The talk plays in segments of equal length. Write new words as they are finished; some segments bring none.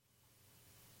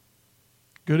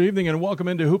Good evening and welcome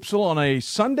into Hoopsville on a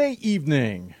Sunday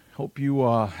evening. Hope you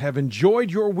have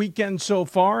enjoyed your weekend so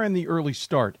far and the early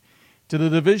start to the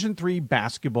Division III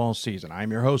basketball season. I'm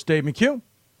your host, Dave McHugh,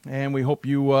 and we hope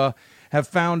you have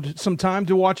found some time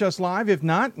to watch us live. If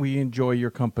not, we enjoy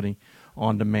your company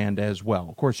on demand as well.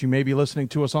 Of course, you may be listening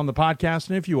to us on the podcast,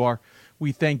 and if you are,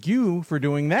 we thank you for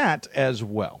doing that as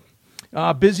well.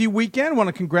 Busy weekend. Want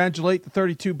to congratulate the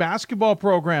 32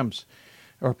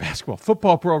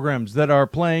 football programs that are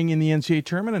playing in the NCAA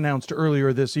tournament announced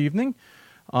earlier this evening.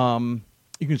 You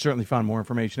can certainly find more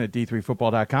information at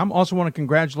d3football.com. Also want to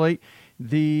congratulate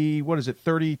the,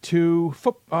 32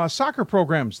 soccer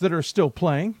programs that are still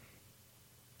playing.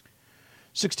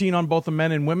 16 on both the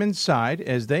men and women's side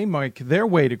as they make their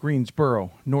way to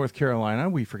Greensboro, North Carolina.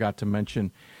 We forgot to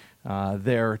mention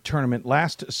their tournament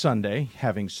last Sunday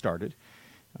having started.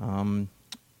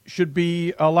 Should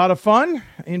be a lot of fun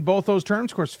in both those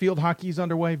terms. Of course, field hockey's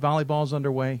underway, volleyball's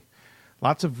underway.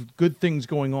 Lots of good things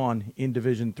going on in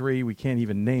Division III. We can't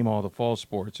even name all the fall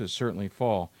sports, as certainly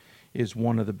fall is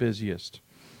one of the busiest.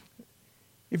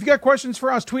 If you got questions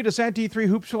for us, tweet us at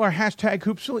D3Hoopsville or hashtag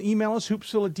Hoopsville. Email us,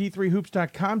 hoopsville at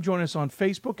d3hoops.com. Join us on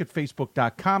Facebook at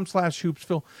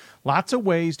facebook.com/Hoopsville. Lots of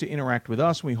ways to interact with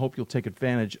us, and we hope you'll take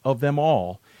advantage of them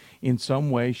all in some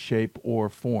way, shape, or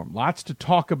form. Lots to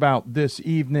talk about this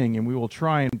evening, and we will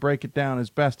try and break it down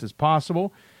as best as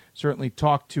possible. Certainly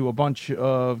talk to a bunch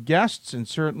of guests and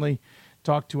certainly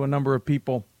talk to a number of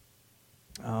people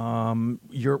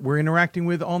we're interacting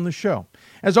with on the show.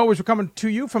 As always, we're coming to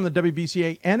you from the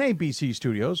WBCA and ABC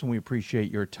studios, and we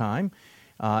appreciate your time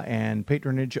and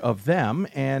patronage of them.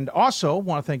 And also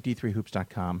want to thank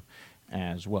D3Hoops.com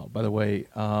as well. By the way,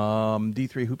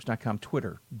 D3Hoops.com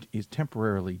Twitter is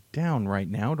temporarily down right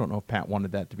now. Don't know if Pat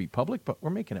wanted that to be public, but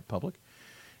we're making it public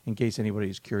in case anybody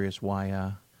is curious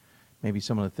why maybe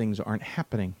some of the things aren't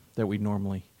happening that we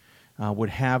normally would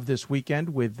have this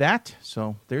weekend with that.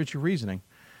 So there's your reasoning,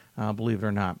 believe it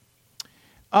or not.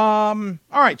 All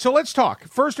right, so let's talk.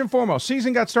 First and foremost,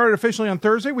 season got started officially on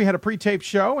Thursday. We had a pre-taped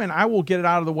show, and I will get it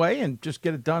out of the way and just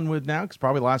get it done with now, because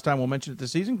probably the last time we'll mention it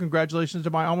this season. Congratulations to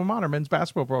my alma mater, men's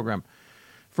basketball program,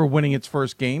 for winning its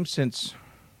first game since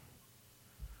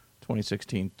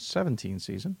 2016-17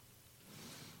 season.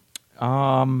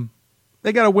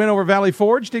 They got a win over Valley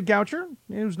Forge, did Goucher.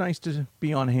 It was nice to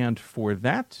be on hand for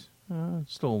that.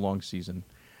 Still a long season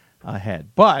ahead.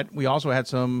 But we also had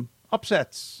some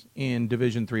upsets in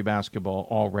Division III basketball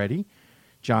already.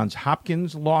 Johns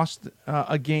Hopkins lost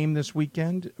a game this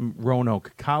weekend.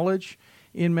 Roanoke College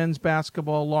in men's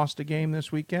basketball lost a game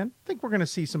this weekend. I think we're going to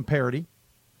see some parity.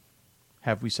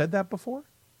 Have we said that before?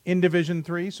 In Division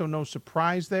III, so no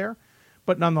surprise there.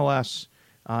 But nonetheless,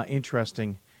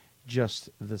 interesting just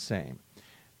the same.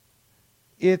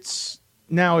 It's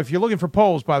now, if you're looking for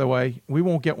polls, by the way, we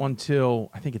won't get one till,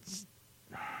 I think it's,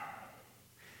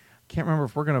 can't remember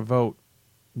if we're going to vote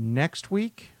next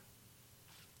week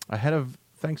ahead of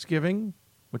Thanksgiving,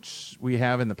 which we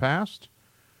have in the past,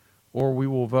 or we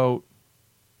will vote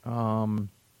the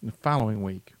following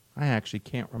week. I actually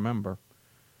can't remember.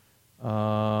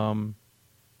 But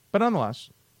nonetheless,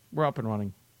 we're up and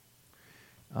running.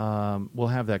 We'll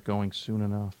have that going soon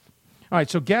enough. All right,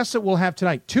 so guests that we'll have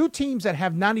tonight. Two teams that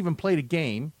have not even played a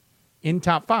game in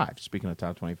top 5, speaking of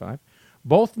top 25.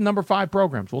 Both number 5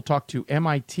 programs. We'll talk to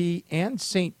MIT and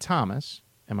St. Thomas,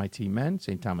 MIT men,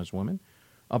 St. Thomas women,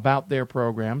 about their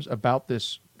programs, about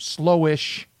this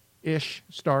slowish-ish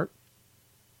start.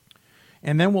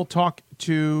 And then we'll talk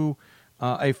to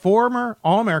a former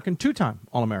All-American, 2-time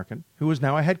All-American, who is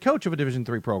now a head coach of a Division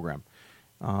III program.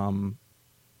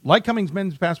 Like Cummings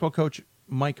men's basketball coach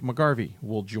Mike McGarvey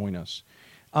will join us.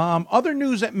 Other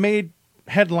news that made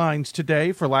headlines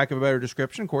today, for lack of a better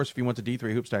description. Of course, if you went to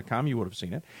d3hoops.com, you would have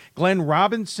seen it. Glenn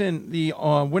Robinson, the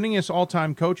winningest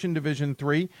all-time coach in Division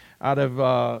III out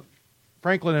of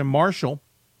Franklin and Marshall,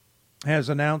 has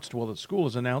announced, the school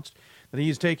has announced, that he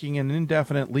is taking an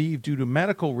indefinite leave due to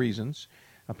medical reasons,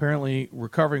 apparently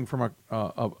recovering from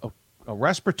a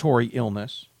respiratory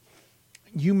illness.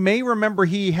 You may remember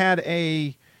he had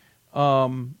a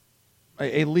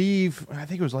leave, I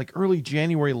think it was like early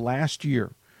January last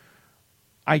year.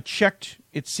 I checked.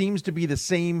 It seems to be the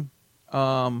same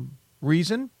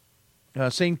reason,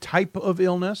 same type of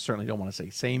illness. Certainly don't want to say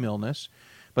same illness,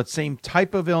 but same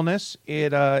type of illness.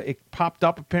 It popped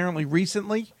up apparently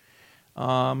recently.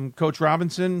 Coach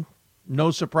Robinson, no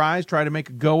surprise, tried to make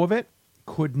a go of it.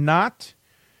 Could not.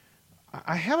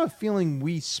 I have a feeling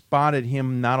we spotted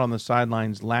him not on the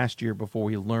sidelines last year before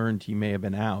we learned he may have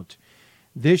been out.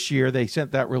 This year, they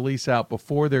sent that release out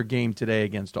before their game today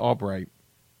against Albright,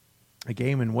 a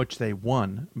game in which they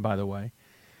won, by the way.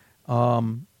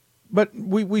 But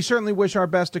we certainly wish our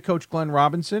best to Coach Glenn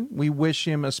Robinson. We wish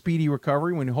him a speedy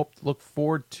recovery. We look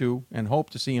forward to and hope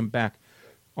to see him back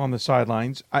on the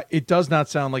sidelines. It does not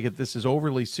sound like this is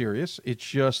overly serious. It's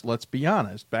just, let's be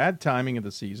honest, bad timing of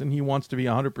the season. He wants to be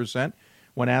 100%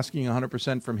 when asking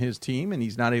 100% from his team, and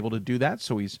he's not able to do that,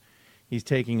 so he's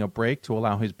taking a break to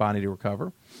allow his body to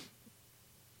recover.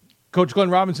 Coach Glenn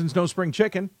Robinson's no spring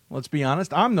chicken. Let's be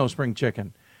honest. I'm no spring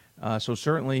chicken. So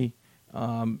certainly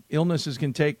illnesses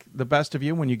can take the best of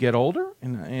you when you get older,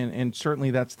 and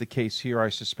certainly that's the case here, I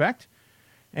suspect.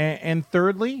 And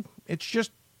thirdly, it's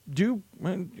just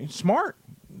smart.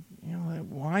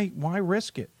 Why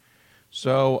risk it?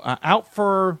 So out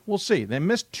for, we'll see. They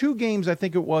missed 2 games, I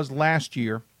think it was, last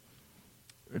year.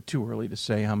 Too early to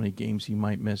say how many games he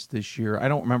might miss this year. I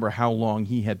don't remember how long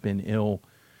he had been ill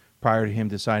prior to him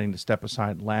deciding to step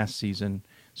aside last season,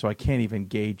 so I can't even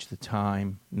gauge the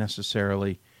time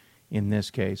necessarily in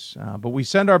this case. But we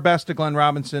send our best to Glenn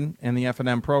Robinson and the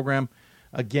F&M program.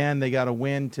 Again, they got a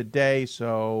win today,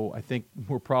 so I think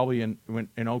we're probably in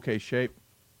okay shape.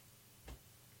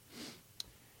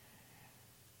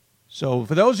 So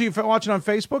for those of you watching on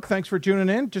Facebook, thanks for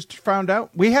tuning in. Just found out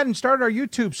we hadn't started our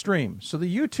YouTube stream, so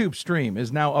the YouTube stream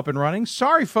is now up and running.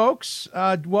 Sorry, folks.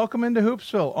 Welcome into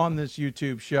Hoopsville on this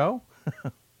YouTube show.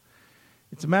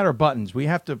 It's a matter of buttons. We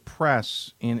have to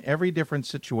press in every different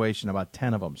situation, about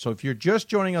 10 of them. So if you're just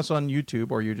joining us on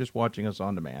YouTube or you're just watching us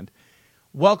on demand,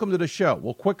 welcome to the show.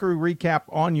 We'll quickly recap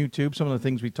on YouTube some of the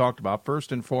things we talked about.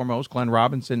 First and foremost, Glenn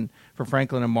Robinson for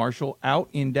Franklin and Marshall out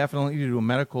indefinitely due to a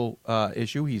medical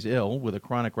issue. He's ill with a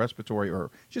chronic respiratory,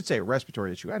 or I should say a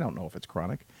respiratory issue. I don't know if it's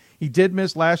chronic. He did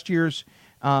miss last year's,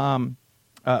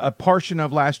 a portion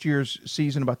of last year's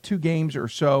season, about 2 games or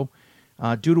so,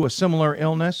 due to a similar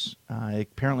illness. It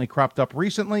apparently cropped up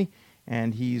recently,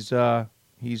 and he's on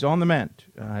the mend.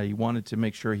 He wanted to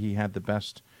make sure he had the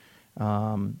best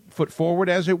foot forward,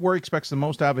 as it were. Expects the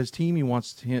most out of his team. He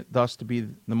wants thus to be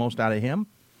the most out of him.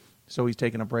 So he's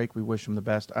taking a break. We wish him the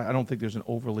best. I don't think there's an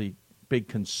overly big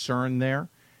concern there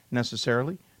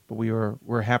necessarily, but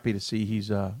we're happy to see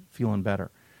he's feeling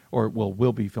better, or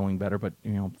will be feeling better. But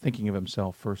thinking of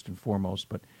himself first and foremost.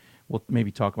 But we'll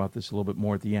maybe talk about this a little bit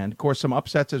more at the end. Of course, some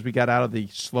upsets as we got out of the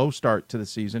slow start to the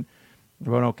season.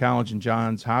 Roanoke College and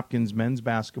Johns Hopkins men's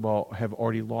basketball have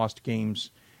already lost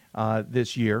games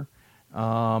this year.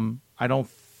 I don't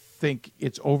think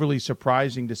it's overly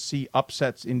surprising to see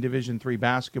upsets in Division III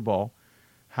basketball.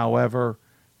 However,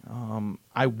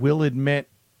 I will admit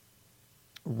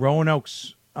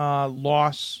Roanoke's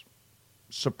loss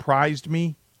surprised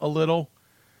me a little.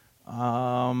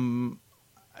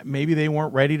 Maybe they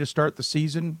weren't ready to start the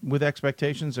season with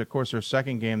expectations. Of course, their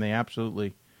second game, they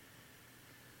absolutely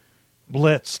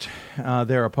blitzed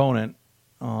their opponent.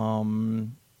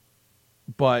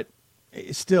 But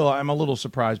still, I'm a little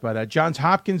surprised by that. Johns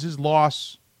Hopkins'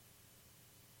 loss,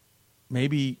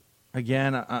 maybe,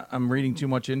 again, I'm reading too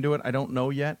much into it. I don't know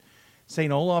yet.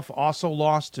 St. Olaf also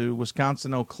lost to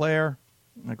Wisconsin-Eau Claire.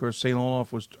 Of course, St.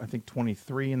 Olaf was, I think,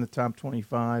 23 in the top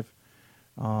 25.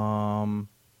 I'm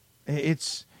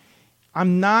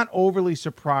not overly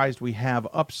surprised we have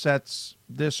upsets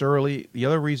this early. The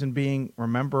other reason being,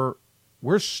 remember,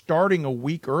 we're starting a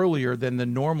week earlier than the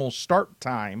normal start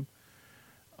time.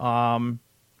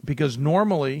 Because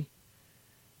normally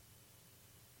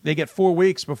they get 4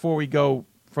 weeks before we go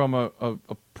from a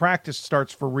practice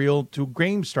starts for real to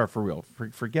games start for real.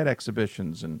 Forget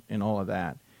exhibitions and all of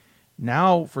that.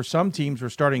 Now, for some teams, we're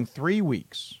starting 3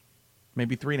 weeks,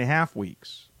 maybe 3.5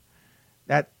 weeks.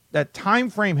 That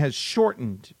time frame has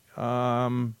shortened.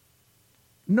 No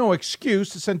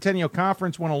excuse. The Centennial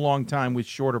Conference went a long time with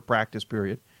shorter practice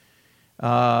period.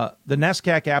 The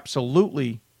NESCAC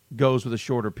absolutely goes with a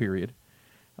shorter period.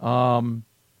 And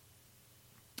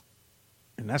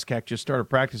NESCAC just started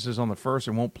practices on the 1st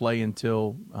and won't play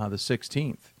until the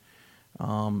 16th.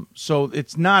 So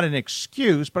it's not an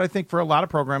excuse, but I think for a lot of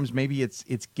programs, maybe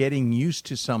it's getting used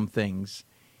to some things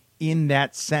in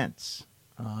that sense,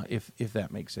 if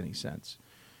that makes any sense.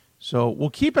 So we'll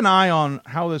keep an eye on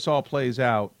how this all plays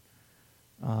out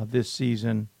this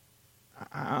season.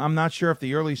 I'm not sure if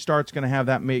the early start's going to have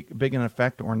that big an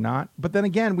effect or not. But then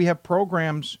again, we have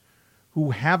programs who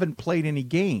haven't played any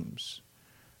games.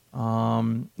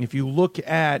 If you look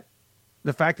at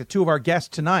the fact that 2 of our guests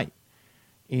tonight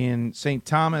in St.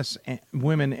 Thomas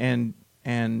women and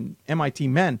MIT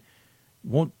men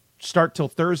won't start till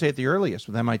Thursday at the earliest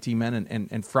with MIT men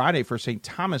and Friday for St.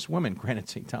 Thomas women. Granted,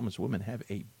 St. Thomas women have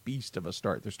a beast of a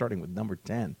start. They're starting with number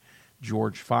 10,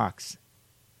 George Fox,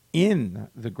 in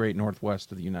the great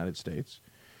Northwest of the United States.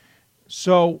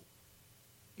 So,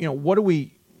 what do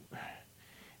we...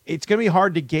 it's going to be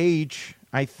hard to gauge.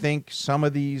 I think some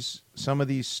of these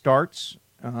starts,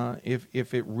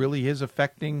 if it really is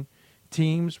affecting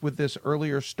teams with this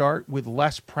earlier start with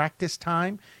less practice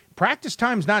time. Practice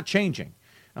time's not changing.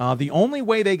 The only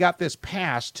way they got this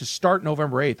passed to start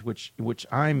November 8th, which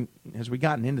I'm, as we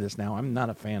gotten into this now, I'm not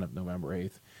a fan of November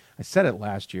 8th. I said it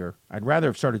last year. I'd rather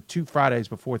have started 2 Fridays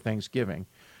before Thanksgiving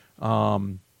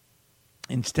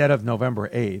instead of November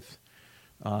 8th.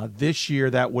 This year,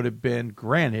 that would have been,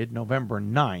 granted, November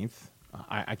 9th.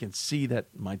 I can see that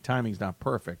my timing's not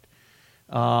perfect.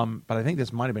 But I think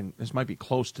this might be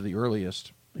close to the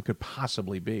earliest it could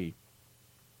possibly be.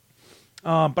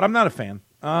 But I'm not a fan.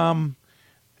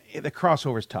 The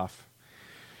crossover's tough.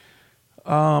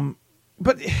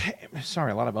 But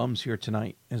sorry, a lot of ums here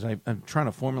tonight as I'm trying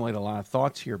to formulate a lot of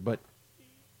thoughts here. But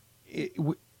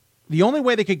the only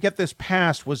way they could get this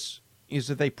passed is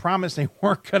that they promised they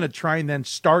weren't going to try and then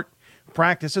start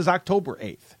practices October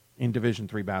 8th in Division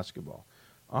III basketball.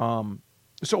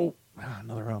 So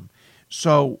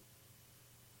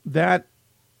that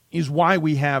is why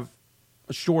we have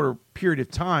a shorter period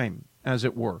of time, as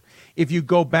it were. If you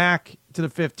go back to the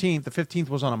 15th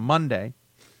was on a Monday.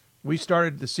 We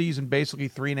started the season basically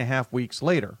 3.5 weeks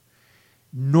later.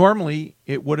 Normally,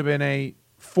 it would have been a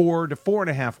 4 to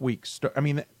 4.5 weeks. I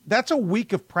mean, that's a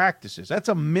week of practices. That's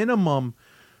a minimum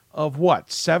of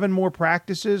what, 7 more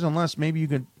practices, unless maybe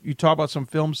you talk about some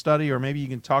film study, or maybe you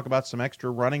can talk about some extra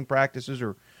running practices,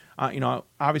 or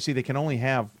obviously they can only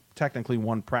have technically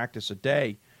 1 practice a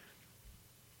day,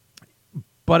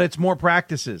 but it's more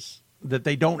practices that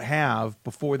they don't have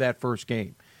before that first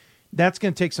game. That's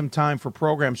going to take some time for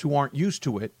programs who aren't used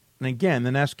to it. And again,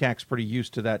 the NESCAC's pretty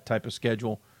used to that type of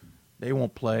schedule. They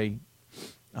won't play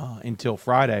until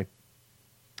Friday,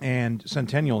 and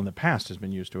Centennial in the past has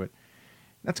been used to it.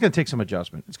 That's going to take some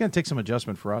adjustment. It's going to take some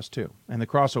adjustment for us too. And the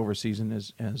crossover season,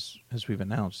 as we've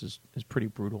announced, is pretty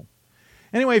brutal.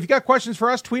 Anyway, if you got questions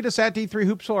for us, tweet us at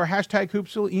D3Hoopsville or hashtag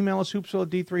Hoopsville. Email us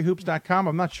hoopsville@d3hoops.com.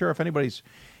 I'm not sure if anybody's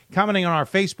commenting on our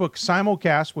Facebook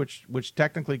simulcast, which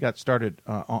technically got started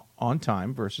on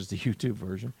time versus the YouTube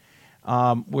version,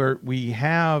 where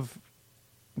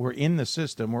we're in the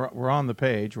system, we're on the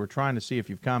page, we're trying to see if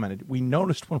you've commented. We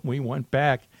noticed when we went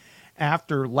back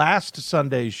after last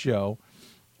Sunday's show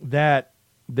that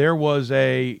there was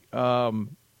a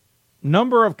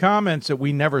number of comments that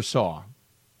we never saw.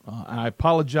 I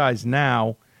apologize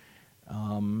now.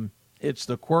 It's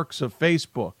the quirks of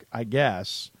Facebook, I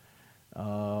guess.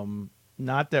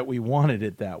 Not that we wanted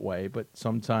it that way, but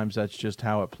sometimes that's just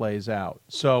how it plays out.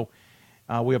 So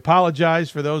we apologize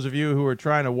for those of you who are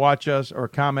trying to watch us or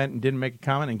comment and didn't make a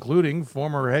comment, including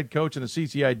former head coach in the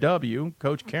CCIW,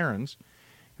 Coach Cairns,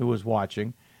 who was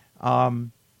watching.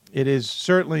 It is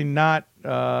certainly not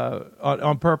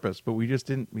on purpose, but we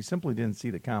simply didn't see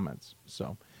the comments.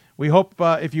 So we hope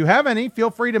if you have any, feel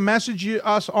free to message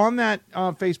us on that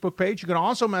Facebook page. You can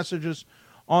also message us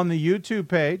on the YouTube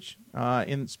page.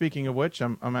 Speaking of which,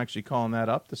 I'm actually calling that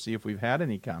up to see if we've had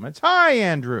any comments. Hi,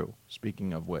 Andrew.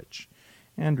 Speaking of which,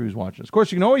 Andrew's watching us. Of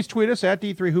course, you can always tweet us at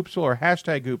D3Hoopsville or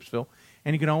hashtag Hoopsville,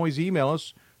 and you can always email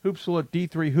us,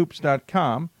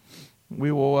 hoopsville@d3hoops.com.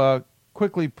 We will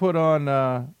quickly put on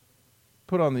the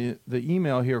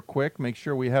email here quick, make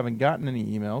sure we haven't gotten any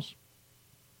emails.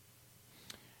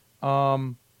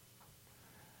 Ronk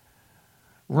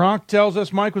tells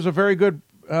us Mike was a very good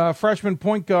freshman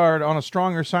point guard on a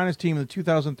stronger Sinus team in the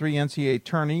 2003 NCAA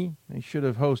tourney. They should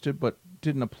have hosted, but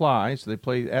didn't apply, so they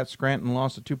played at Scranton,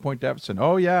 lost a 2-point deficit.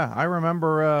 Oh, yeah, I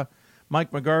remember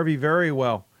Mike McGarvey very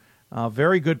well.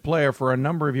 Very good player for a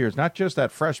number of years, not just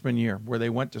that freshman year where they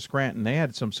went to Scranton. They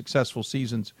had some successful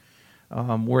seasons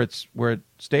where it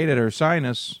stayed at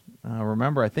Ursinus.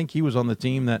 Remember, I think he was on the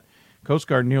team that Coast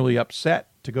Guard nearly upset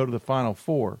to go to the Final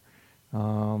Four.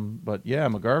 But, yeah,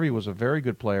 McGarvey was a very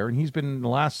good player, and he's been in the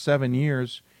last 7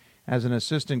 years as an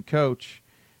assistant coach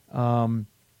at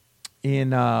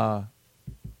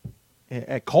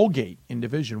Colgate in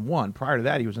Division I. Prior to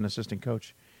that, he was an assistant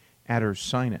coach at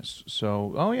Ursinus.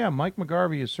 So, oh, yeah, Mike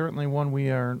McGarvey is certainly one we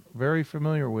are very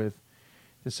familiar with,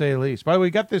 to say the least. By the way,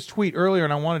 we got this tweet earlier,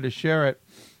 and I wanted to share it.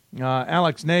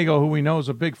 Alex Nagel, who we know is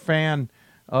a big fan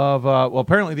of,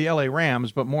 apparently the L.A.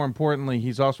 Rams, but more importantly,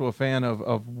 he's also a fan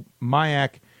of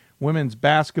MIAC women's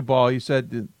basketball. He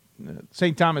said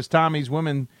St. Thomas Tommy's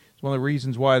women is one of the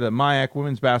reasons why the MIAC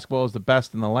women's basketball is the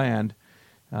best in the land.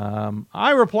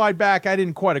 I replied back, I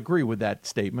didn't quite agree with that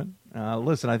statement.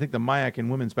 Listen, I think the MIAC in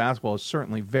women's basketball is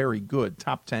certainly very good,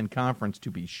 top 10 conference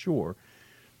to be sure.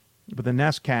 But the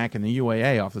NESCAC and the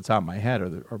UAA, off the top of my head,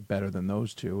 are better than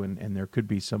those two, and there could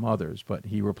be some others. But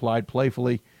he replied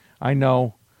playfully, I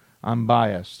know, I'm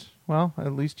biased. Well,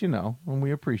 at least you know, and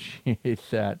we appreciate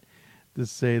that, to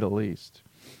say the least.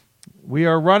 We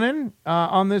are running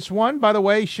on this one. By the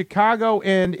way, Chicago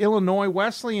and Illinois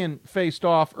Wesleyan faced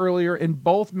off earlier in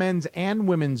both men's and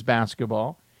women's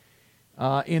basketball.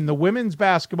 In the women's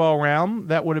basketball round,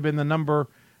 that would have been the number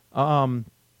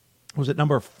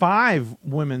 5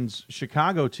 women's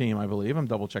Chicago team, I believe. I'm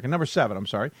double-checking. Number 7, I'm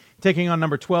sorry. Taking on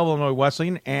number 12, Illinois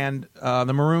Wesleyan, and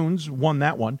the Maroons won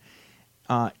that one.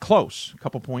 Close, a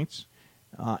couple points.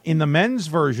 In the men's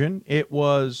version, it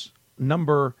was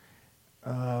number...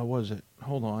 what was it?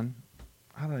 Hold on.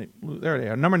 There they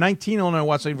are. Number 19, Illinois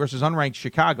Wesleyan versus unranked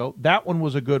Chicago. That one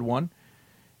was a good one.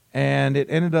 And it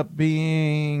ended up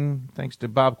being, thanks to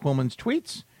Bob Quillman's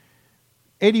tweets,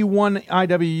 81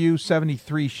 IWU,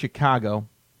 73 Chicago.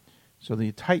 So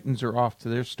the Titans are off to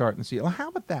their start and see. Well, how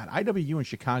about that? IWU and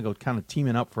Chicago kind of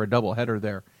teaming up for a doubleheader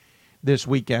there this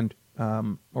weekend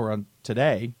or on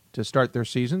today to start their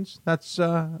seasons. That's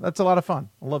a lot of fun.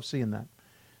 I love seeing that.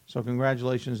 So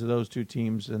congratulations to those two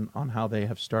teams and on how they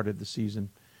have started the season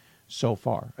so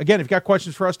far. Again, if you've got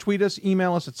questions for us, tweet us,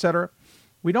 email us, etc.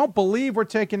 We don't believe we're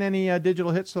taking any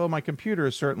digital hits, though my computer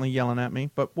is certainly yelling at me,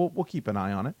 but we'll keep an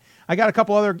eye on it. I got a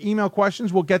couple other email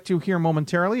questions we'll get to here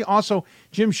momentarily. Also,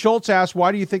 Jim Schultz asked,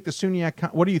 what do you think of the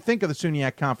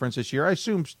SUNYAC conference this year? I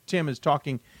assume Tim is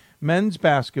talking men's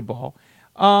basketball.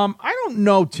 I don't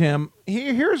know, Tim.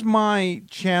 Here's my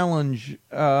challenge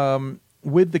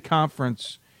with the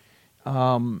conference.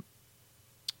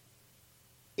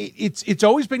 It's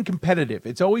always been competitive.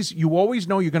 You always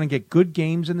know you're going to get good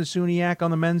games in the SUNYAC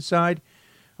on the men's side.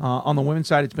 On the women's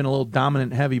side, it's been a little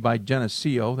dominant heavy by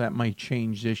Geneseo. That might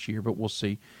change this year, but we'll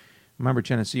see. Remember,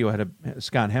 Geneseo had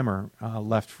Scott Hemmer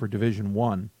left for Division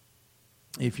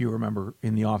I, if you remember,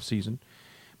 in the offseason.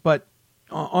 But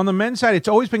on the men's side, it's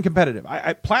always been competitive.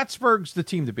 Plattsburgh's the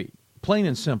team to beat, plain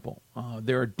and simple.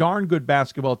 They're a darn good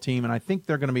basketball team, and I think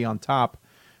they're going to be on top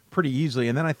pretty easily,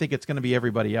 and then I think it's going to be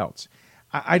everybody else.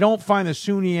 I don't find the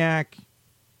SUNYAC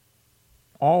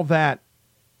all that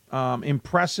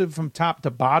impressive from top to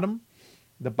bottom.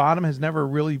 The bottom has never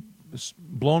really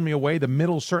blown me away. The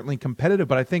middle's certainly competitive,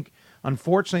 but I think,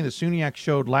 unfortunately, the SUNYAC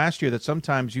showed last year that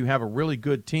sometimes you have a really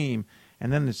good team,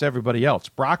 and then it's everybody else.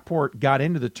 Brockport got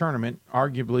into the tournament,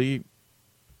 arguably,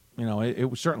 it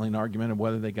was certainly an argument of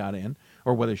whether they got in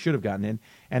or whether they should have gotten in,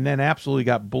 and then absolutely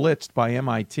got blitzed by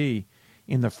MIT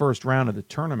in the first round of the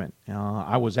tournament.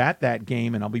 I was at that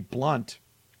game, and I'll be blunt.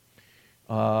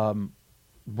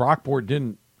 Brockport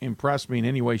didn't impress me in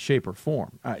any way, shape, or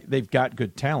form. They've got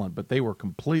good talent, but they were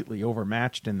completely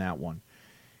overmatched in that one.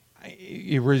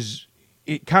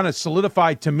 It kind of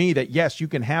solidified to me that, yes, you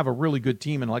can have a really good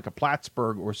team in like a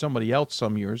Plattsburgh or somebody else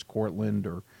some years, Cortland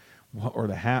or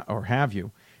have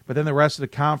you. But then the rest of the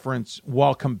conference,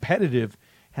 while competitive,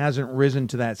 hasn't risen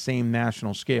to that same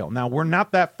national scale. Now, we're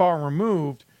not that far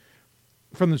removed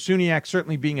from the SUNYAC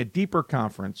certainly being a deeper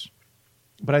conference,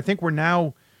 but I think we're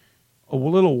now a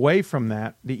little away from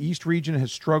that. The East region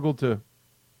has struggled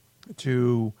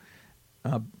to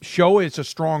show it's a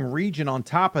strong region on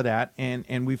top of that,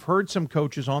 and we've heard some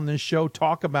coaches on this show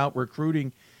talk about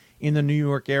recruiting in the New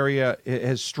York area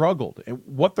has struggled. And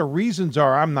what the reasons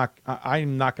are, I'm not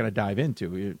going to dive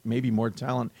into. Maybe more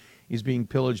talent is being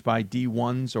pillaged by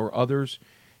D1s or others.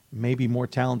 Maybe more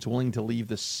talent's willing to leave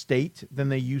the state than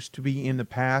they used to be in the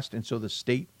past, and so the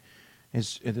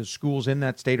schools in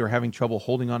that state are having trouble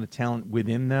holding on to talent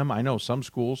within them. I know some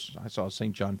schools. I saw a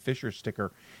St. John Fisher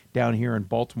sticker down here in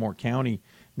Baltimore County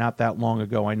not that long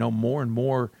ago. I know more and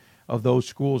more of those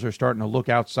schools are starting to look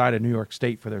outside of New York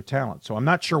State for their talent. So I'm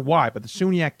not sure why, but the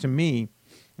SUNYAC to me,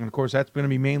 and of course that's going to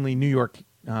be mainly New York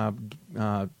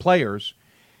players,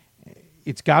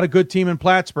 it's got a good team in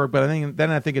Plattsburgh, but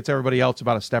I think it's everybody else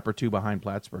about a step or two behind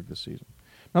Plattsburgh this season.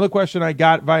 Another question I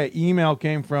got via email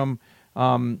came from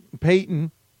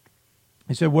Peyton.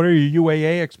 He said, what are your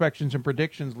UAA expectations and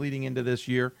predictions leading into this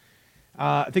year?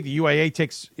 I think the UAA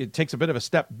takes a bit of a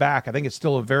step back. I think it's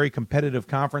still a very competitive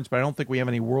conference, but I don't think we have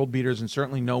any world beaters and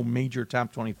certainly no major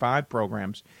top 25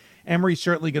 programs. Emory's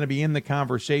certainly going to be in the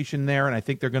conversation there, and I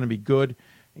think they're going to be good.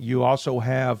 You also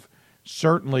have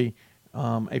certainly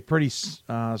a pretty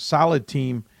solid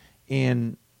team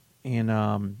in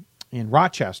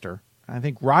Rochester. I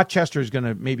think Rochester is going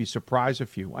to maybe surprise a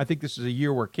few. I think this is a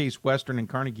year where Case Western and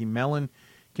Carnegie Mellon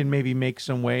can maybe make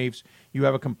some waves. You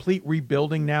have a complete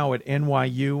rebuilding now at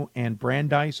NYU and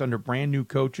Brandeis under brand new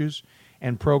coaches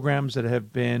and programs that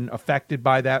have been affected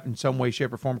by that in some way,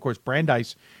 shape, or form. Of course,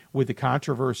 Brandeis, with the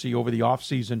controversy over the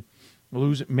offseason,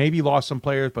 maybe lost some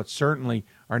players, but certainly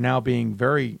are now being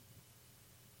very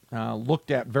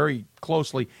looked at very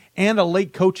closely, and a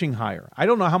late coaching hire. I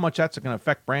don't know how much that's going to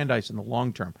affect Brandeis in the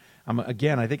long term.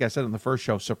 Again, I think I said in the first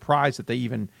show, surprised that they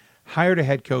even hired a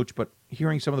head coach, but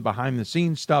hearing some of the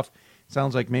behind-the-scenes stuff, it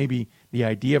sounds like maybe the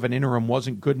idea of an interim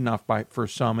wasn't good enough for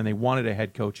some, and they wanted a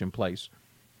head coach in place.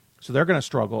 So they're going to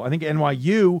struggle. I think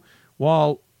NYU,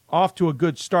 while off to a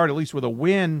good start, at least with a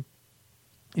win,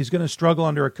 is going to struggle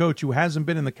under a coach who hasn't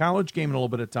been in the college game in a little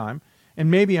bit of time. And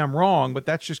maybe I'm wrong, but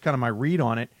that's just kind of my read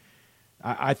on it.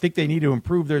 I think they need to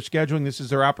improve their scheduling. This is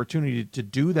their opportunity to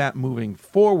do that moving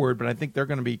forward, but I think they're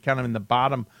going to be kind of in the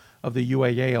bottom of the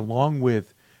UAA along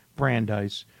with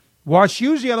Brandeis.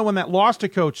 WashU's the other one that lost a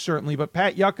coach, certainly, but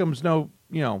Pat Yuckum's no,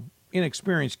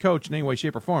 inexperienced coach in any way,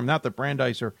 shape, or form. Not that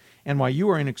Brandeis or NYU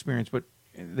are inexperienced, but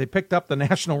they picked up the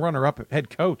national runner-up head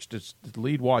coach to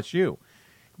lead WashU.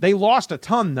 They lost a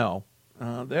ton, though.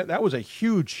 That was a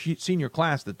huge senior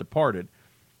class that departed,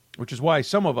 which is why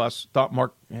some of us thought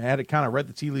Mark had kind of read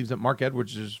the tea leaves that Mark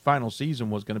Edwards' final season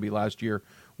was going to be last year,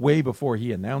 way before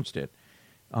he announced it.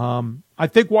 I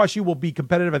think WashU will be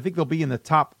competitive. I think they'll be in the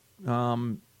top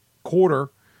quarter,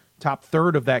 top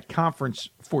third of that conference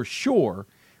for sure.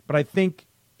 But I think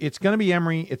it's going to be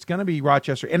Emory, it's going to be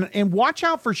Rochester, and watch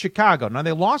out for Chicago. Now,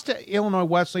 they lost to Illinois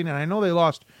Wesleyan, and I know they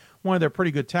lost one of their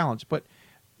pretty good talents, but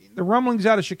the rumblings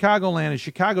out of Chicagoland is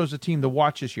Chicago's a team to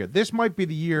watch this year. This might be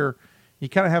the year you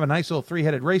kind of have a nice little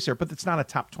three-headed race there, but it's not a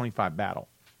top 25 battle.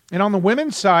 And on the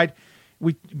women's side,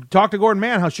 we talked to Gordon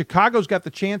Mann how Chicago's got the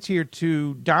chance here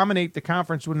to dominate the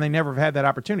conference when they never have had that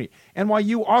opportunity.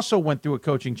 NYU also went through a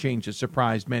coaching change that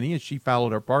surprised many as she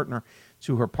followed her partner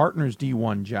to her partner's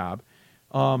D1 job.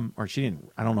 Or she didn't,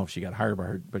 I don't know if she got hired by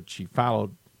her, but she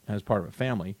followed as part of a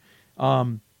family.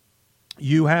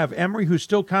 You have Emory, who's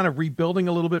still kind of rebuilding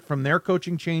a little bit from their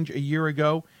coaching change a year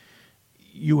ago.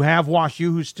 You have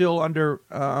WashU, who's still under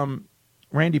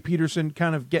Randy Peterson,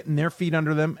 kind of getting their feet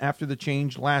under them after the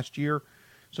change last year.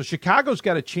 So Chicago's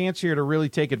got a chance here to really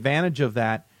take advantage of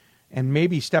that and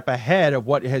maybe step ahead of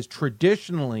what has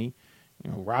traditionally,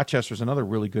 Rochester's another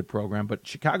really good program, but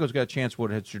Chicago's got a chance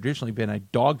what has traditionally been a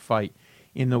dogfight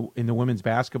in the women's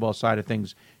basketball side of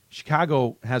things.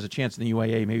 Chicago has a chance in the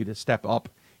UAA maybe to step up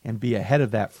and be ahead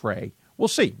of that fray. We'll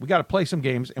see. We got to play some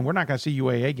games, and we're not going to see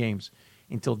UAA games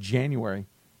until January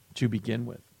to begin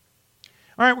with.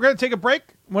 All right, we're going to take a break.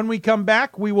 When we come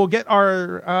back, we will get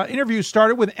our interview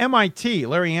started with MIT.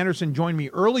 Larry Anderson joined me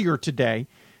earlier today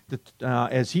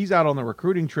as he's out on the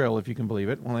recruiting trail, if you can believe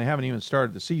it. Well, they haven't even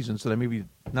started the season, so that may be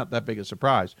not that big a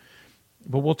surprise.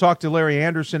 But we'll talk to Larry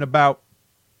Anderson about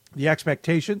the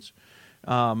expectations.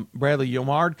 Bradley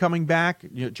Jomard coming back,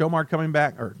 Bradley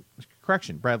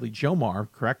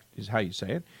Jomar, correct is how you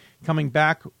say it, coming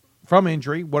back from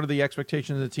injury. What are the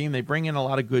expectations of the team? They bring in a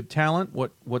lot of good talent.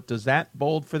 What does that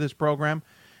bode for this program?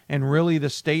 And really the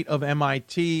state of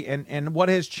MIT and what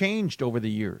has changed over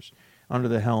the years under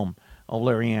the helm of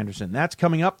Larry Anderson. That's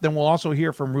coming up. Then we'll also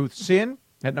hear from Ruth Sin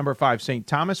at number 5 St.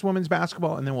 Thomas women's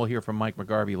basketball, and then we'll hear from Mike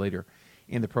McGarvey later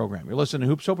in the program. You're listening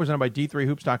to Hoopsville, presented by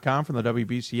D3Hoops.com from the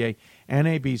WBCA and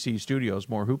ABC studios.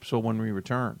 More Hoopsville when we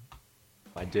return.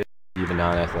 I did receive a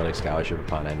non-athletic scholarship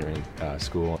upon entering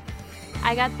school.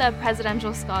 I got the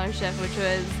presidential scholarship, which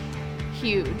was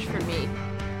huge for me.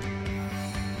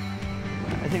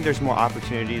 I think there's more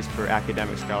opportunities for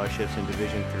academic scholarships in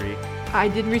Division III. I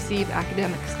did receive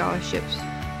academic scholarships.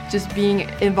 Just being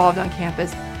involved on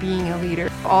campus, being a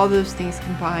leader, all those things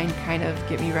combined kind of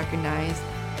get me recognized.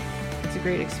 It's a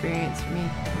great experience for me.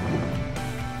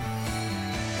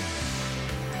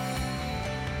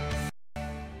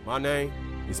 My name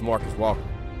is Marcus Walker.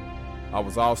 I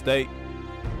was All-State,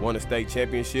 won a state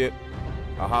championship,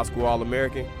 a high school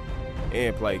All-American,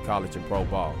 and played college and pro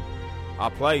ball. I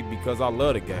played because I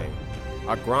love the game.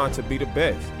 I grind to be the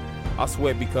best. I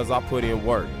sweat because I put in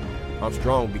work. I'm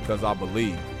strong because I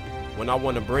believe. When I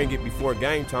want to bring it before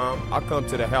game time, I come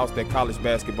to the house that college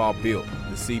basketball built,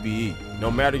 the CBE. No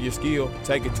matter your skill,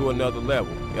 take it to another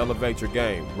level. Elevate your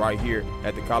game right here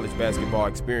at the College Basketball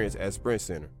Experience at Sprint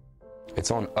Center.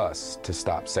 It's on us to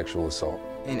stop sexual assault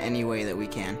in any way that we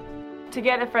can. To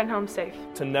get a friend home safe.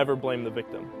 To never blame the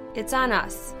victim. It's on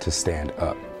us. To stand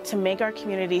up. To make our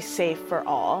community safe for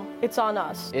all. It's on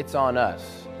us. It's on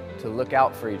us to look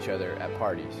out for each other at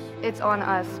parties. It's on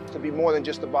us. To be more than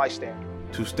just a bystander.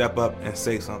 To step up and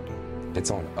say something.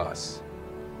 It's on us,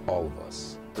 all of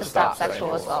us. To stop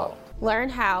sexual assault. Learn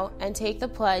how and take the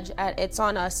pledge at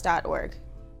itsonus.org.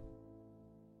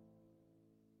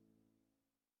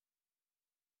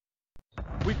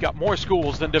 We've got more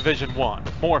schools than Division I,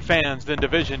 more fans than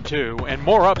Division II, and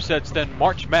more upsets than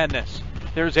March Madness.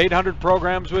 There's 800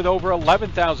 programs with over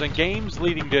 11,000 games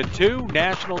leading to 2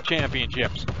 national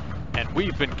championships. and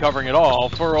we've been covering it all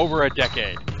for over a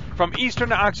decade. From Eastern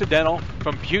to Occidental,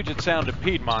 from Puget Sound to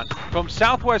Piedmont, from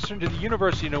Southwestern to the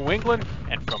University of New England,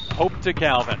 and from Hope to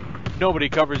Calvin. Nobody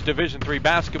covers Division III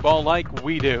basketball like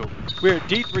we do. We're at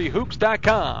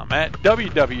D3Hoops.com at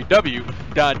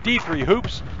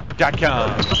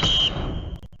www.D3Hoops.com.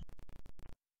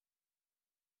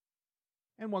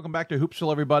 And welcome back to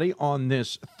Hoopsville, everybody, on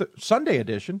this Sunday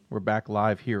edition. We're back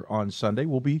live here on Sunday.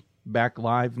 We'll be back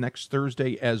live next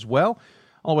Thursday as well,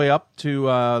 all the way up to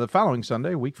the following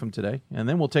Sunday, a week from today. And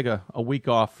then we'll take a week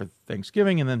off for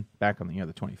Thanksgiving and then back on the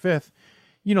 25th.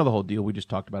 You know the whole deal. We just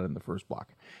talked about it in the first block.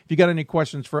 If you got any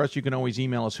questions for us, you can always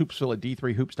email us, hoopsville at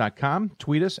d3hoops.com,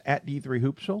 tweet us at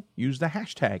d3hoopsville, use the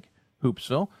hashtag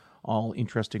Hoopsville. All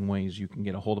interesting ways you can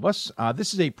get a hold of us.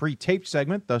 This is a pre-taped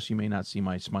segment, thus you may not see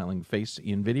my smiling face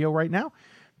in video right now,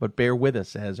 but bear with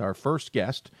us as our first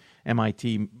guest,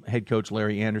 MIT head coach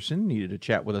Larry Anderson, needed to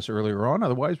chat with us earlier on.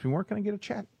 Otherwise, we weren't going to get a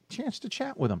chance to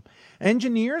chat with him.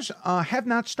 Engineers have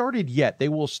not started yet. They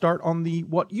will start on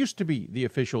what used to be the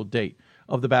official date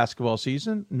of the basketball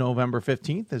season, November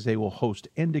 15th, as they will host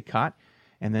Endicott,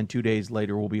 and then 2 days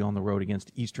later will be on the road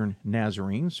against Eastern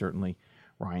Nazarene. Certainly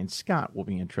Ryan Scott will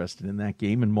be interested in that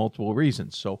game and multiple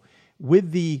reasons. So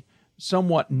with the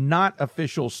somewhat not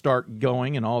official start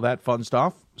going and all that fun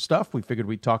stuff, we figured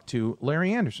we'd talk to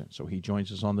Larry Anderson. So he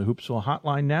joins us on the Hoopsville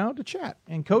hotline now to chat.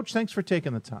 And, Coach, thanks for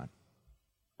taking the time.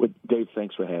 Well, Dave,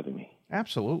 thanks for having me.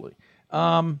 Absolutely.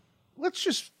 Let's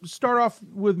just start off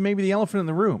with maybe the elephant in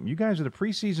the room. You guys are the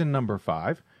preseason number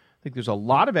 5. I think there's a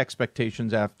lot of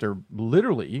expectations after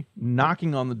literally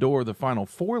knocking on the door of the Final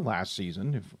Four last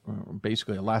season,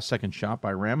 basically a last-second shot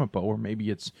by Ramapo, or maybe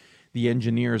it's the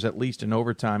Engineers at least in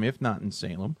overtime, if not in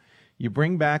Salem. You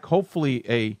bring back,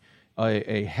 hopefully,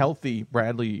 a healthy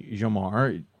Bradley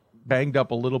Jamar, banged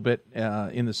up a little bit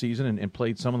in the season and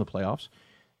played some of the playoffs.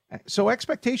 So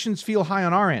expectations feel high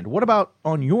on our end. What about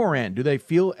on your end? Do they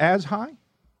feel as high?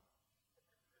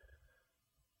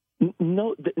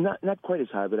 No, not quite as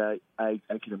high, but I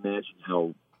can imagine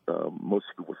how most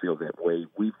people feel that way.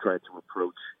 We've tried to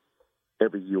approach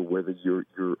every year whether you're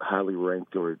highly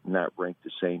ranked or not ranked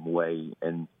the same way,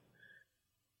 and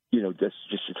just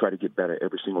to try to get better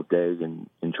every single day and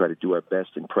try to do our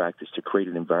best in practice to create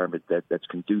an environment that's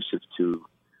conducive to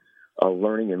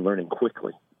learning and learning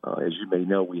quickly. As you may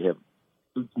know, we have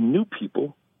new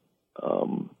people,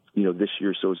 this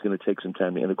year, so it's going to take some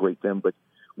time to integrate them, but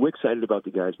we're excited about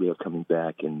the guys we have coming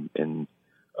back and the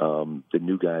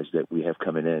new guys that we have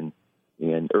coming in.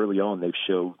 And early on, they've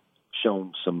shown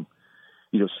some,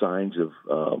 signs of,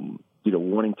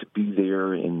 wanting to be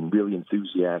there and really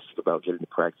enthusiastic about getting to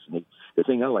practice. And the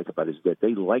thing I like about it is that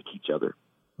they like each other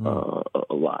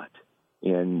a lot.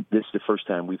 And this is the first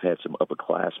time we've had some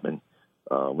upperclassmen.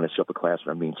 When I say upperclassmen,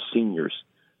 I mean seniors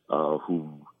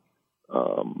who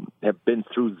have been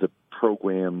through the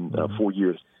program 4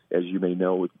 years. As you may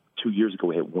know, 2 years ago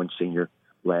we had one senior.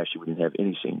 Last year we didn't have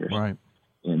any seniors. Right.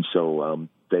 And so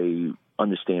they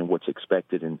understand what's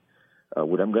expected. And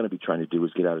what I'm going to be trying to do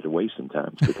is get out of the way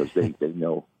sometimes because they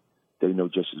know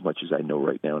just as much as I know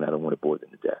right now, and I don't want to bore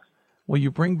them to death. Well,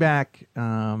 you bring back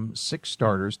 6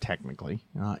 starters, technically,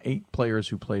 8 players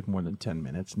who played more than 10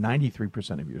 minutes,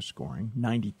 93% of your scoring,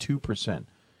 92%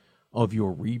 of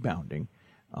your rebounding.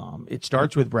 It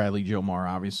starts with Bradley Jamar,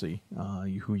 obviously,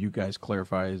 who you guys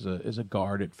clarify as a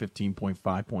guard at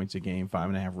 15.5 points a game,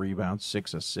 5.5 rebounds,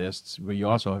 6 assists. But you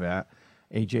also have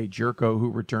A.J. Jerko, who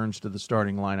returns to the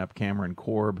starting lineup, Cameron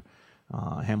Korb,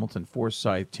 Hamilton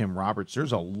Forsyth, Tim Roberts.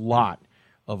 There's a lot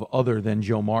of other than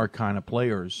Jamar kind of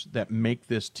players that make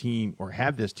this team or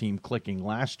have this team clicking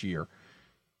last year.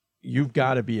 You've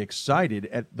got to be excited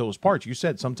at those parts. You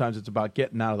said sometimes it's about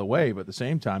getting out of the way, but at the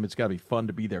same time, it's got to be fun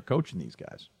to be there coaching these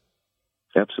guys.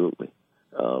 Absolutely.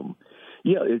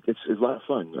 It's a lot of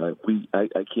fun.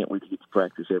 I can't wait to get to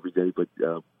practice every day, but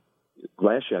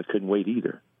last year I couldn't wait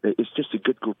either. It's just a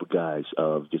good group of guys.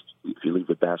 Just if you leave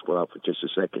the basketball out for just a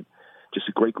second, just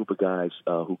a great group of guys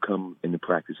who come into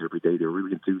practice every day. They're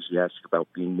really enthusiastic about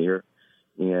being there,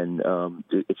 and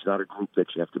it's not a group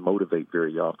that you have to motivate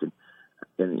very often.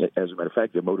 And as a matter of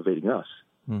fact, they're motivating us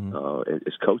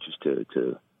as coaches to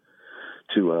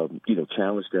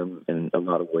challenge them in a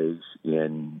lot of ways,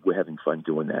 and we're having fun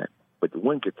doing that. But the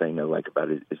one good thing I like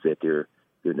about it is that they're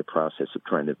in the process of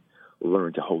trying to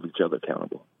learn to hold each other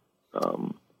accountable.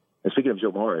 And speaking of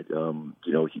Jamar,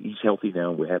 he's healthy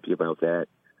now, and we're happy about that.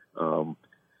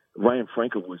 Ryan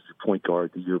Frankel was the point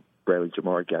guard the year Bradley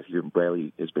Jamar got here, and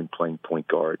Bradley has been playing point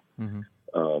guard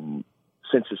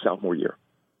since his sophomore year.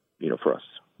 For us.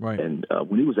 Right. And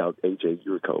when he was out, A.J.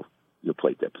 Jericho,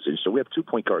 played that position. So we have 2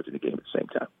 point guards in the game at the same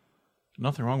time.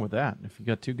 nothing wrong with that. If you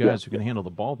got two guys who can handle the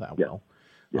ball that well,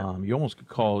 you almost could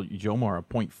call Jomar a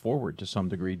point forward to some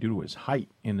degree due to his height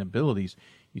and abilities.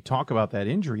 You talk about that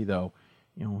injury, though.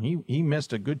 You know, he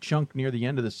missed a good chunk near the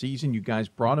end of the season. You guys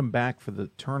brought him back for the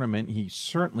tournament. He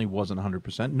certainly wasn't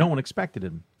 100%. No one expected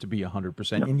him to be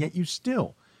 100%, and yet you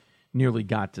still nearly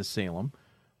got to Salem.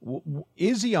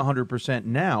 Is he 100%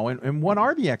 now? And what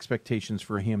are the expectations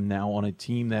for him now on a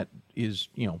team that is,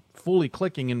 you know, fully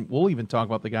clicking? And we'll even talk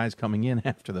about the guys coming in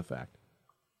after the fact.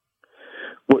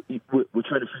 Well, we're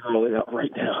trying to figure all that out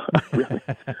right now.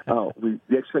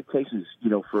 The expectations, you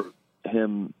know, for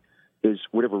him is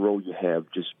whatever role you have,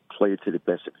 just play it to the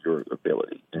best of your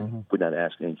ability. And we're not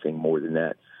asking anything more than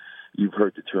that. You've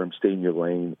heard the term "stay in your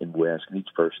lane," and we're asking each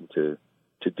person to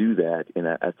do that. And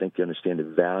I think they understand the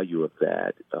value of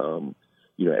that,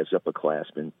 you know, as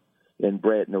upperclassmen. And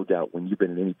Brad, no doubt, when you've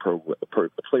been in any program, a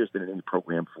player's been in any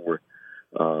program for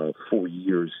 4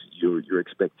 years, your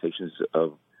expectations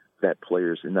of that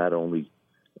player is to not only,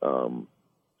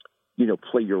 you know,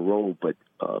 play your role, but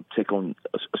take on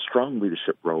a strong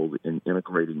leadership role in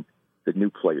integrating the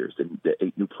new players, the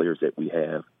 8 new players that we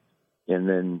have, and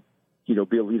then, you know,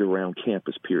 be a leader around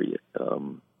campus, period.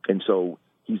 And so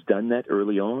he's done that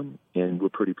early on, and we're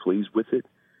pretty pleased with it.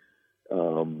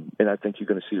 And I think you're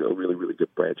going to see a really, really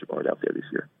good Brad Jomar out there this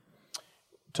year.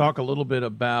 Talk a little bit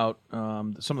about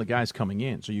some of the guys coming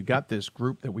in. So you got this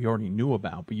group that we already knew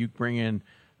about, but you bring in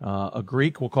a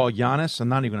Greek we'll call Giannis. I'm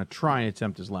not even going to try and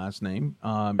attempt his last name.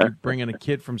 You bring in a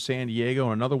kid from San Diego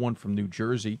and another one from New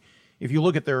Jersey. If you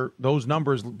look at those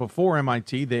numbers before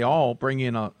MIT, they all bring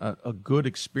in a good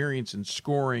experience in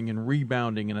scoring and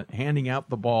rebounding and handing out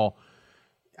the ball.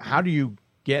 How do you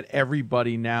get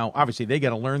everybody now? Obviously, they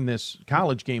got to learn this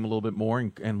college game a little bit more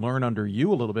and learn under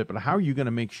you a little bit, but how are you going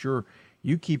to make sure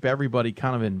you keep everybody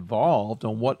kind of involved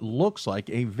on what looks like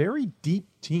a very deep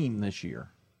team this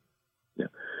year? Yeah.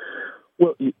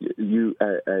 Well,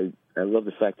 I love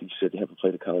the fact that you said they haven't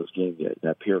played a college game yet,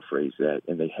 and I paraphrase that,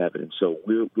 and they haven't. And so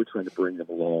we're trying to bring them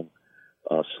along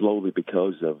slowly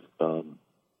because of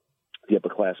the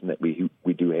upperclassmen that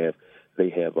we do have. They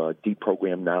have deep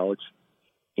program knowledge,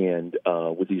 and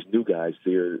with these new guys,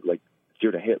 they're like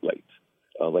deer to headlights,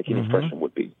 like any freshman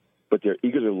would be. But they're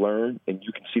eager to learn, and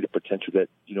you can see the potential that,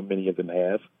 you know, many of them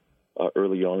have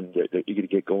early on. They're eager to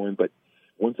get going. But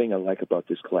one thing I like about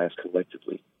this class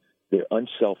collectively, they're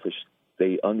unselfish.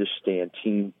 They understand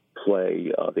team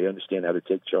play. They understand how to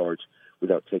take charge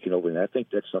without taking over. And I think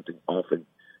that's something often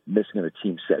missing in a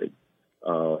team setting.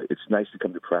 It's nice to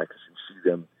come to practice and see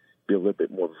them be a little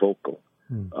bit more vocal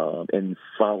and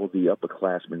follow the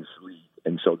upperclassmen's lead.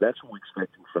 And so that's what we're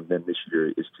expecting from them this year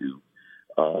is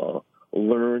to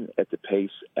learn at the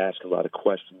pace, ask a lot of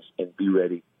questions, and be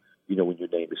ready, you know, when your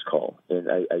name is called. And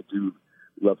I do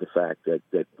love the fact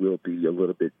that we'll be a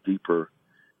little bit deeper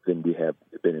than we have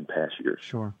been in past years.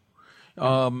 Sure.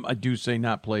 I do say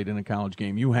not played in a college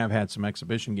game. You have had some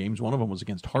exhibition games. One of them was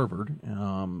against Harvard.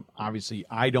 Obviously,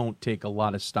 I don't take a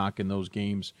lot of stock in those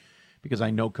games because I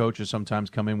know coaches sometimes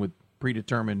come in with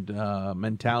predetermined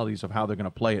mentalities of how they're going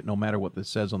to play it, no matter what this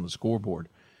says on the scoreboard.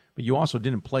 But you also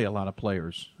didn't play a lot of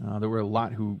players. There were a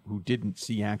lot who didn't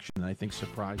see action, and I think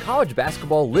surprised. College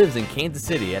basketball lives in Kansas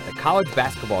City at the College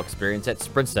Basketball Experience at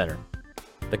Sprint Center.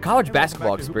 The College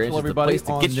Basketball Experience is the place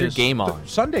to get your game on.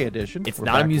 Sunday edition. It's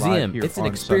not a museum. It's an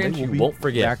experience you won't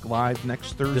forget. Back live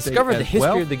next Thursday. Discover the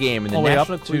history of the game in the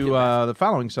National Up to the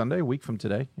following Sunday, a week from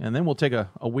today. And then we'll take a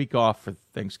week off for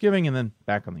Thanksgiving and then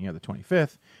back on the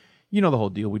 25th. You know the whole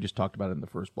deal. We just talked about it in the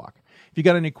first block. If you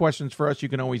got any questions for us, you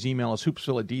can always email us,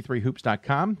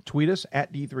 hoopsville@d3hoops.com. Tweet us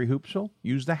at D3Hoopsville.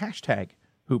 Use the hashtag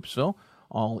Hoopsville.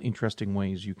 All interesting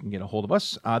ways you can get a hold of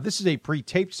us. This is a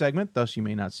pre-taped segment, thus you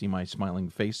may not see my smiling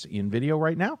face in video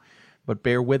right now, but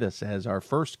bear with us as our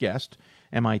first guest,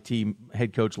 MIT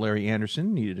head coach Larry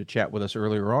Anderson, needed to chat with us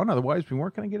earlier on. Otherwise, we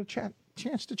weren't going to get a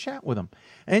chance to chat with him.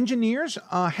 Engineers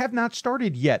have not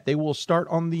started yet. They will start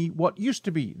on what used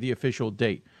to be the official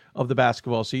date of the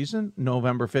basketball season,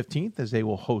 November 15th, as they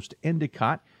will host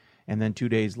Endicott, and then 2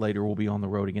 days later will be on the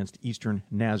road against Eastern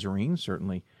Nazarene.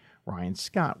 Certainly Ryan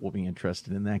Scott will be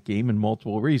interested in that game in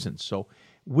multiple reasons. So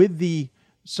with the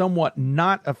somewhat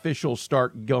not official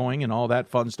start going and all that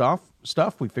fun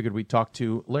stuff, we figured we'd talk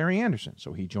to Larry Anderson.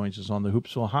 So he joins us on the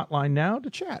Hoopsville hotline now to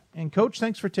chat. And, Coach,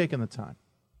 thanks for taking the time.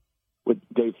 Well,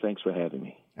 Dave, thanks for having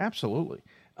me. Absolutely.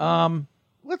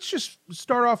 Let's just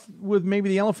start off with maybe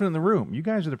the elephant in the room. You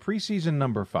guys are the preseason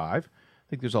number 5. I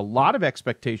think there's a lot of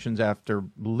expectations after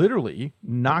literally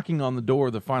knocking on the door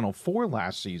of the Final Four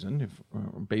last season,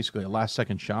 basically a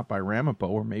last-second shot by Ramapo,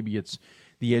 or maybe it's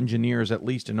the Engineers at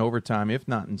least in overtime, if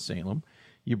not in Salem.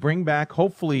 You bring back,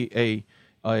 hopefully,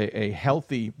 a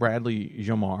healthy Bradley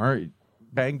Jamar,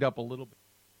 banged up a little bit.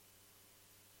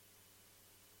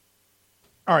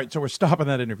 All right, so we're stopping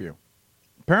that interview.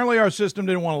 Apparently our system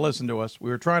didn't want to listen to us. We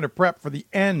were trying to prep for the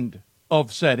end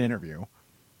of said interview,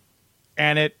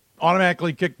 and it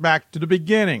automatically kicked back to the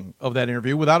beginning of that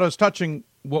interview without us touching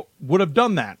what would have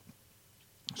done that.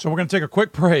 So we're going to take a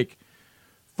quick break,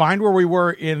 find where we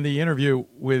were in the interview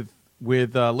with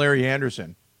Larry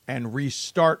Anderson, and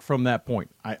restart from that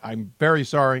point. I'm very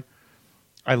sorry.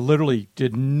 I literally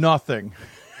did nothing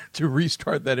to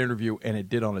restart that interview, and it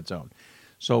did on its own.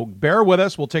 So bear with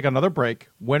us. We'll take another break.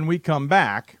 When we come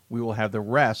back, we will have the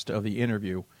rest of the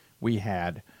interview we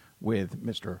had with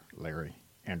Mr. Larry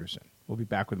Anderson. We'll be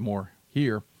back with more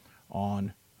here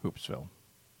on Hoopsville.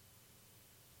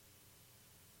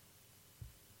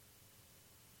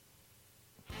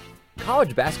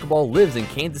 College basketball lives in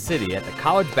Kansas City at the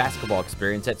College Basketball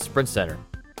Experience at Sprint Center.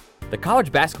 The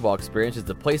College Basketball Experience is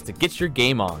the place to get your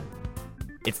game on.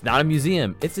 It's not a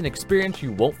museum, it's an experience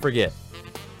you won't forget.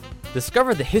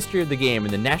 Discover the history of the game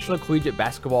in the National Collegiate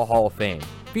Basketball Hall of Fame,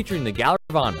 featuring the Gallery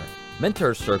of Honor,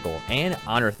 Mentor Circle, and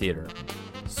Honor Theater.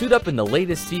 Suit up in the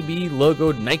latest CBE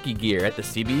logoed Nike gear at the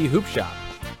CBE Hoop Shop.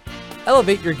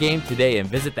 Elevate your game today and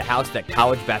visit the house that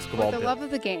college basketball built. The love of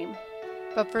the game.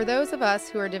 But for those of us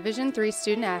who are Division III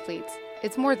student athletes,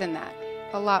 it's more than that,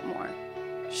 a lot more.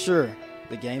 Sure,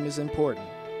 the game is important,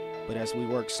 but as we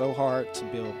work so hard to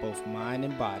build both mind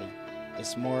and body,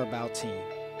 it's more about team.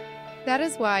 That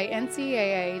is why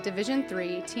NCAA Division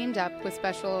III teamed up with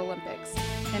Special Olympics,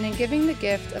 and in giving the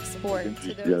gift of sport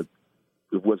to those...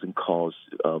 It wasn't caused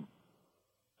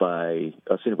by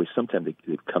us anyway. Sometimes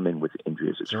they come in with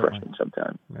injuries as freshmen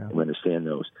sometimes. Yeah. We understand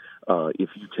those. If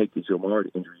you take the Jamar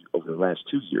injury over the last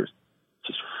 2 years,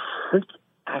 just freak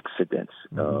accidents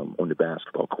on the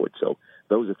basketball court. So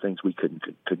those are things we couldn't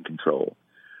control.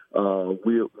 As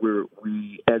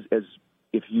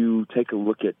if you take a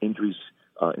look at injuries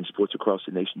in sports across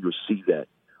the nation, you'll see that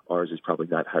ours is probably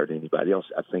not higher than anybody else.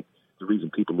 I think the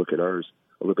reason people look at ours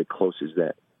a little bit close is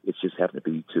that it's just happened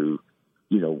to be to,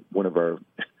 one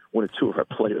or two of our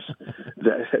players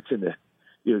that's in the,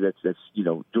 that's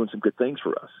doing some good things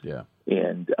for us. Yeah.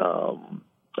 And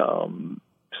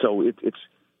so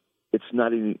it's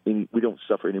not any we don't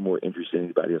suffer any more injuries than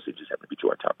anybody else. It just happened to be to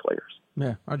our top players.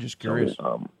 Yeah, I'm just curious.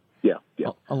 So, yeah.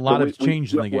 A lot has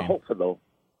changed in the game. We're hopeful though.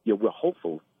 Yeah, we're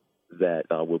hopeful that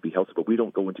we'll be healthy, but we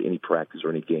don't go into any practice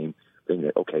or any game thinking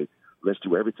that, okay, let's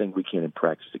do everything we can in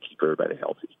practice to keep everybody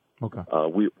healthy. Okay.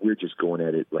 We're just going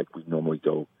at it like we normally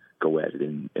go at it,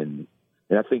 and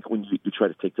I think when you try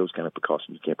to take those kind of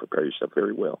precautions, you can't prepare yourself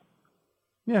very well.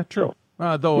 Yeah, true.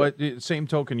 Though, same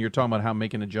token, you're talking about how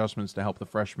making adjustments to help the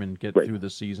freshmen get through the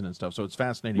season and stuff. So it's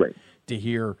fascinating to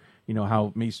hear,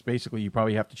 how basically you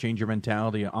probably have to change your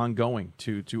mentality ongoing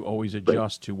to always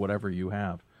adjust to whatever you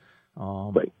have,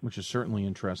 which is certainly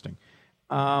interesting.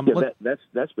 That's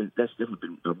definitely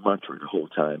been a mantra the whole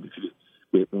time.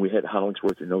 When we had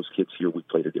Hollingsworth and those kids here, we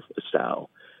played a different style.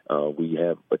 We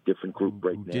have a different group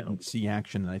right now. Didn't see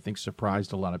action, and I think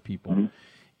surprised a lot of people.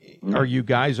 Mm-hmm. Are you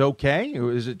guys okay?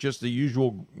 Or is it just the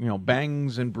usual,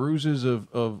 bangs and bruises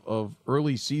of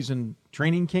early season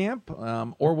training camp?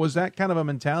 Or was that kind of a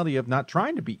mentality of not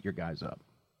trying to beat your guys up?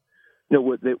 No,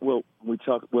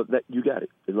 you got it.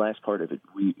 The last part of it,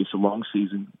 it's a long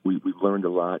season. We've learned a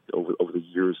lot over the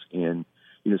years, and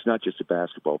it's not just a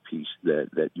basketball piece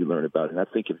that you learn about. And I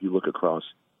think if you look across,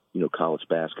 college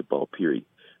basketball, period,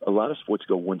 a lot of sports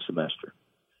go one semester,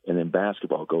 and then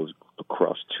basketball goes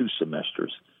across 2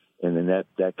 semesters, and then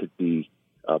that could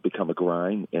become a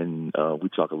grind. And we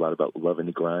talk a lot about loving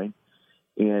the grind,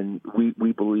 and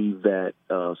we believe that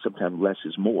sometimes less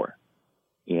is more.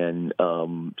 And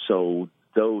so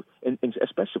though, and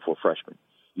especially for freshmen,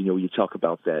 you talk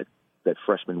about that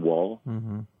freshman wall,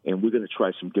 and we're going to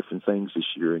try some different things this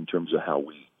year in terms of how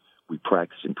we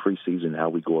practice in preseason, how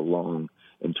we go along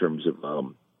in terms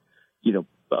of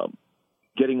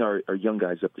getting our young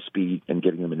guys up to speed and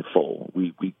getting them in the fold.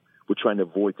 We're trying to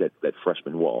avoid that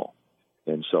freshman wall,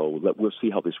 and so we'll see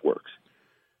how this works.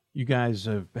 You guys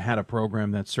have had a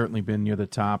program that's certainly been near the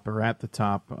top or at the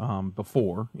top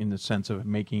before, in the sense of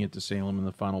making it to Salem in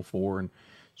the Final Four and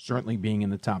certainly being in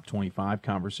the top 25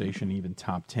 conversation, even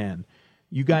top 10.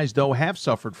 You guys, though, have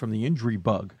suffered from the injury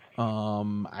bug.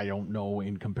 I don't know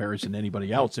in comparison to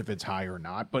anybody else if it's high or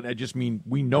not, but I just mean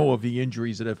we know of the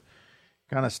injuries that have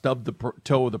kind of stubbed the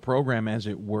toe of the program, as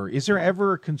it were. Is there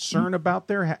ever a concern about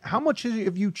there? How much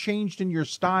have you changed in your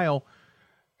style?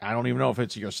 I don't even know if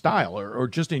it's your style or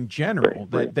just in general,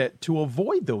 that to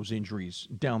avoid those injuries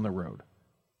down the road.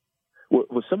 Well,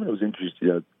 some of those injuries,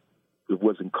 it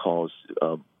wasn't caused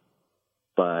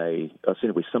by us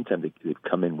anyway. Sometimes they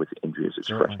come in with injuries as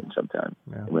freshmen. Sometimes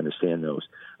we understand those.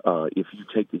 If you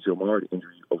take the Zomard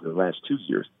injury over the last 2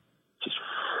 years, just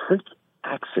freak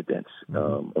accidents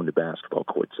on the basketball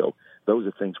court. So those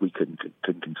are things we couldn't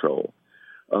control.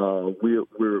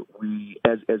 We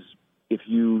as if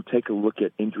you take a look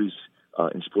at injuries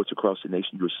in sports across the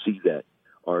nation, you'll see that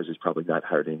ours is probably not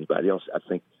higher than anybody else. I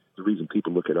think the reason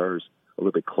people look at ours a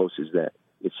little bit close is that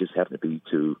it's just happened to be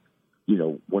to,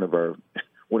 one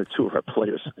or two of our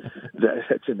players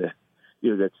that's in the,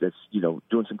 that's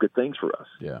doing some good things for us.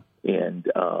 Yeah. And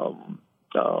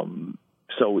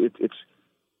so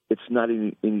it's not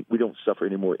any we don't suffer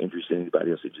any more injuries than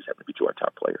anybody else. It just happen to be to our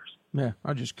top players. Yeah,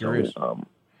 I'm just curious. So,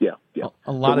 yeah.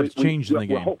 A lot has changed in the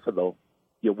game. We're hopeful though.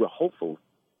 Yeah, we're hopeful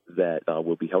that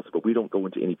we'll be healthy, but we don't go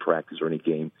into any practice or any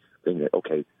game thinking that,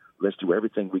 okay, let's do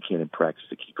everything we can in practice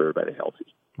to keep everybody healthy.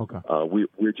 Okay.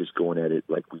 We're just going at it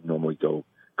like we normally go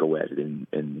at it,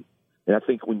 and I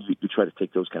think when you try to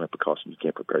take those kind of precautions, you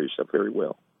can't prepare yourself very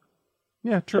well.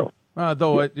 Yeah, true.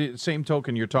 Though, same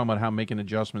token, you're talking about how making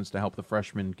adjustments to help the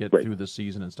freshmen get through the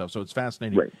season and stuff. So it's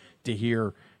fascinating to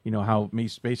hear, how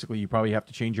basically you probably have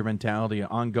to change your mentality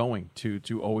ongoing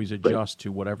to always adjust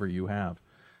to whatever you have,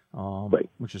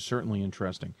 which is certainly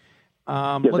interesting.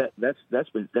 That's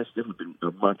definitely been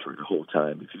a mantra the whole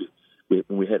time.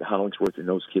 When we had Hollingsworth and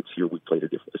those kids here, we played a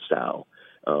different style.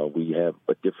 We have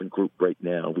a different group right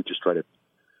now. We just try to,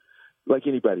 like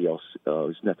anybody else,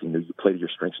 there's nothing new. You play to your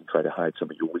strengths and try to hide some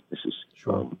of your weaknesses.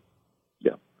 Sure.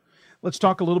 Let's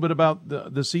talk a little bit about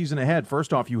the season ahead.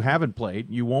 First off, you haven't played.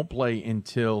 You won't play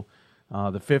until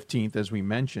the 15th, as we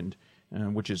mentioned,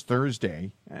 which is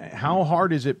Thursday. How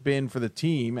hard has it been for the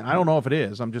team? And I don't know if it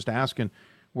is. I'm just asking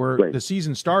where the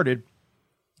season started,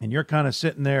 and you're kind of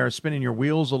sitting there spinning your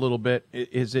wheels a little bit.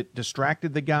 Is it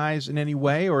distracted the guys in any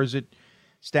way, or is it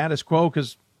status quo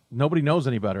because nobody knows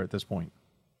any better at this point?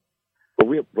 Well,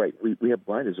 we have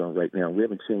blinders on right now. We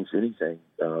haven't changed anything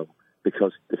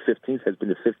because the 15th has been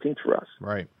the 15th for us.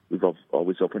 Right. We've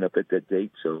always opened up at that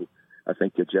date, so I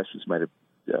think the adjustments might have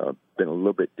been a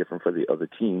little bit different for the other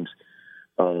teams.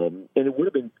 And it would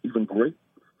have been even great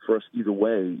for us either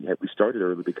way had we started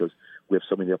early because we have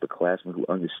so many upperclassmen who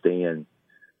understand,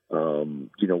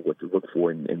 what to look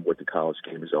for and what the college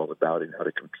game is all about and how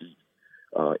to compete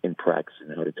in practice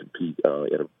and how to compete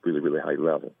at a really, really high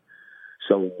level.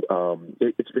 So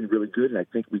it's been really good, and I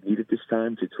think we needed this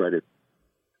time to try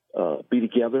to be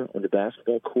together on the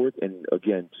basketball court and,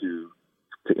 again, to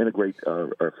integrate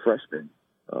our freshmen.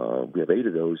 We have 8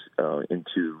 of those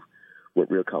into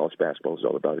what real college basketball is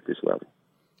all about at this level.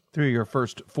 3 of your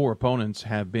first 4 opponents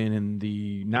have been in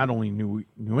the not only New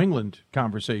England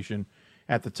conversation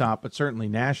at the top, but certainly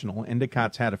national.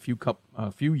 Endicott's had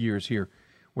a few years here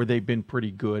where they've been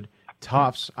pretty good.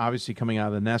 Tufts, obviously coming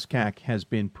out of the NESCAC, has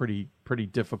been pretty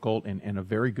difficult and a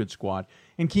very good squad.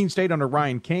 And Keene State under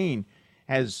Ryan Kane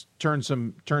has turned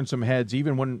some heads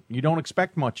even when you don't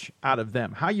expect much out of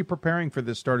them. How are you preparing for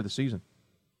this start of the season?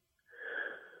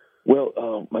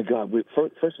 Well, my God,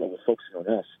 first of all, we're focusing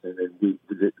on us. And then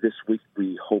this week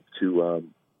we hope to,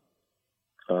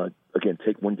 again,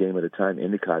 take one game at a time.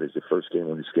 Endicott is the first game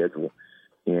on the schedule.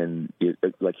 And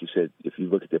like you said, if you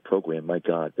look at their program, my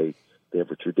God, they have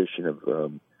a tradition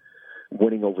of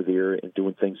winning over there and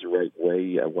doing things the right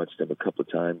way. I watched them a couple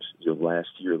of times last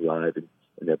year live in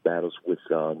their battles with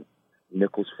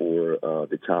Nichols for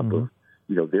the top of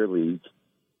their league.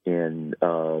 And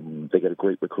they got a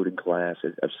great recruiting class.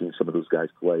 I've seen some of those guys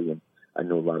play, and I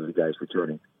know a lot of the guys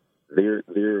returning. They're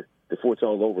before it's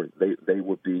all over, they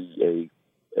would be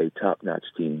a top-notch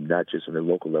team, not just on the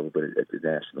local level, but at the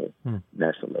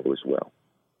national level as well.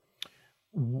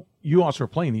 You also are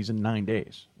playing these in 9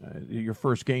 days. Your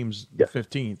first game's the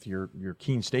 15th. Your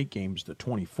Keene State game's the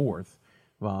 24th.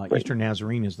 Eastern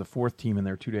Nazarene is the 4th team, and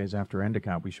they're 2 days after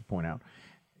Endicott, we should point out.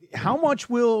 How much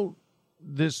will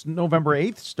this November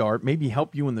 8th start maybe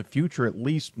help you in the future, at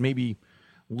least maybe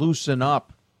loosen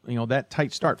up, that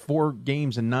tight start? 4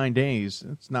 games in 9 days,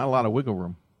 it's not a lot of wiggle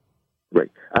room. Right.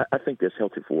 I think that's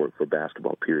healthy for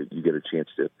basketball, period. You get a chance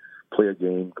to play a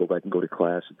game, go back and go to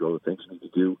class and do all the things you need to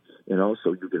do, and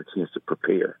also you get a chance to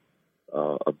prepare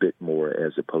a bit more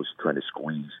as opposed to trying to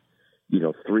squeeze,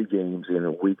 3 games in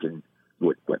a week and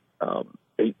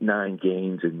 8-9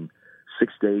 games in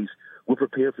 6 days. We'll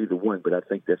prepare for either one, but I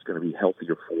think that's going to be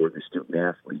healthier for the student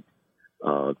athlete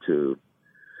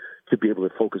to be able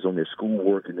to focus on their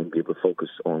schoolwork and then be able to focus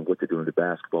on what they're doing in the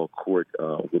basketball court,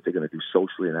 what they're going to do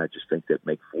socially, and I just think that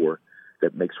makes for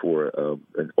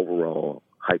an overall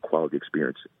high quality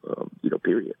experience,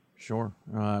 period. Sure.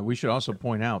 We should also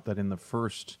point out that in the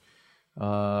first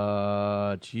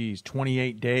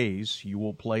 28 days, you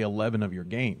will play 11 of your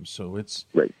games. So it's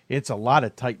a lot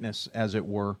of tightness, as it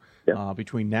were,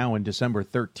 between now and December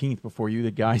 13th before you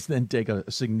the guys then take a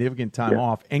significant time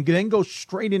off and then go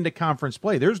straight into conference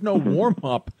play. There's no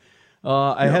warm-up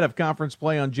ahead of conference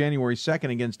play on January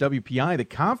 2nd against WPI. The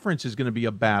conference is going to be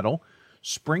a battle.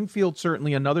 Springfield,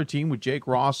 certainly another team with Jake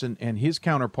Ross and his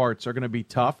counterparts are going to be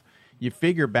tough. You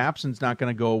figure Babson's not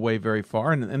going to go away very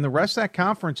far, and the rest of that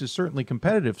conference is certainly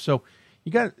competitive. So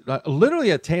you got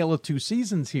literally a tale of two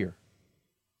seasons here.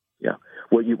 Yeah.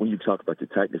 Well, when you talk about the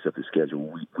tightness of the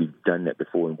schedule, we've done that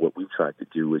before, and what we've tried to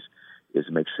do is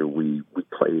make sure we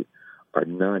play our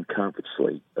non-conference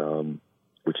slate,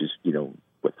 which is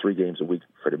 3 games a week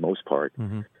for the most part,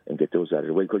 and get those out of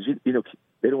the way because they don't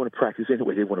want to practice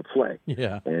anyway; they want to play.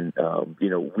 Yeah. And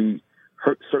we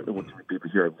certainly want people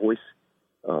to hear our voice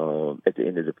at the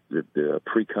end of the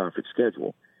pre-conference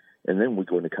schedule, and then we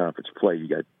go into conference play. You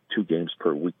got 2 games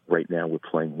per week. Right now, we're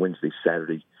playing Wednesday,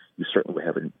 Saturday. You certainly will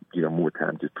have more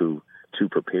time to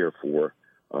prepare for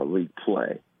league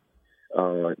play.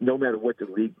 No matter what the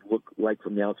league look like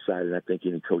from the outside, and I think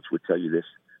any coach would tell you this.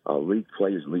 League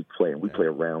play is league play, and we play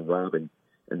a round robin.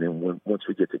 And then once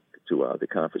we get to the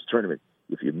conference tournament,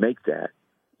 if you make that,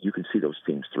 you can see those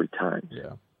teams 3 times.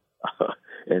 Yeah,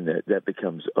 and that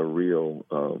becomes a real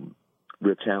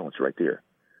challenge right there.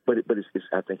 But it's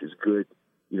I think it's good,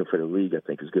 for the league. I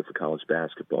think it's good for college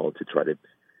basketball to try to,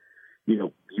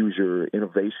 use your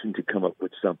innovation to come up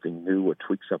with something new or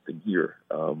tweak something here.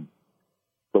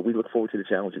 But we look forward to the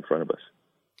challenge in front of us.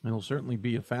 It'll certainly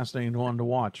be a fascinating one to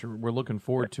watch. We're looking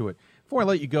forward to it. Before I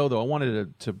let you go, though, I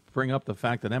wanted to bring up the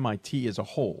fact that MIT as a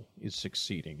whole is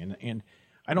succeeding. And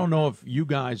I don't know if you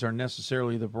guys are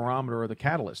necessarily the barometer or the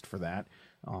catalyst for that,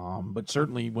 but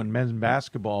certainly when men's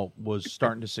basketball was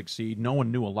starting to succeed, no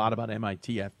one knew a lot about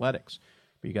MIT athletics.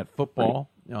 But you got football,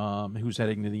 who's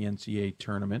heading to the NCAA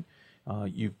tournament.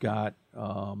 You've got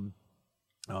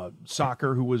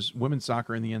soccer, who was women's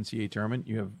soccer in the NCAA tournament.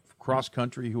 You have cross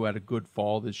country, who had a good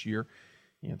fall this year.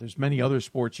 There's many other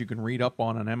sports you can read up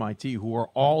on MIT who are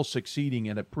all succeeding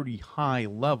at a pretty high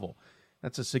level.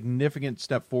 That's a significant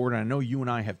step forward, and I know you and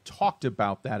I have talked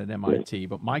about that at MIT,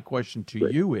 but my question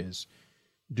to you is,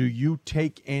 do you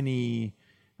take any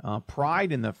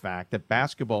pride in the fact that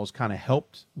basketball has kind of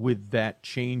helped with that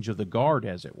change of the guard,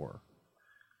 as it were?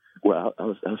 Well,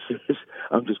 I'll say this.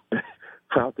 I'm just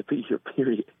proud to be here,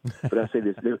 period. But I say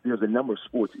this, there's a number of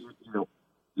sports,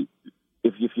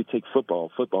 if you take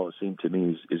football, it seemed to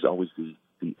me is always the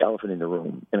elephant in the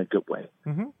room in a good way.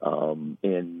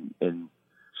 And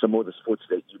some of the sports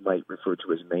that you might refer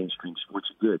to as mainstream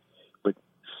sports are good. But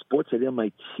sports at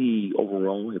MIT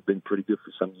overall have been pretty good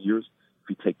for some years. If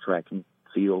you take track and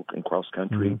field and cross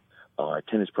country, our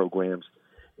tennis programs,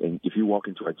 and if you walk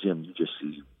into our gym, you just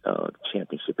see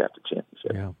championship after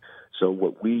championship. Yeah. So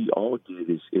what we all did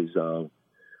is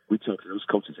we talked to those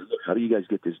coaches and said, look, how do you guys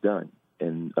get this done?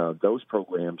 And those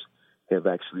programs have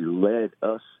actually led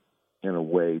us in a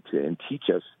way and teach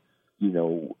us,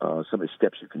 some of the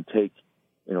steps you can take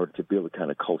in order to build the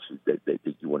kind of culture that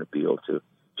you want to build to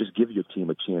just give your team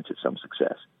a chance at some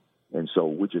success. And so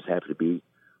we're just happy to be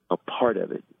a part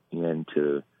of it and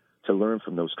to learn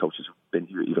from those coaches who've been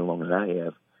here even longer than I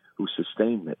have, who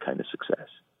sustain that kind of success.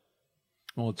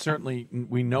 Well, it's certainly,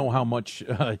 we know how much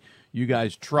you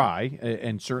guys try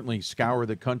and certainly scour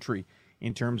the country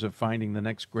in terms of finding the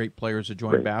next great players to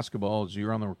join basketball, as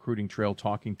you're on the recruiting trail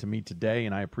talking to me today,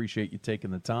 and I appreciate you taking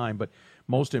the time. But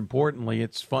most importantly,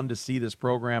 it's fun to see this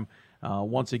program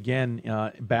once again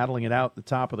battling it out at the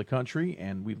top of the country,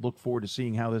 and we look forward to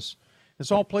seeing how this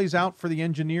all plays out for the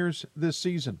Engineers this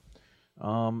season.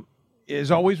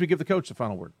 As always, we give the coach the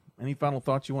final word. Any final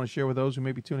thoughts you want to share with those who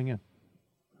may be tuning in?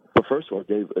 Well, first of all,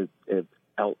 Dave,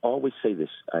 I'll always say this.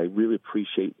 I really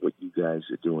appreciate what you guys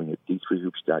are doing at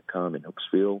D3Hoops.com in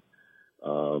Hooksville,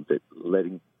 that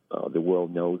letting the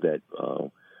world know that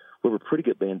we're a pretty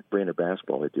good brand of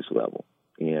basketball at this level.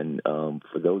 And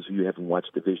for those of you who haven't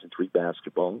watched Division III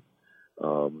basketball,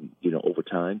 over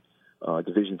time,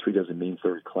 Division III doesn't mean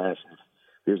third class. If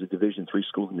there's a Division III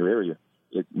school in your area,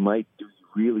 it might do you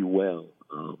really well.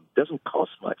 Doesn't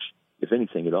cost much, if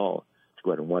anything at all, to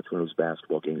go out and watch one of those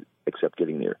basketball games, except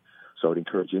getting there. So I would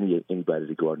encourage anybody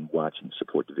to go out and watch and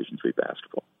support Division III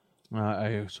basketball.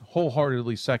 I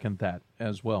wholeheartedly second that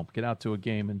as well. Get out to a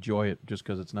game, enjoy it. Just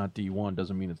because it's not D1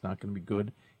 doesn't mean it's not going to be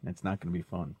good and it's not going to be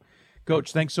fun.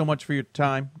 Coach, thanks so much for your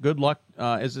time. Good luck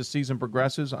as this season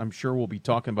progresses. I'm sure we'll be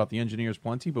talking about the Engineers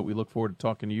plenty, but we look forward to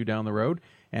talking to you down the road.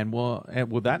 And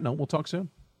with that note, we'll talk soon.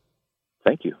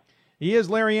 Thank you. He is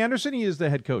Larry Anderson. He is the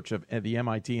head coach of the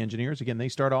MIT Engineers. Again, they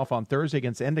start off on Thursday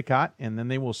against Endicott, and then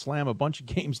they will slam a bunch of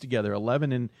games together,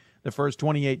 11 in the first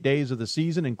 28 days of the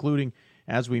season, including,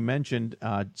 as we mentioned,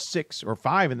 6 or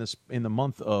 5 in the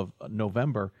month of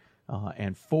November,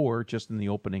 and 4 just in the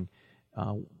opening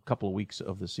couple of weeks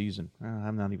of the season.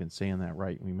 I'm not even saying that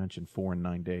right. We mentioned 4 in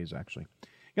 9 days, actually.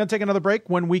 Going to take another break.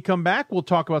 When we come back, we'll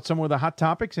talk about some of the hot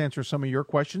topics, answer some of your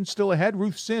questions. Still ahead,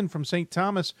 Ruth Sin from St.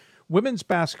 Thomas Women's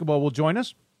Basketball will join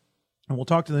us, and we'll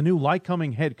talk to the new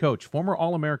Lycoming head coach, former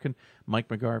All-American Mike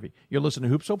McGarvey. You're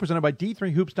listening to Hoopsville, presented by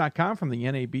D3Hoops.com from the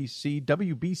NABC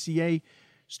WBCA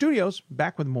studios.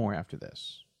 Back with more after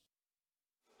this.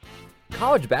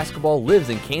 College basketball lives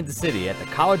in Kansas City at the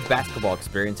College Basketball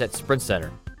Experience at Sprint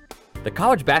Center. The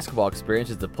College Basketball Experience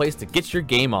is the place to get your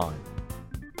game on.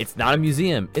 It's not a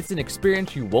museum, it's an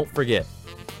experience you won't forget.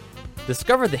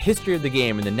 Discover the history of the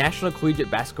game in the National Collegiate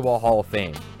Basketball Hall of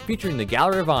Fame, featuring the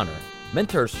Gallery of Honor,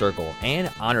 Mentor Circle, and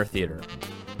Honor Theater.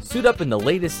 Suit up in the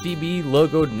latest CBE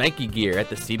logoed Nike gear at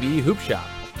the CBE Hoop Shop.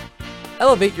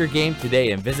 Elevate your game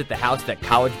today and visit the house that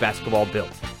college basketball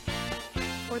built.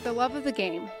 For the love of the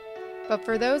game. But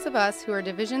for those of us who are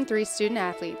Division III student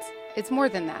athletes, it's more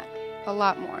than that, a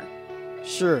lot more.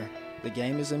 Sure, the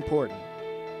game is important,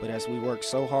 but as we work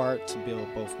so hard to build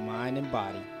both mind and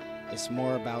body, it's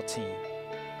more about team.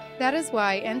 That is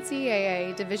why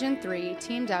NCAA Division III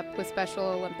teamed up with Special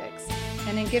Olympics,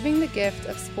 and in giving the gift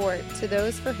of sport to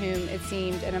those for whom it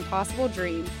seemed an impossible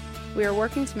dream, we are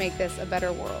working to make this a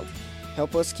better world.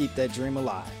 Help us keep that dream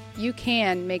alive. You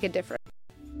can make a difference.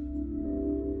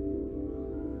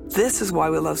 This is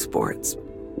why we love sports.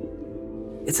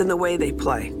 It's in the way they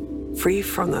play, free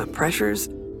from the pressures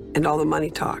and all the money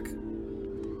talk.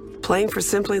 Playing for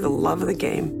simply the love of the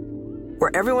game, where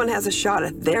everyone has a shot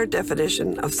at their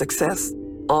definition of success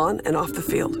on and off the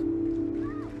field.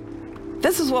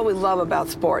 This is what we love about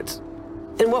sports,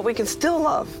 and what we can still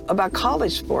love about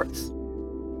college sports.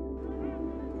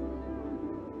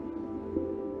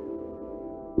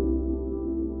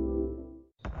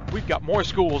 We've got more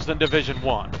schools than Division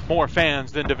I, more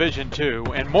fans than Division II,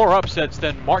 and more upsets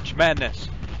than March Madness.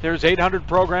 There's 800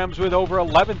 programs with over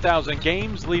 11,000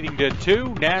 games leading to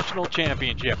 2 national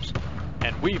championships.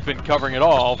 And we've been covering it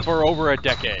all for over a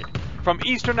decade. From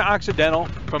Eastern to Occidental,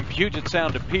 from Puget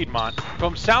Sound to Piedmont,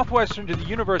 from Southwestern to the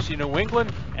University of New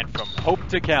England, and from Hope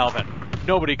to Calvin.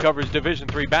 Nobody covers Division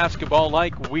III basketball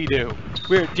like we do.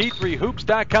 We're at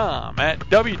D3Hoops.com at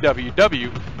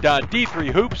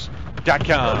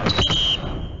www.d3hoops.com.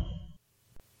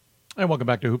 And welcome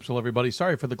back to Hoopsville, everybody.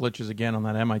 Sorry for the glitches again on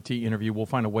that MIT interview. We'll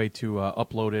find a way to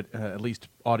upload it, at least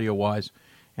audio-wise,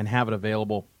 and have it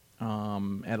available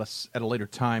at a later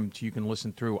time so you can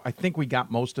listen through. I think we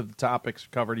got most of the topics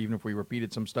covered, even if we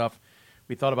repeated some stuff.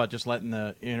 We thought about just letting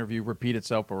the interview repeat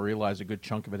itself, but we realized a good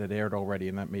chunk of it had aired already,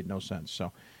 and that made no sense.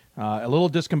 So a little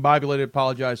discombobulated.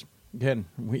 Apologize. Again,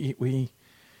 we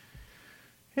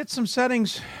hit some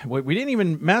settings. We didn't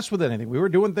even mess with anything. We were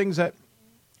doing things that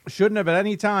shouldn't have at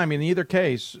any time in either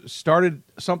case. Started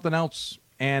something else,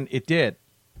 and it did.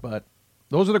 But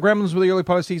those are the gremlins with the early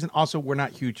part of the season. Also, we're not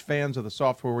huge fans of the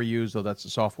software we use, though that's the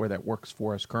software that works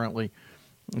for us currently.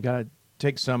 We've got to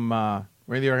take some,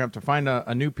 we're either going to have to find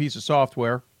a new piece of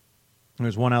software.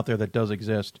 There's one out there that does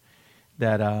exist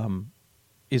that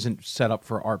isn't set up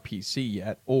for our PC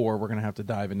yet, or we're going to have to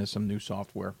dive into some new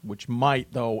software, which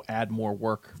might, though, add more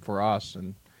work for us,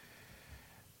 and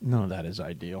none of that is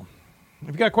ideal. If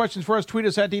you got questions for us, tweet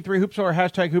us at D3Hoopsville or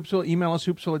hashtag Hoopsville. Email us,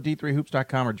 hoopsville at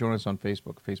D3Hoops.com, or join us on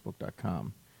Facebook,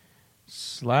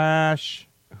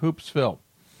 Facebook.com/Hoopsville.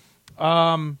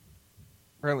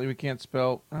 Apparently we can't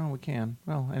spell. Oh, we can.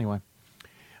 Well, anyway.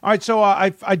 All right, so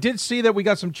I did see that we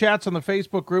got some chats on the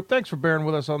Facebook group. Thanks for bearing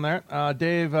with us on that.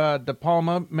 Dave De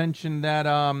Palma mentioned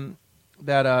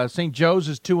that St. Joe's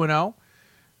is 2-0.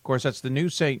 Of course, that's the new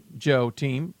St. Joe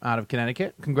team out of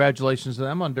Connecticut. Congratulations to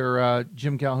them under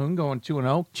Jim Calhoun going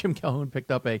 2-0. Jim Calhoun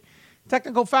picked up a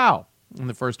technical foul in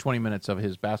the first 20 minutes of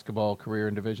his basketball career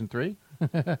in Division III.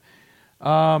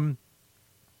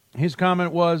 His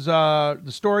comment was the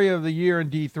story of the year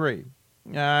in D3.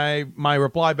 My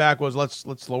reply back was, let's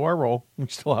slow our roll. We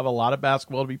still have a lot of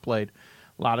basketball to be played,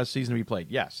 a lot of season to be played.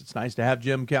 Yes, it's nice to have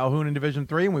Jim Calhoun in Division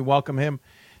III, and we welcome him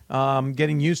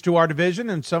getting used to our division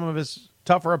and some of his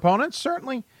tougher opponents,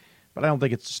 certainly, but I don't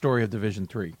think it's the story of Division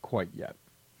III quite yet.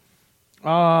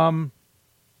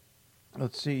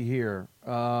 Let's see here.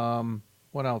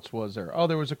 What else was there? Oh,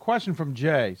 there was a question from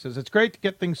Jay. It says, it's great to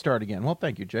get things started again. Well,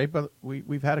 thank you, Jay, but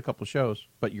we've had a couple shows,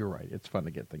 but you're right. It's fun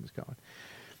to get things going.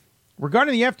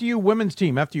 Regarding the FDU women's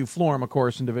team, FDU Florham, of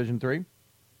course, in Division III,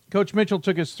 Coach Mitchell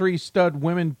took his 3 stud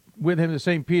women with him to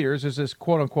St. Peter's? Is this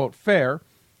quote-unquote fair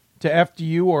to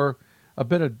FDU, or a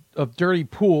bit of dirty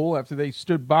pool after they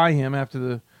stood by him after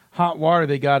the hot water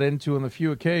they got into on the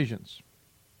few occasions?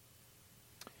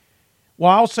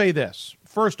 Well, I'll say this.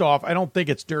 First off, I don't think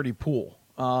it's dirty pool.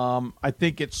 I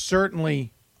think it's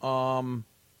certainly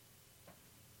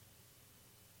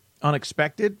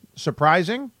unexpected,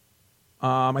 surprising.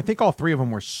 I think all three of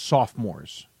them were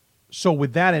sophomores. So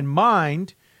with that in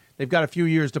mind, they've got a few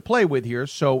years to play with here,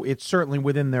 so it's certainly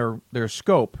within their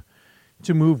scope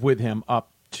to move with him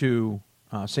up to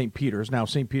St. Peter's. Now,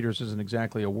 St. Peter's isn't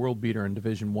exactly a world beater in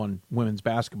Division I women's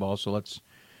basketball, so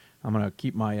I'm going to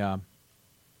keep my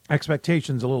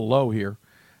expectations a little low here.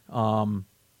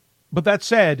 But that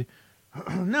said,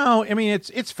 no, I mean,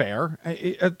 it's fair.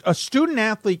 A student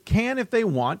athlete can, if they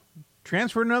want,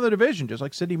 transfer to another division, just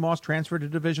like Sydney Moss transferred to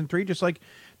Division III, just like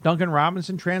Duncan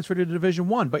Robinson transferred to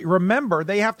Division I. But remember,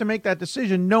 they have to make that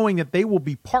decision knowing that they will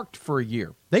be parked for a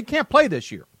year. They can't play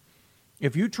this year.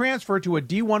 If you transfer to a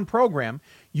D1 program,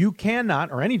 you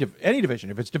cannot, or any division,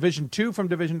 if it's Division II from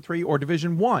Division III or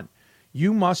Division I,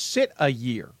 you must sit a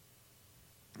year.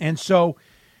 And so,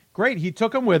 great, he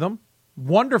took them with him.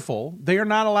 Wonderful. They are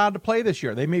not allowed to play this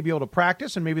year. They may be able to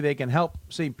practice, and maybe they can help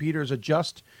St. Peter's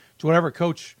adjust to whatever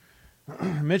Coach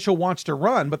Mitchell wants to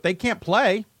run, but they can't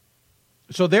play.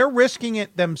 So they're risking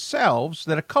it themselves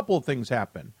that a couple of things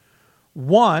happen.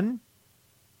 One,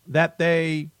 that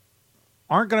they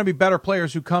aren't going to be better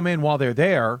players who come in while they're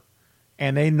there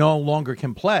and they no longer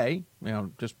can play,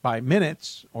 just by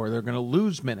minutes, or they're going to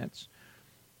lose minutes.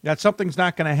 That something's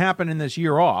not going to happen in this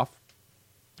year off,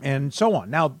 and so on.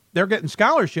 Now, they're getting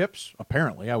scholarships,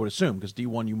 apparently, I would assume, because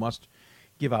D1, you must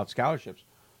give out scholarships.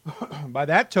 By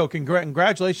that token,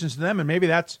 congratulations to them, and maybe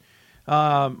that's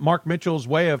Mark Mitchell's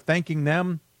way of thanking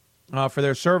them for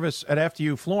their service at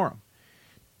FDU Florham.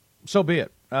 So be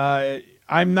it.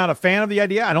 I'm not a fan of the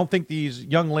idea. I don't think these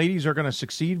young ladies are going to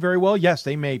succeed very well. Yes,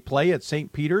 they may play at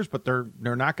St. Peter's, but they're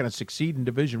not going to succeed in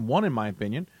Division I, in my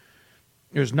opinion.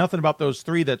 There's nothing about those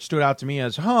three that stood out to me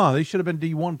as, they should have been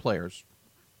D1 players.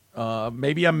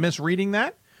 Maybe I'm misreading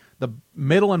that. The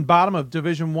middle and bottom of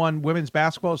Division I women's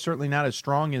basketball is certainly not as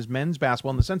strong as men's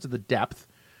basketball in the sense of the depth.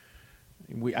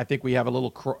 I think we have a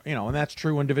little, and that's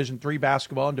true in Division III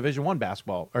basketball and Division I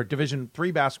basketball, or Division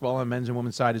III basketball on men's and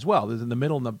women's side as well. In the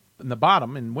middle and the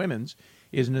bottom in women's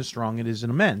isn't as strong as it is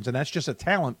in men's, and that's just a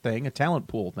talent thing, a talent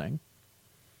pool thing.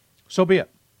 So be it.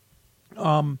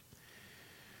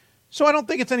 So I don't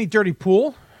think it's any dirty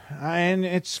pool, and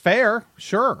it's fair,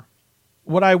 sure.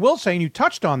 What I will say, and you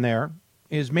touched on there,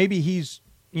 is maybe he's,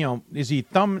 is he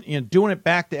doing it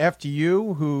back to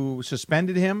FDU, who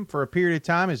suspended him for a period of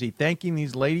time? Is he thanking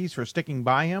these ladies for sticking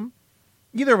by him?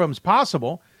 Either of them's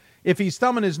possible. If he's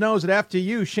thumbing his nose at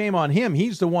FDU, shame on him.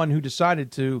 He's the one who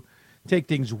decided to take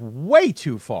things way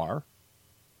too far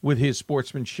with his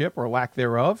sportsmanship or lack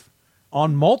thereof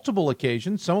on multiple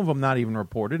occasions. Some of them not even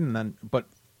reported, but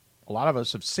a lot of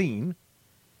us have seen.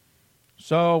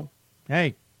 So,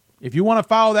 hey, if you want to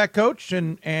follow that coach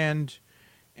and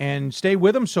stay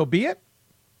with him, so be it.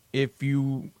 I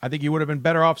think you would have been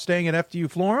better off staying at FDU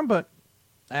Florham, but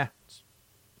it's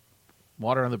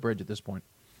water on the bridge at this point.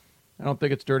 I don't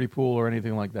think it's dirty pool or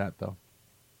anything like that, though.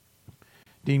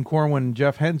 Dean Corwin and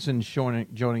Jeff Henson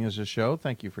joining us this show.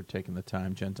 Thank you for taking the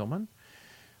time, gentlemen.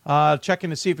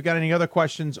 Checking to see if we got any other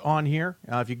questions on here.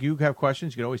 If you do have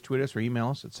questions, you can always tweet us or email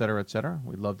us, et cetera, et cetera.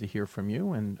 We'd love to hear from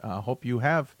you, and hope you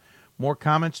have more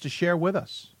comments to share with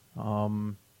us.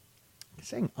 I'm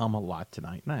saying a lot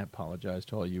tonight, and I apologize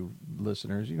to all you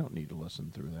listeners. You don't need to listen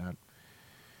through that.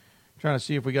 Trying to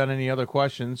see if we got any other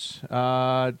questions.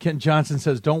 Ken Johnson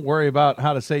says, don't worry about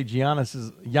how to say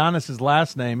Giannis's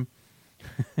last name.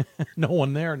 No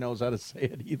one there knows how to say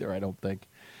it either, I don't think.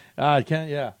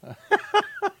 Yeah.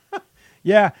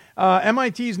 Yeah,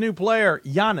 MIT's new player,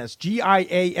 Giannis,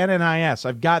 Giannis.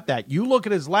 I've got that. You look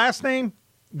at his last name,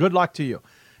 good luck to you.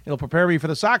 It'll prepare me for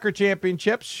the soccer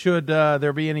championships, should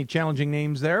there be any challenging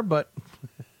names there. But,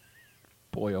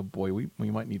 boy, oh boy, we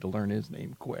might need to learn his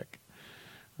name quick.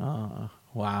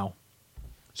 Wow.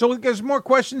 So there's more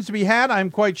questions to be had, I'm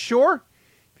quite sure.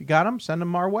 If you got them, send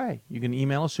them our way. You can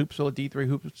email us, hoopsville at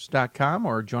d3hoops.com,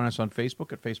 or join us on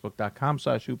Facebook at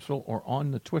facebook.com/hoopsville, or on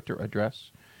the Twitter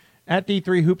address at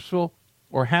D3Hoopsville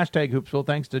or hashtag Hoopsville.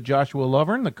 Thanks to Joshua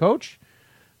Lovern, the coach,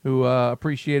 who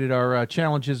appreciated our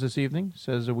challenges this evening.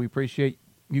 Says we appreciate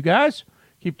you guys.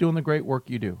 Keep doing the great work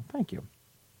you do. Thank you.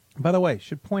 By the way,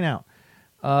 should point out,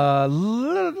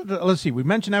 let's see. We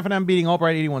mentioned F&M beating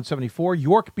Albright 81-74.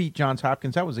 York beat Johns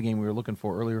Hopkins. That was the game we were looking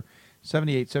for earlier,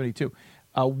 78-72.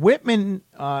 Whitman,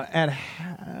 at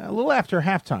a little after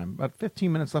halftime, about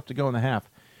 15 minutes left to go in the half,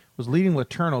 was leading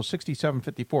LeTourneau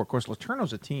 67-54. Of course,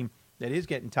 LeTourneau's a team that is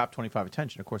getting top 25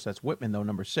 attention. Of course, that's Whitman, though,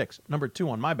 number 6. Number 2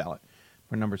 on my ballot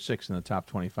for number 6 in the top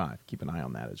 25. Keep an eye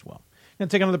on that as well. Going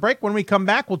to take another break. When we come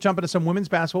back, we'll jump into some women's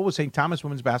basketball with St. Thomas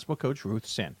women's basketball coach Ruth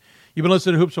Sin. You've been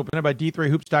listening to Hoopsville, presented by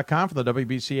D3Hoops.com for the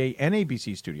WBCA and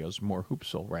ABC studios. More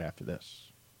Hoopsville right after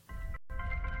this.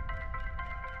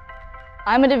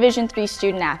 I'm a Division III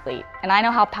student athlete, and I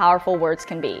know how powerful words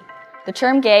can be. The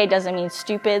term gay doesn't mean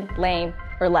stupid, lame,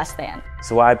 or less than.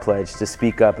 So I pledge to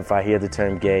speak up if I hear the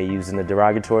term gay used in a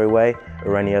derogatory way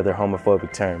or any other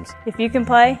homophobic terms. If you can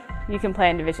play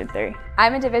in Division III.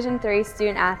 I'm a Division III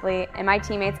student athlete, and my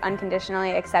teammates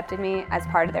unconditionally accepted me as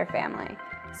part of their family.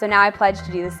 So now I pledge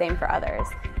to do the same for others.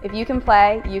 If you can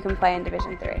play in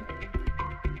Division III.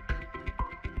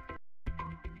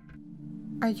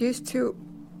 I used to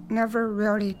never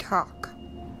really talk.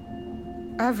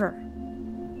 Ever.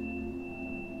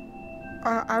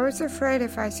 I was afraid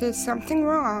if I said something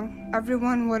wrong,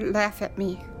 everyone would laugh at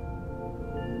me.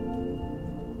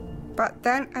 But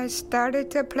then I started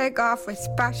to play golf with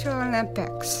Special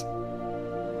Olympics.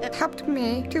 It helped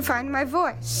me to find my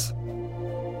voice.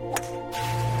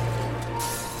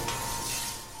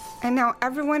 And now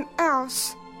everyone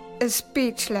else is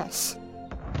speechless.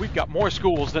 We've got more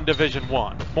schools than Division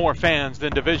I, more fans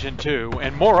than Division II,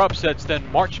 and more upsets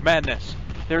than March Madness.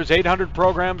 There's 800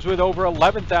 programs with over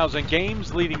 11,000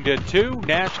 games leading to 2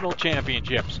 national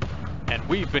championships. And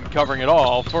we've been covering it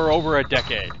all for over a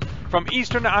decade. From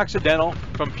Eastern to Occidental,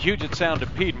 from Puget Sound to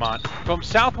Piedmont, from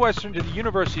Southwestern to the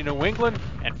University of New England,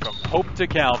 and from Hope to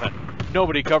Calvin.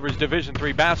 Nobody covers Division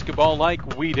III basketball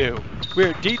like we do. We're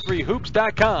at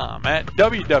D3Hoops.com at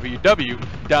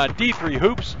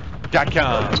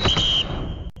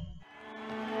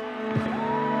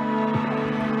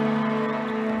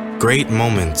www.D3Hoops.com. Great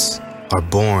moments are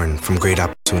born from great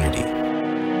opportunity.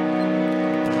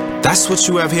 That's what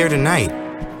you have here tonight.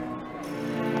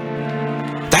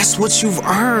 That's what you've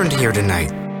earned here tonight.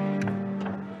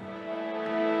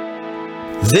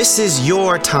 This is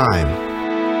your time.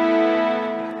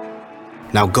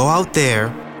 Now go out there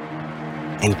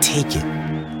and take it.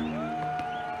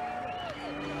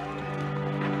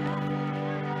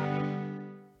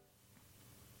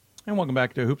 And welcome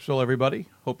back to Hoopsville, everybody.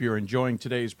 Hope you're enjoying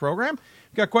today's program. If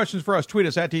you've got questions for us, tweet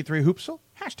us at D3Hoopsville,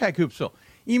 hashtag Hoopsville.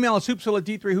 Email us hoopsville at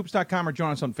D3Hoops.com or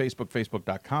join us on Facebook,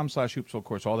 Facebook.com/Hoopsville. Of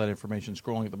course, all that information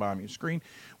scrolling at the bottom of your screen.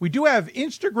 We do have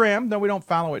Instagram, though we don't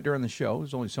follow it during the show.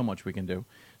 There's only so much we can do.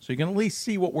 So you can at least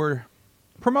see what we're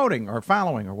promoting or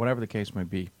following or whatever the case may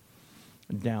be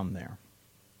down there.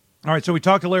 All right, so we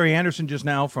talked to Larry Anderson just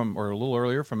now or a little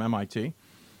earlier from MIT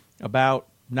about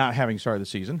not having started the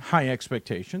season, high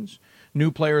expectations,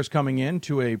 new players coming in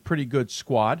to a pretty good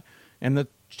squad, and the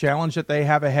challenge that they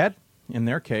have ahead, in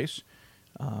their case,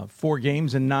 4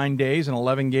 games in 9 days and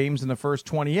 11 games in the first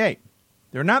 28.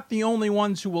 They're not the only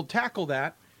ones who will tackle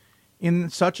that in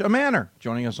such a manner.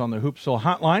 Joining us on the Hoopsville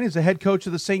Hotline is the head coach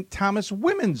of the St. Thomas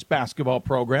women's basketball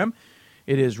program.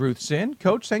 It is Ruth Sin.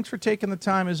 Coach, thanks for taking the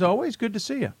time as always. Good to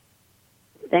see you.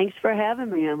 Thanks for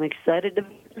having me. I'm excited to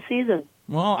be in the season.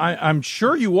 Well, I'm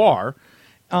sure you are.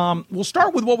 We'll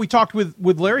start with what we talked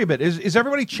with Larry a bit. Is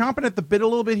everybody chomping at the bit a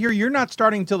little bit here? You're not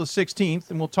starting until the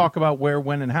 16th, and we'll talk about where,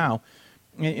 when, and how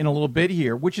in a little bit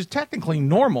here, which is technically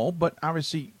normal, but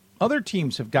obviously other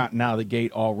teams have gotten out of the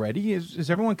gate already. Is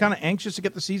everyone kind of anxious to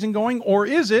get the season going, or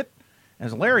is it,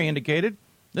 as Larry indicated,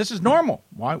 this is normal?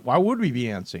 Why would we be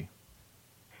antsy?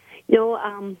 You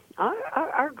know,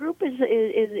 our group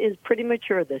is pretty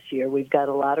mature this year. We've got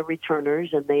a lot of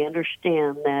returners, and they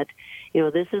understand that, you know,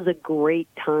 this is a great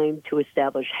time to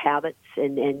establish habits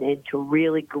and to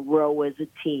really grow as a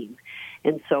team.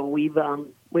 And so we've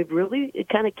really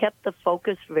kind of kept the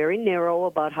focus very narrow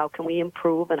about how can we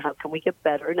improve and how can we get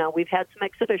better. Now, we've had some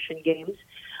exhibition games,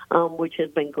 which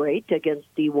has been great against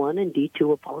D1 and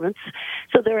D2 opponents.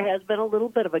 So there has been a little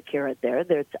bit of a carrot there.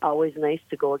 It's always nice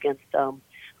to go against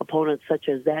opponents such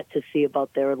as that to see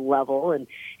about their level and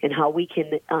how we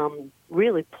can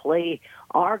really play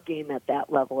our game at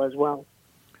that level as well.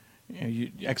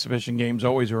 Exhibition games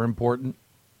always are important.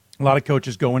 A lot of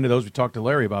coaches go into those. We talked to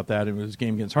Larry about that in his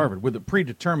game against Harvard with a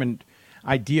predetermined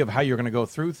idea of how you're going to go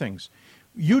through things.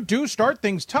 You do start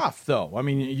things tough, though. I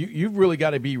mean, you've really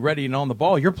got to be ready and on the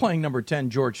ball. You're playing number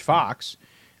 10 George Fox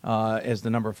as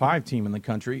the number 5 team in the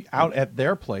country out at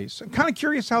their place. I'm kind of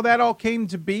curious how that all came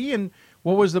to be and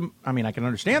what was I can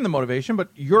understand the motivation, but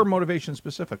your motivation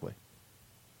specifically.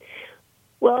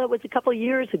 Well, it was a couple of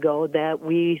years ago that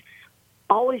we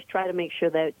always try to make sure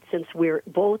that since we're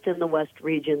both in the West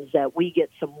regions that we get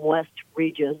some West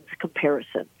regions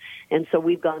comparison. And so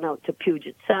we've gone out to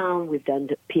Puget Sound, we've done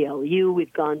to PLU,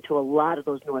 we've gone to a lot of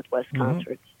those Northwest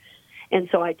concerts. And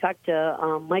so I talked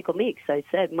to Michael Meeks. I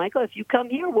said, Michael, if you come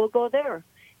here, we'll go there.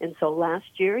 And so last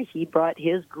year he brought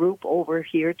his group over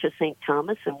here to St.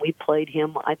 Thomas, and we played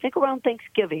him, I think, around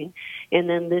Thanksgiving. And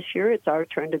then this year it's our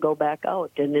turn to go back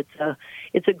out. And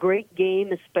it's a great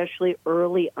game, especially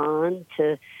early on,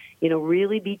 to, you know,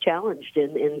 really be challenged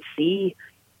and see,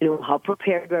 you know, how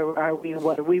prepared are we,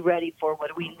 what are we ready for, what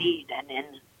do we need. And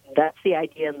that's the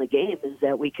idea in the game, is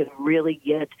that we can really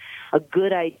get a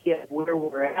good idea of where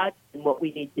we're at and what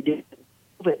we need to do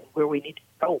and where we need to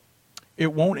go.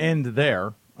 It won't end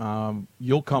there.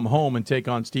 You'll come home and take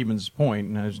on Stevens Point,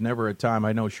 and there's never a time,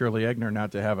 I know Shirley Egner,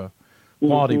 not to have a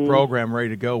quality program ready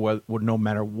to go, no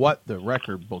matter what the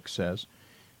record book says.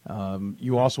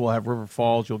 You also will have River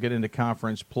Falls. You'll get into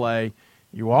conference play.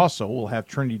 You also will have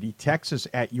Trinity, Texas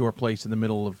at your place in the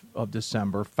middle of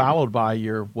December, followed by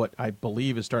your, what I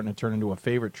believe is starting to turn into a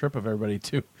favorite trip of everybody,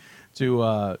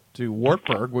 to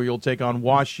Wartburg, where you'll take on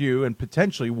Wash U and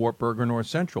potentially Wartburg or North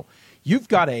Central. You've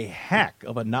got a heck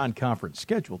of a non-conference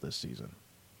schedule this season.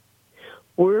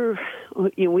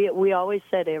 We always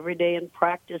said every day in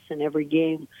practice and every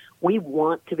game, we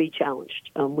want to be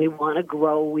challenged. We want to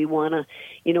grow. We want to,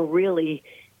 you know, really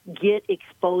get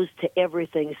exposed to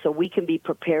everything so we can be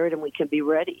prepared and we can be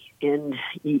ready. And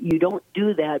you don't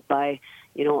do that by,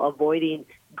 you know, avoiding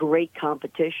great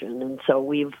competition. And so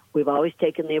we've always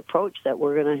taken the approach that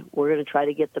we're gonna try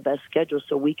to get the best schedule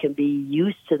so we can be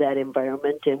used to that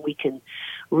environment and we can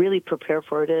really prepare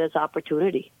for it as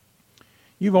opportunity.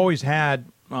 You've always had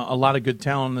a lot of good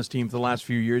talent on this team for the last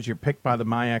few years. You're picked by the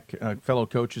MIAC fellow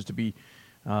coaches to be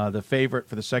the favorite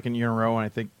for the second year in a row, and I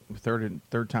think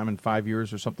third time in 5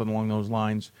 years or something along those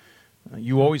lines.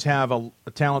 You always have a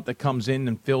talent that comes in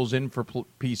and fills in for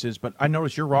pieces, but I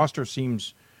notice your roster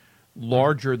seems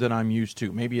larger than I'm used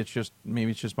to. Maybe it's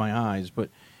just my eyes, but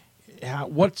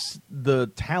what's the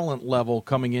talent level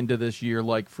coming into this year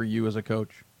like for you as a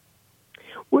coach?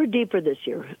 We're deeper this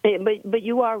year, but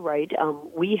you are right.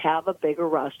 We have a bigger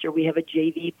roster. We have a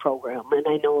JV program, and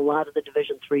I know a lot of the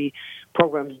Division III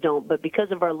programs don't, but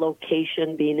because of our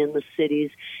location being in the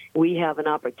cities, we have an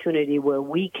opportunity where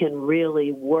we can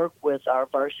really work with our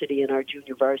varsity and our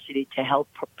junior varsity to help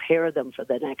prepare them for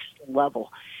the next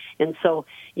level. And so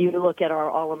you look at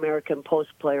our All-American post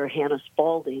player, Hannah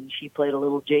Spalding. She played a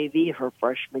little JV her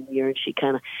freshman year, and she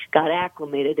kind of got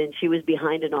acclimated, and she was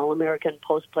behind an All-American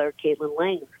post player, Caitlin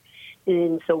Langer.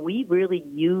 And so we really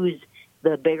use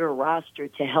the bigger roster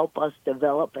to help us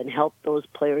develop and help those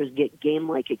players get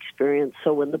game-like experience.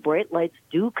 So when the bright lights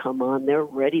do come on, they're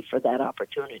ready for that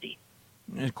opportunity.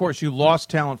 And of course, you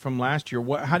lost talent from last year.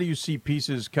 How do you see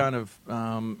pieces kind of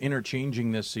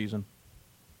interchanging this season?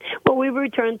 Well, we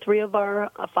returned 3 of our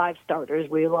 5 starters.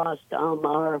 We lost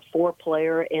our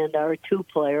 4-player and our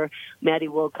 2-player, Maddie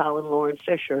Wilcow and Lauren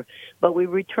Fisher. But we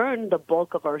returned the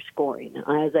bulk of our scoring.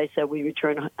 As I said, we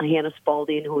returned Hannah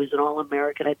Spalding, who is an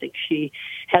All-American. I think she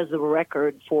has the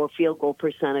record for field goal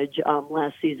percentage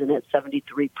last season at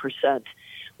 73%.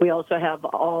 We also have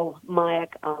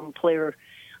All-MIAC player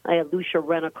Lucia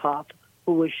Renikoff,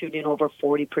 who was shooting over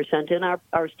 40%, and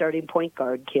our starting point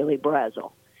guard, Kaylee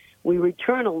Brazel. We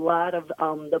return a lot of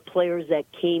the players that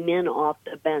came in off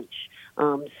the bench.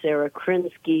 Sarah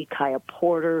Krinsky, Kaya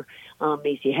Porter,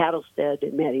 Macy Hattlestead,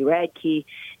 and Maddie Radke.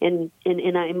 And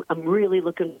I'm really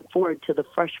looking forward to the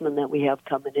freshmen that we have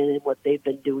coming in and what they've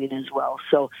been doing as well.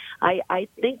 So I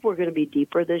think we're going to be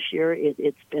deeper this year.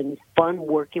 It's been fun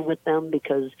working with them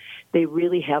because they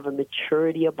really have a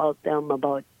maturity about them,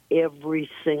 about every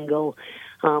single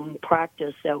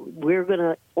practice that we're going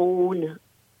to own,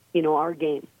 you know, our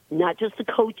game. Not just the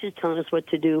coaches telling us what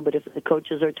to do, but if the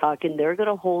coaches are talking, they're going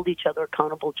to hold each other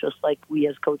accountable just like we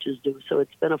as coaches do. So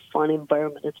it's been a fun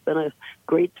environment. It's been a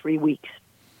great 3 weeks.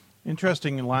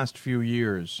 Interesting in the last few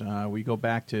years. We go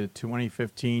back to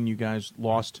 2015. You guys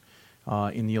lost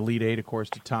in the Elite Eight, of course,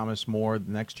 to Thomas More.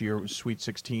 The next year it was Sweet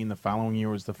 16. The following year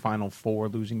was the Final Four,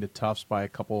 losing to Tufts by a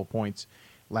couple of points.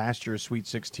 Last year, Sweet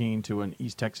 16 to an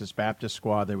East Texas Baptist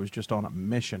squad that was just on a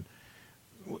mission.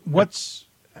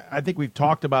 I think we've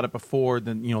talked about it before.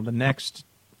 The next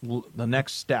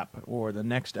step or the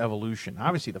next evolution.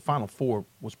 Obviously, the Final Four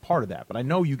was part of that, but I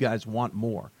know you guys want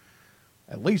more.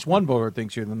 At least one voter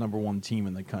thinks you're the number 1 team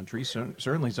in the country. So,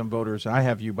 certainly, some voters. I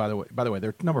have you, by the way,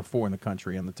 they're number 4 in the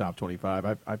country in the top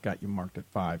 25. I've got you marked at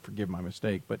 5. Forgive my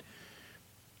mistake, but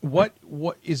what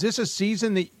is this a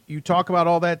season that you talk about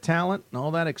all that talent and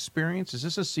all that experience? Is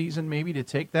this a season maybe to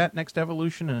take that next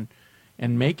evolution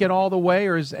and make it all the way,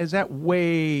 or is that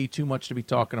way too much to be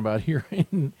talking about here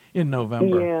in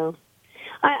November?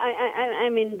 Yeah. I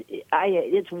mean,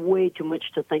 it's way too much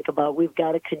to think about. We've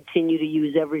got to continue to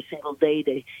use every single day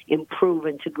to improve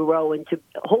and to grow, and to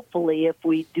hopefully, if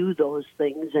we do those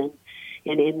things and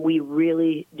we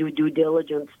really do due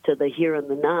diligence to the here and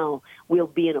the now, we'll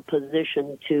be in a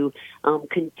position to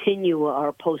continue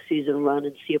our postseason run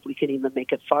and see if we can even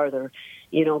make it farther.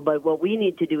 But what we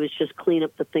need to do is just clean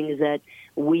up the things that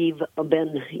we've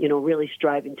been, really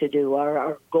striving to do.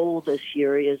 Our goal this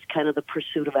year is kind of the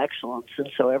pursuit of excellence. And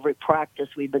so every practice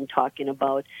we've been talking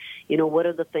about, what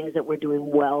are the things that we're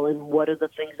doing well and what are the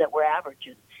things that we're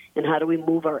averaging? And how do we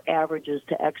move our averages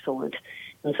to excellent?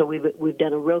 And so we've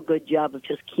done a real good job of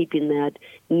just keeping that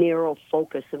narrow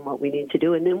focus in what we need to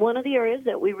do. And then one of the areas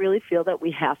that we really feel that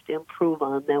we have to improve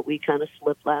on, that we kind of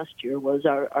slipped last year, was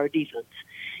our defense.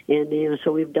 And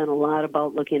so we've done a lot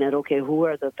about looking at, okay, who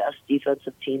are the best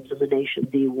defensive teams in the nation,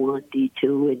 D1,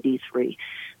 D2, and D3.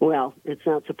 Well, it's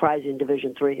not surprising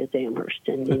Division III is Amherst.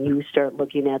 And you start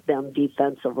looking at them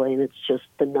defensively, and it's just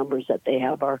the numbers that they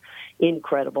have are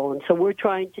incredible. And so we're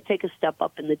trying to take a step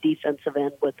up in the defensive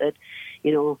end with it.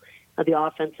 The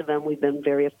offensive end, we've been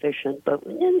very efficient, but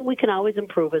we can always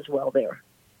improve as well there.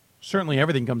 Certainly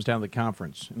everything comes down to the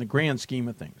conference. In the grand scheme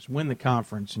of things, win the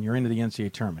conference and you're into the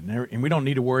NCAA tournament. And we don't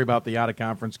need to worry about the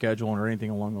out-of-conference schedule or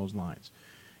anything along those lines.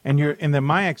 And the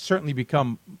MIACs certainly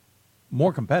become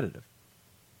more competitive.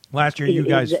 Last year, you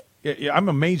guys, I'm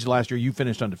amazed last year you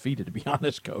finished undefeated, to be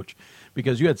honest, Coach,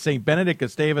 because you had St. Benedict,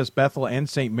 Gustavus, Bethel, and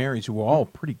St. Mary's, who were all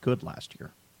pretty good last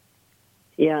year.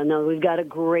 Yeah, no, we've got a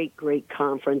great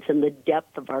conference, and the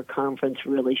depth of our conference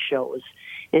really shows.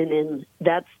 And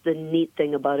that's the neat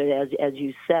thing about it, as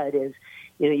you said, is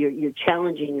you're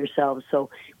challenging yourselves. So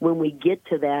when we get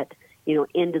to that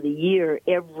end of the year,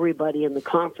 everybody in the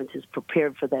conference is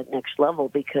prepared for that next level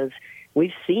because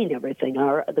we've seen everything.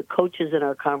 The coaches in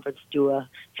our conference do a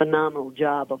phenomenal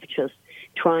job of just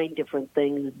trying different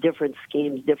things, different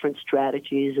schemes, different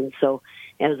strategies. And so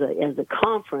as a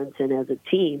conference and as a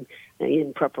team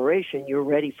in preparation, you're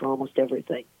ready for almost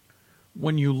everything.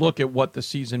 When you look at what the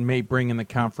season may bring in the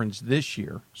conference this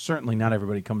year, certainly not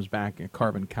everybody comes back a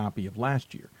carbon copy of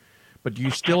last year. But do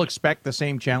you still expect the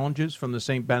same challenges from the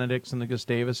St. Benedicts and the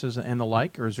Gustavuses and the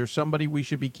like, or is there somebody we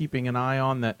should be keeping an eye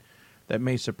on that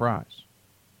may surprise?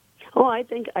 Oh, I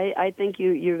think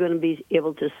you're going to be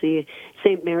able to see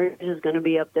St. Mary's is going to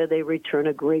be up there. They return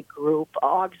a great group.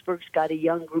 Augsburg's got a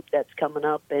young group that's coming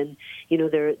up, and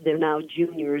they're now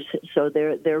juniors, so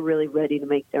they're really ready to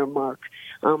make their mark.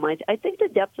 I think the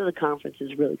depth of the conference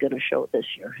is really going to show this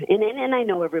year. And I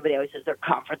know everybody always says their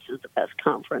conference is the best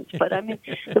conference, but I mean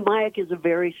the MIAC is a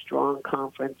very strong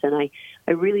conference, and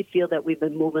I really feel that we've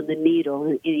been moving the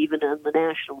needle even on the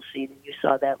national scene. And you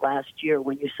saw that last year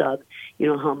when you saw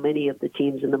how many of the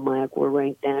teams in the MIAC were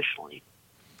ranked nationally.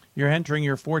 You're entering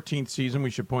your 14th season. We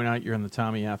should point out you're in the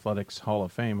Tommy Athletics Hall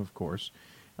of Fame, of course.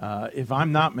 If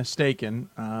I'm not mistaken,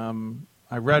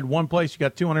 I read one place you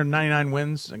got 299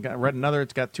 wins. I read another,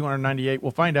 it's got 298.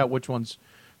 We'll find out which one's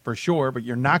for sure, but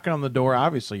you're knocking on the door,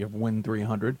 obviously, of win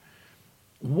 300.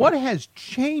 What has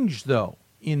changed, though,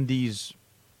 in these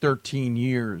 13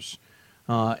 years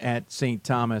at St.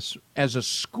 Thomas as a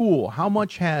school? How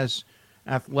much has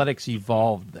athletics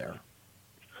evolved there?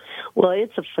 Well,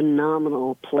 it's a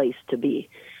phenomenal place to be.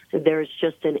 There's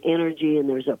just an energy and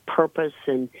there's a purpose.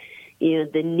 And,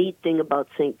 the neat thing about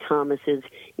St. Thomas is,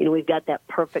 we've got that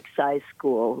perfect size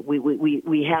school.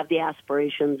 We have the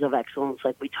aspirations of excellence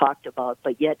like we talked about,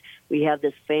 but yet we have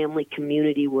this family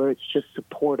community where it's just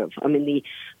supportive. I mean, the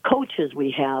coaches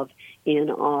we have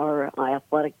in our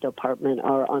athletic department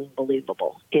are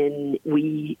unbelievable. And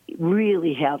we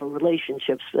really have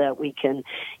relationships that we can,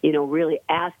 really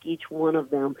ask each one of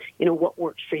them, what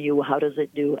works for you? How does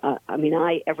it do?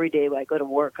 Every day when I go to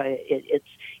work,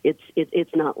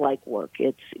 it's not like work.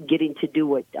 It's getting to do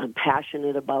what I'm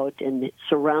passionate about and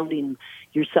surrounding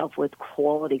yourself with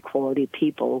quality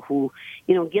people who,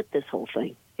 get this whole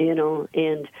thing. And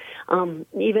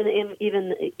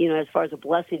even as far as a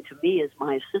blessing to me is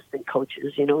my assistant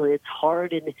coaches. It's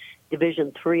hard in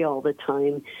Division III all the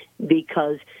time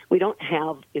because we don't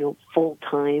have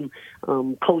full-time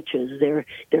coaches. They're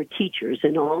teachers,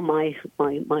 and all my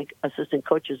assistant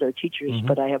coaches are teachers. Mm-hmm.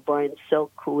 But I have Brian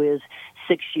Silk, who is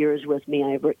 6 years with me.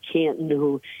 I have Rick Canton,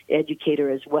 who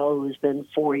educator as well, who's been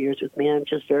 4 years with me. I'm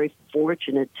just very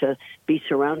fortunate to be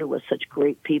surrounded with such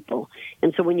great people.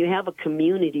 And so when you have a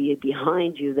community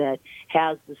behind you that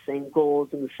has the same goals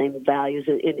and the same values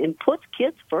and puts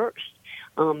kids first,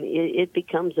 it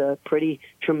becomes a pretty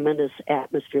tremendous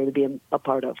atmosphere to be a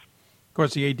part of. Of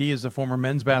course, the AD is the former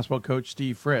men's basketball coach,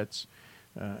 Steve Fritz,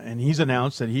 and he's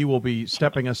announced that he will be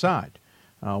stepping aside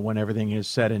when everything is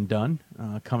said and done,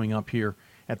 coming up here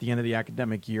at the end of the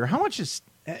academic year. How much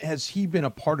has he been a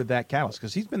part of that catalyst?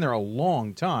 Because he's been there a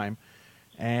long time,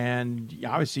 and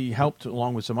obviously helped,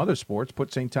 along with some other sports,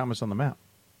 put St. Thomas on the map.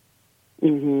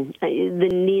 Mm-hmm. The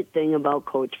neat thing about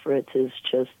Coach Fritz is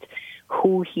just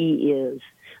who he is.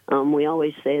 We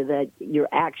always say that your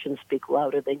actions speak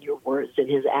louder than your words, and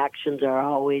his actions are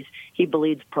always, he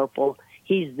bleeds purple.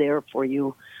 He's there for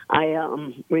you. I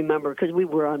remember, because we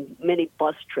were on many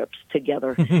bus trips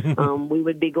together. We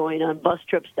would be going on bus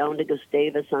trips down to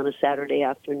Gustavus on a Saturday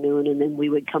afternoon, and then we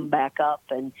would come back up,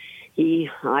 and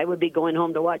I would be going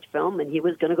home to watch film, and he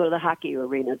was going to go to the hockey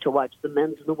arena to watch the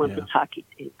men's and the women's hockey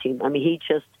team. I mean, he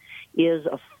just is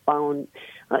a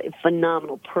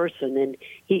phenomenal person, and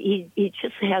he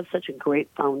just has such a great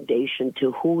foundation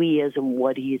to who he is and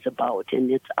what he's about.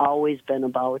 And it's always been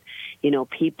about,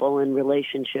 people and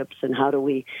relationships and how do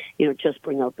we, just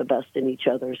bring out the best in each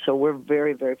other. So we're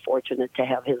very, very fortunate to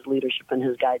have his leadership and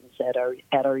his guidance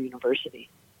at our university.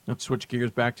 Let's switch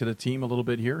gears back to the team a little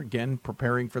bit here. Again,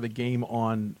 preparing for the game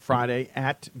on Friday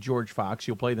at George Fox.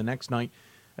 You'll play the next night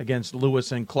against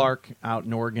Lewis and Clark out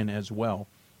in Oregon as well.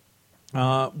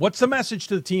 What's the message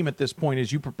to the team at this point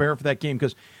as you prepare for that game?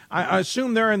 Because I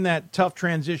assume they're in that tough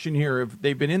transition here. If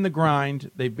they've been in the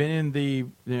grind, they've been in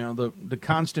the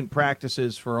constant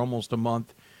practices for almost a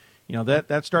month.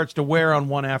 That starts to wear on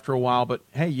one after a while. But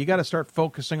hey, you got to start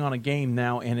focusing on a game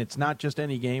now, and it's not just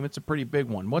any game; it's a pretty big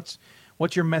one. What's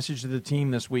your message to the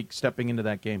team this week, stepping into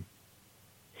that game?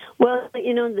 Well,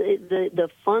 the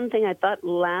fun thing, I thought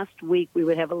last week we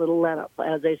would have a little let-up.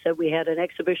 As I said, we had an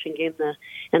exhibition game,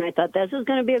 and I thought this is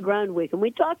going to be a grind week. And we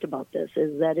talked about this,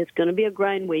 is that it's going to be a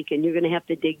grind week, and you're going to have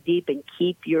to dig deep and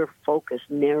keep your focus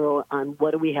narrow on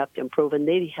what do we have to improve. And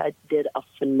they did a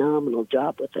phenomenal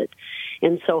job with it.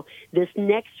 And so this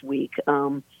next week,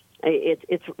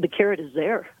 it's the carrot is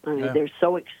there. They're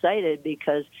so excited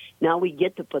because now we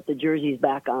get to put the jerseys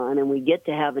back on and we get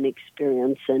to have an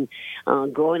experience. And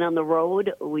going on the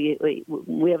road, we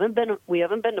haven't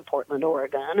been to Portland,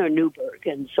 Oregon, or Newburgh,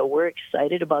 and so we're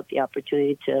excited about the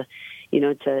opportunity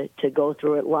to go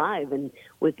through it live, and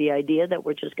with the idea that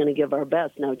we're just going to give our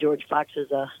best. Now, George Fox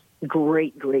is a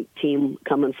great team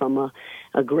coming from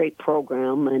a great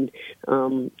program, and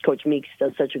Coach Meeks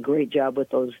does such a great job with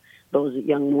those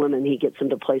young women. He gets them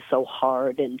to play so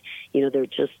hard, and they're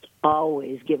just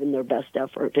always giving their best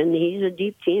effort. And he's a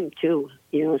deep team too,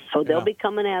 so they'll be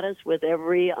coming at us with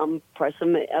every press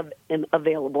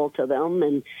available to them,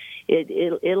 and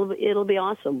it'll be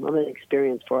awesome of an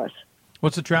experience for us.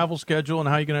 What's the travel schedule, and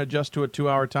how are you going to adjust to a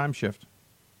 2-hour time shift?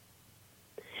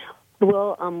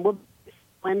 Well, we'll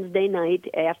Wednesday night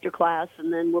after class,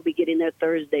 and then we'll be getting there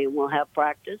Thursday, and we'll have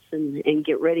practice and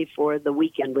get ready for the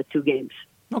weekend with 2 games.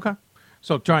 Okay.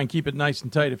 So try and keep it nice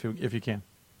and tight if you can.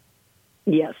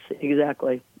 Yes,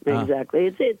 exactly.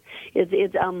 Exactly.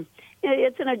 It's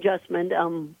an adjustment.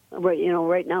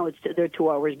 Right now they're 2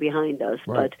 hours behind us,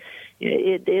 right. But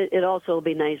it also will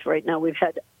be nice. Right now we've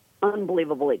had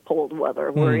unbelievably cold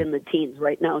weather. We're in the teens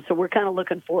right now, so we're kind of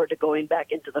looking forward to going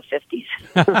back into the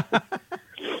 50s.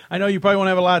 I know you probably won't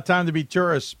have a lot of time to be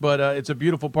tourists, but it's a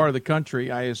beautiful part of the country.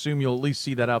 I assume you'll at least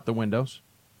see that out the windows.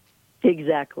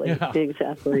 Exactly.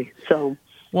 So,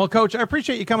 well, Coach, I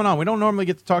appreciate you coming on. We don't normally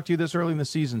get to talk to you this early in the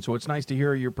season, so it's nice to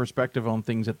hear your perspective on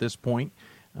things at this point.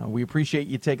 We appreciate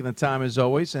you taking the time as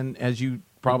always, and as you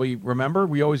probably remember,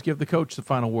 we always give the coach the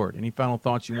final word. Any final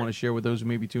thoughts you want to share with those who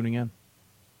may be tuning in?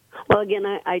 Well, again,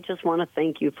 I just want to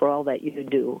thank you for all that you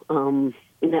do.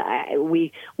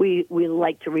 We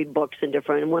like to read books and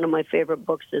different. And one of my favorite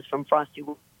books is from Frosty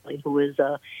Wiley, who is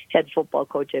a head football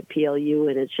coach at PLU,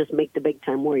 and it's just make the big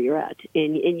time where you're at.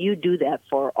 And you do that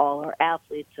for all our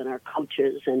athletes and our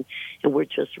coaches, and we're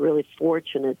just really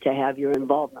fortunate to have your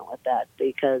involvement with that,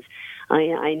 because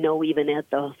I know even at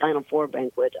the Final Four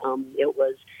banquet, it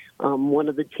was one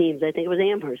of the teams, I think it was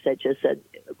Amherst, that just said,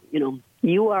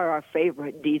 you are our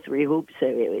favorite D3 hoops.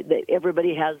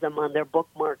 Everybody has them on their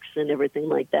bookmarks and everything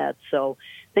like that. So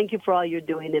thank you for all you're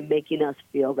doing and making us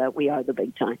feel that we are the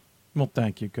big time. Well,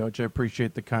 thank you, Coach. I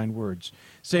appreciate the kind words.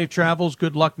 Safe travels.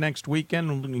 Good luck next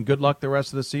weekend, and good luck the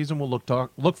rest of the season. We'll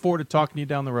look forward to talking to you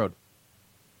down the road.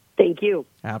 Thank you.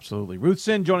 Absolutely. Ruth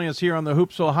Sinn joining us here on the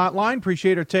Hoopsville Hotline.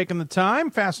 Appreciate her taking the time.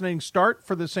 Fascinating start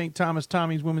for the St. Thomas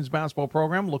Tommies women's basketball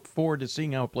program. Look forward to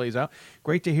seeing how it plays out.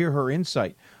 Great to hear her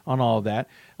insight on all of that.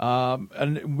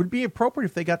 And it would be appropriate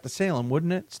if they got to Salem,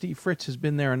 wouldn't it? Steve Fritz has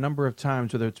been there a number of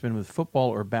times, whether it's been with football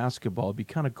or basketball. It'd be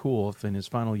kind of cool if in his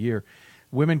final year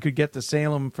women could get to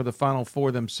Salem for the Final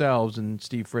Four themselves, and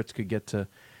Steve Fritz could get to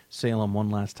Salem one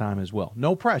last time as well.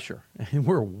 No pressure. And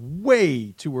we're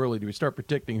way too early to start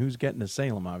predicting who's getting to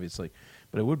Salem, obviously.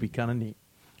 But it would be kind of neat.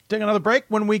 Take another break.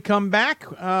 When we come back,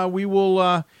 we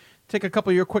will take a couple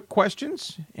of your quick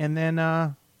questions and then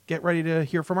get ready to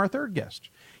hear from our third guest.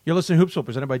 You're listening to Hoopsville,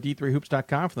 presented by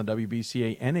D3Hoops.com from the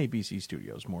WBCA and ABC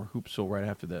studios. More Hoopsville right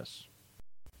after this.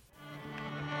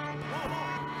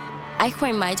 I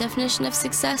coined my definition of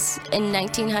success in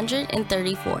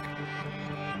 1934.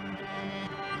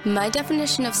 My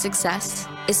definition of success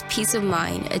is peace of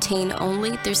mind attained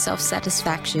only through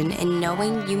self-satisfaction and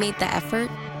knowing you made the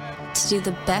effort to do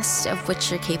the best of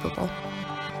which you're capable.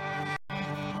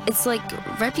 It's like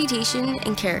reputation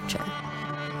and character.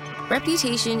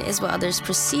 Reputation is what others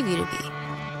perceive you to be.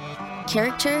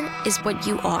 Character is what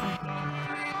you are.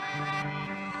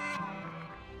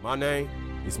 My name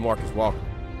is Marcus Walker.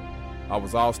 I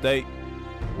was All-State,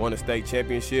 won a state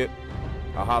championship,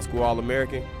 a high school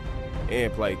All-American,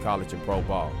 and played college and pro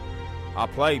ball. I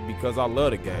played because I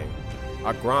love the game.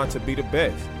 I grind to be the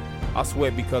best. I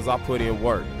sweat because I put in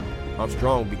work. I'm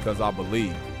strong because I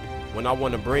believe. When I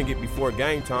want to bring it before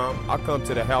game time, I come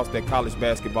to the house that college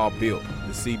basketball built,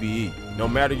 the CBE. No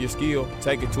matter your skill,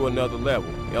 take it to another level.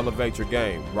 Elevate your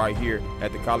game right here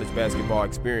at the College Basketball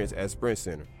Experience at Sprint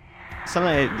Center.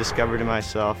 Something I discovered in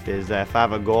myself is that if I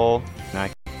have a goal, I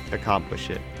can accomplish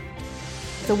it.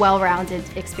 It's a well-rounded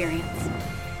experience.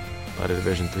 At a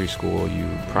Division III school, you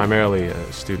primarily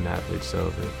a student athlete, so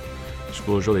the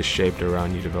school is really shaped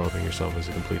around you developing yourself as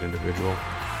a complete individual.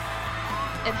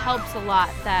 It helps a lot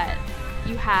that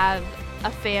you have a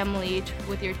family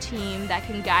with your team that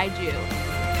can guide you.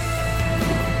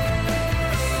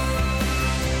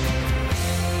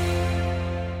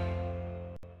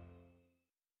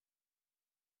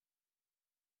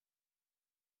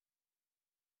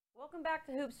 Welcome back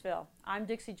to Hoopsville. I'm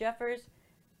Dixie Jeffers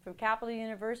from Capital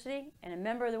University and a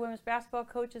member of the Women's Basketball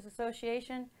Coaches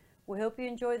Association. We hope you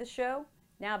enjoy the show.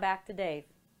 Now back to Dave.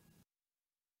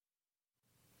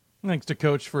 Thanks to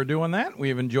Coach for doing that. We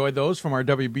have enjoyed those from our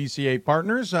WBCA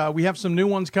partners. We have some new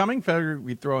ones coming.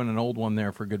 We throw in an old one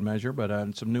there for good measure,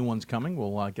 but some new ones coming.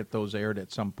 We'll get those aired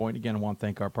at some point. Again, I want to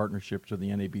thank our partnerships with the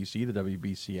NABC, the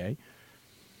WBCA,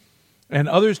 and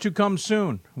others to come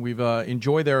soon. We've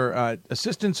enjoyed their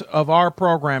assistance of our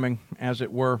programming, as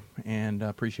it were, and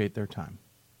appreciate their time.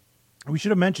 We should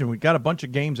have mentioned we've got a bunch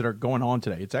of games that are going on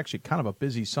today. It's actually kind of a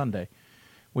busy Sunday,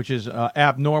 which is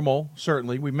abnormal,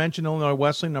 certainly. We mentioned Illinois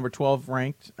Wesleyan, number 12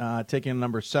 ranked, taking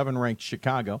number 7 ranked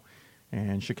Chicago,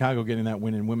 and Chicago getting that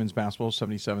win in women's basketball,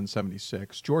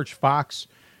 77-76. George Fox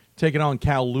taking on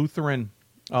Cal Lutheran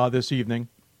this evening.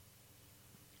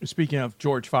 Speaking of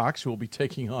George Fox, who will be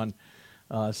taking on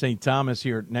St. Thomas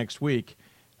here next week.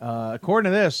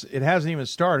 According to this, it hasn't even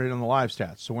started on the live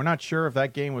stats, so we're not sure if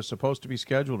that game was supposed to be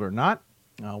scheduled or not.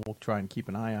 We'll try and keep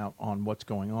an eye out on what's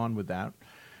going on with that.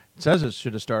 It says it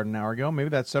should have started an hour ago. Maybe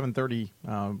that's 7:30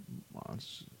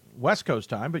 West Coast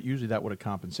time, but usually that would have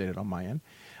compensated on my end.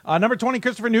 Number 20,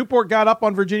 Christopher Newport got up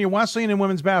on Virginia Wesleyan in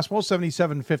women's basketball,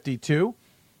 77-52,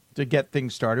 to get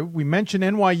things started. We mentioned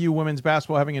NYU women's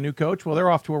basketball having a new coach. Well,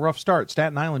 they're off to a rough start.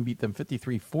 Staten Island beat them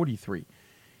 53-43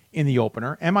 in the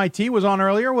opener. MIT was on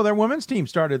earlier. Well, their women's team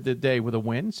started the day with a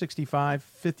win,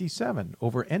 65-57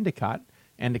 over Endicott.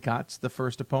 Endicott's the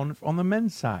first opponent on the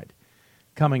men's side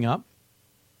coming up.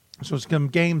 So some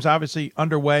games obviously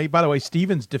underway. By the way,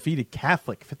 Stevens defeated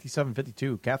Catholic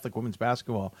 57-52, Catholic women's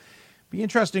basketball. Be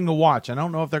interesting to watch. I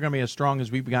don't know if they're going to be as strong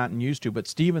as we've gotten used to, but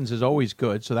Stevens is always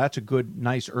good, so that's a good,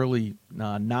 nice early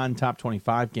non-top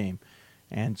 25 game.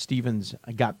 And Stevens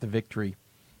got the victory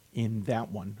in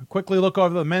that one. Quickly look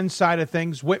over the men's side of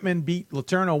things. Whitman beat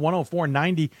LeTourneau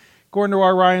 104-90. According to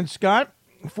our Ryan Scott,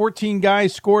 14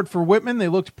 guys scored for Whitman. They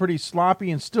looked pretty sloppy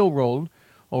and still rolled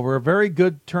over a very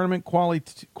good tournament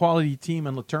quality team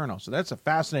in LeTourneau. So that's a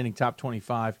fascinating top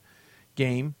 25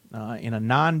 game in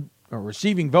a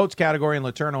receiving votes category in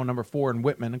LeTourneau, number 4, and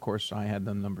Whitman. Of course, I had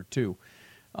them number 2.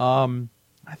 I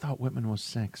thought Whitman was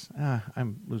 6.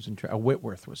 I'm losing track.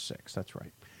 Whitworth was 6. That's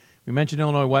right. We mentioned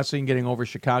Illinois Wesleyan getting over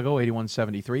Chicago,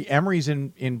 81-73. Emory's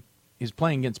is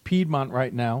playing against Piedmont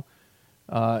right now,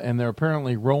 and they're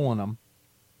apparently rolling them.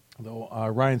 Though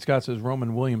Ryan Scott says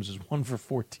Roman Williams is 1 for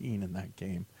 14 in that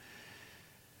game.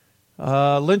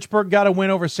 Lynchburg got a win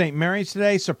over St. Mary's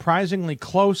today. Surprisingly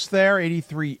close there,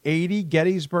 83-80.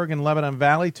 Gettysburg and Lebanon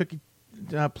Valley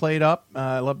played up.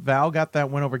 Val got that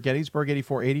win over Gettysburg,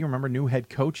 84-80. Remember, new head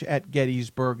coach at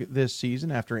Gettysburg this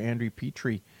season after Andrew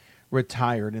Petrie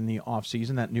retired in the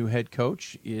offseason. That new head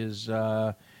coach is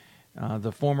the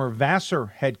former Vassar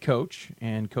head coach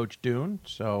and Coach Dune.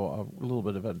 So a little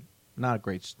bit of not a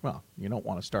great, well, you don't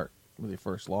want to start with your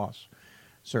first loss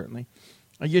certainly.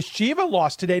 Yeshiva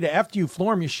lost today to FDU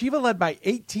Florham. Yeshiva led by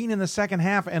 18 in the second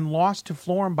half and lost to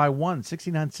Florham by 1,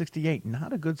 69-68.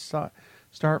 Not a good start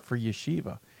for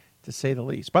Yeshiva, to say the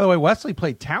least. By the way, Wesley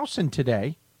played Towson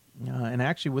today, and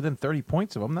actually within 30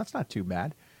 points of them. That's not too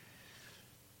bad.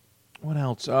 What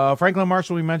else? Franklin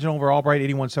Marshall, we mentioned over Albright,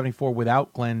 81-74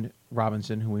 without Glenn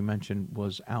Robinson, who we mentioned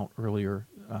was out earlier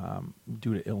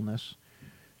due to illness.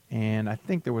 And I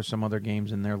think there were some other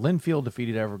games in there. Linfield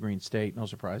defeated Evergreen State. No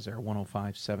surprise there,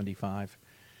 105-75.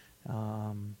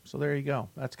 So there you go.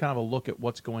 That's kind of a look at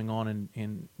what's going on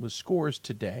in with scores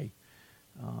today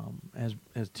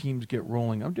as teams get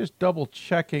rolling. I'm just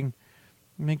double-checking,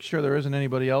 make sure there isn't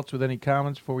anybody else with any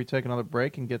comments before we take another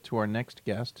break and get to our next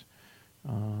guest.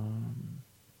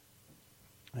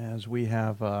 As we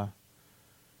have,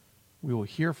 we will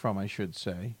hear from, I should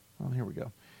say. Oh, here we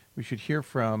go. We should hear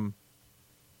from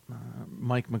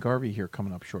Mike McGarvey here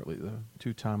coming up shortly, the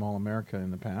two-time All-America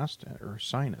in the past, or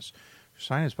Sinus.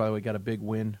 Sinus, by the way, got a big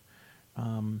win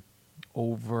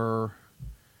over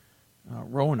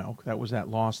Roanoke. That was that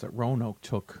loss that Roanoke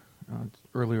took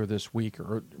earlier this week,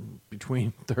 or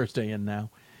between Thursday and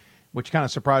now, which kind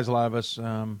of surprised a lot of us.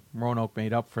 Roanoke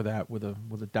made up for that with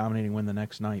a dominating win the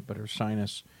next night, but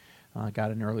Ursinus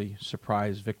got an early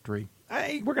surprise victory.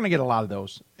 We're going to get a lot of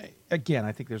those. Again,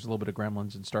 I think there's a little bit of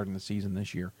gremlins in starting the season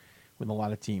this year with a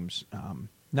lot of teams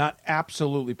not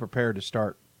absolutely prepared to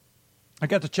start. I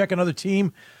got to check another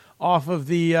team off of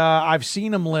the I've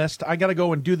seen them list. I got to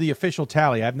go and do the official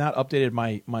tally. I've not updated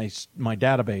my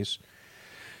database.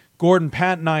 Gordon,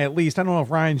 Pat, and I, at least, I don't know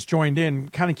if Ryan's joined in,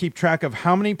 kind of keep track of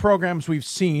how many programs we've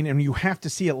seen, and you have to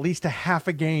see at least a half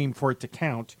a game for it to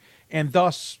count, and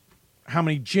thus how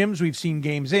many gyms we've seen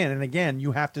games in. And again,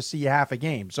 you have to see half a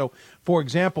game. So, for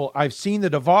example, I've seen the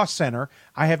DeVos Center.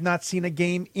 I have not seen a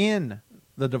game in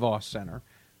the DeVos Center.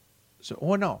 So,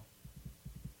 no.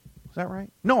 Is that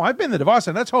right? No, I've been to the DeVos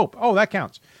Center. That's Hope. Oh, that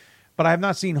counts. But I have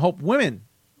not seen Hope Women,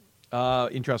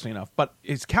 interestingly enough. But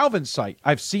it's Calvin's site.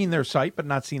 I've seen their site, but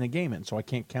not seen a game in, so I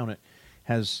can't count it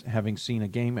as having seen a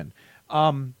game in.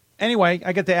 Anyway,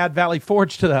 I get to add Valley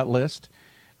Forge to that list.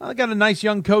 I got a nice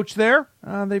young coach there.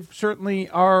 They certainly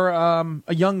are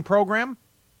a young program.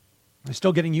 They're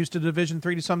still getting used to Division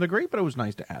III to some degree, but it was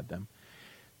nice to add them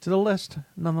to the list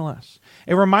nonetheless.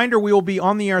 A reminder, we will be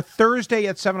on the air Thursday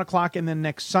at 7 o'clock and then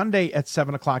next Sunday at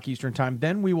 7 o'clock Eastern Time.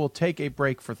 Then we will take a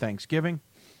break for Thanksgiving,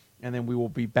 and then we will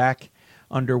be back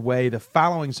underway the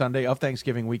following Sunday of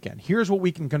Thanksgiving weekend. Here's what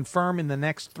we can confirm in the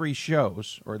next three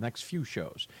shows, or next few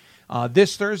shows.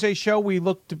 This Thursday show, we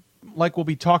looked like we'll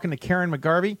be talking to Karen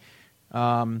McGarvey,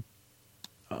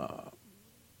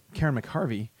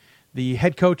 the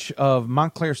head coach of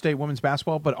Montclair State women's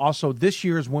basketball, but also this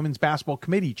year's women's basketball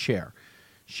committee chair.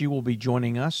 She will be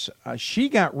joining us. She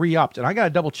got re-upped, and I got to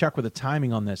double check with the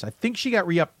timing on this. I think she got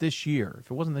re-upped this year.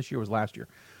 If it wasn't this year, it was last year,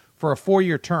 for a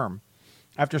 4-year term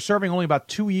after serving only about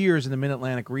 2 years in the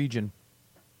Mid-Atlantic region.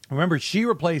 Remember, she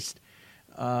replaced,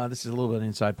 this is a little bit of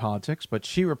inside politics, but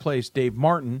she replaced Dave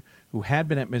Martin, who had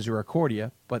been at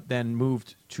Misericordia, but then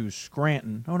moved to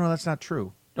Scranton. Oh, no, that's not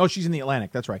true. Oh, she's in the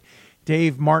Atlantic. That's right.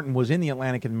 Dave Martin was in the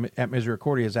Atlantic at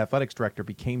Misericordia as athletics director,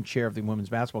 became chair of the women's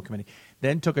basketball committee,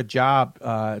 then took a job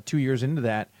 2 years into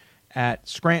that at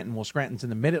Scranton. Well, Scranton's in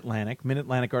the Mid-Atlantic.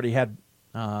 Mid-Atlantic already had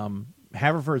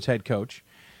Haverford's head coach.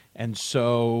 And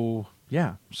so,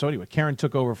 yeah. So anyway, Karen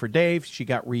took over for Dave. She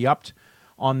got re-upped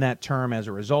on that term as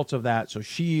a result of that. So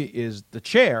she is the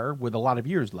chair with a lot of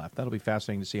years left. That'll be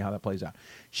fascinating to see how that plays out.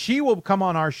 She will come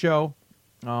on our show,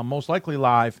 most likely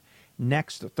live,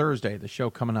 next Thursday, the show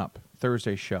coming up,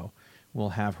 Thursday show, we'll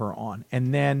have her on.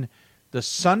 And then the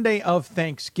Sunday of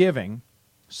Thanksgiving,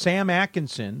 Sam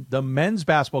Atkinson, the men's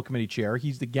basketball committee chair,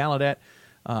 he's the Gallaudet,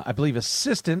 I believe,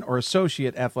 assistant or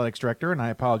associate athletics director, and I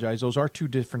apologize, those are two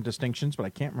different distinctions, but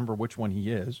I can't remember which one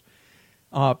he is,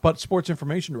 but sports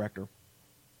information director.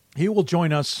 He will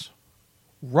join us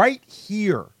right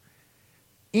here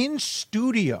in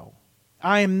studio.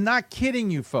 I am not kidding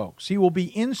you, folks. He will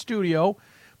be in studio,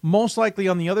 most likely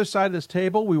on the other side of this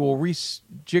table. We will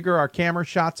rejigger our camera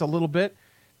shots a little bit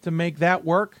to make that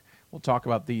work. We'll talk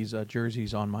about these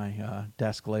jerseys on my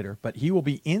desk later. But he will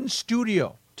be in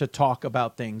studio to talk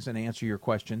about things and answer your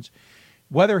questions.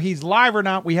 Whether he's live or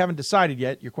not, we haven't decided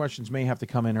yet. Your questions may have to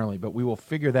come in early, but we will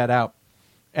figure that out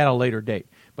at a later date.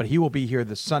 But he will be here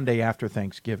the Sunday after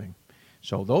Thanksgiving.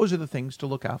 So those are the things to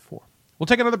look out for. We'll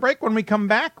take another break. When we come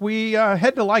back, we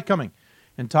head to Lycoming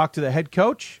and talk to the head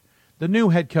coach, the new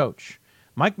head coach.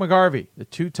 Mike McGarvey, the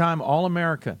two-time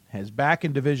All-American, is back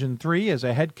in Division III as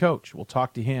a head coach. We'll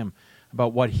talk to him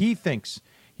about what he thinks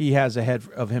he has ahead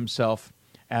of himself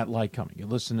at Lycoming. You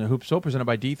listen to Hoopsville, presented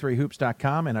by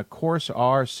D3Hoops.com, and, of course,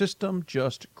 our system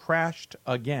just crashed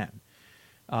again,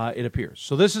 it appears.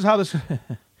 So this is how this...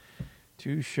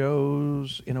 2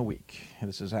 shows in a week.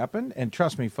 This has happened, and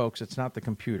trust me, folks, it's not the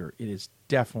computer. It is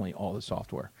definitely all the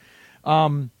software.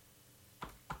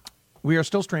 We are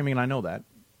still streaming, and I know that.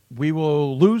 We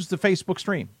will lose the Facebook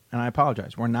stream, and I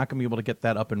apologize. We're not going to be able to get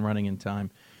that up and running in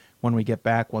time when we get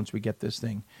back, once we get this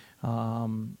thing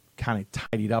kind of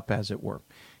tidied up, as it were.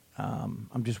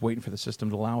 I'm just waiting for the system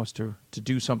to allow us to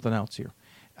do something else here.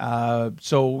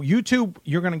 So YouTube,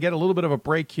 you're going to get a little bit of a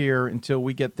break here until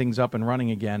we get things up and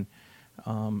running again.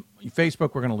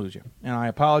 Facebook, we're going to lose you. And I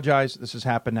apologize. This has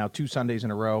happened now 2 Sundays in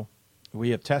a row.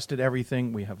 We have tested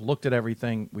everything. We have looked at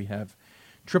everything. We have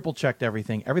triple-checked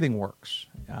everything. Everything works.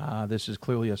 This is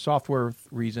clearly a software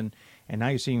reason. And now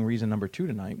you're seeing reason number 2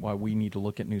 tonight why we need to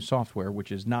look at new software,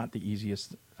 which is not the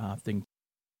easiest thing.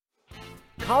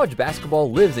 College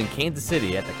basketball lives in Kansas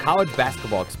City at the College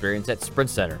Basketball Experience at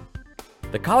Sprint Center.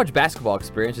 The College Basketball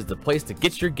Experience is the place to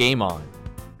get your game on.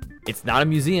 It's not a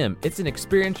museum, it's an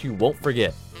experience you won't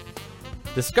forget.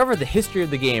 Discover the history of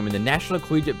the game in the National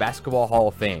Collegiate Basketball Hall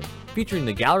of Fame, featuring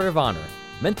the Gallery of Honor,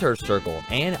 Mentor Circle,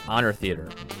 and Honor Theater.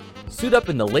 Suit up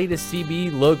in the latest CBE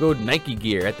logoed Nike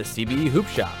gear at the CBE Hoop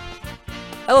Shop.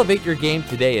 Elevate your game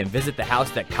today and visit the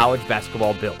house that college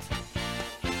basketball built.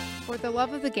 For the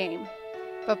love of the game.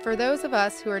 But for those of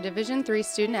us who are Division III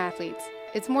student athletes,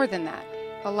 it's more than that.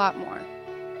 A lot more.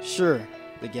 Sure,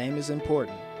 the game is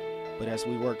important. But as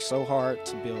we work so hard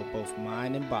to build both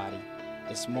mind and body,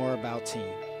 it's more about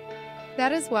team.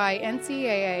 That is why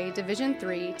NCAA Division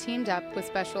III teamed up with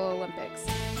Special Olympics.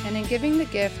 And in giving the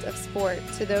gift of sport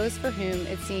to those for whom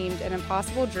it seemed an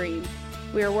impossible dream,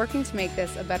 we are working to make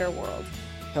this a better world.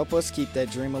 Help us keep that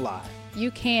dream alive.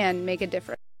 You can make a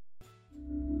difference.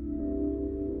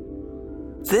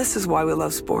 This is why we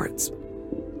love sports.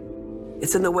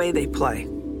 It's in the way they play,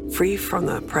 free from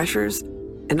the pressures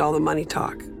and all the money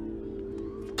talk.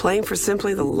 Playing for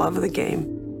simply the love of the game,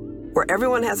 where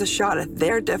everyone has a shot at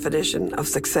their definition of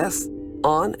success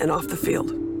on and off the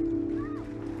field.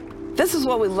 This is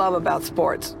what we love about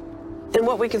sports, and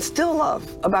what we can still love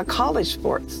about college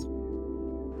sports.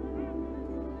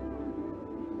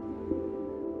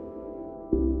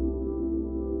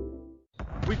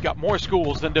 We've got more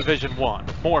schools than Division I,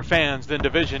 more fans than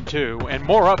Division II, and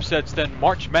more upsets than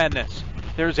March Madness.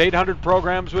 There's 800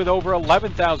 programs with over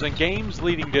 11,000 games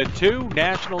leading to 2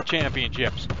 national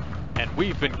championships. And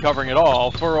we've been covering it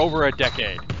all for over a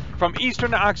decade. From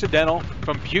Eastern to Occidental,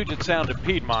 from Puget Sound to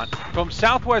Piedmont, from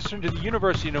Southwestern to the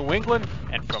University of New England,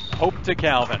 and from Hope to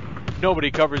Calvin.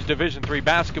 Nobody covers Division III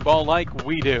basketball like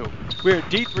we do. We're at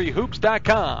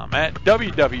D3Hoops.com at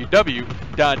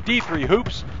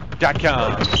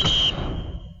www.D3Hoops.com.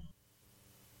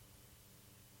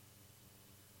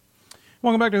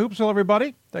 Welcome back to Hoopsville,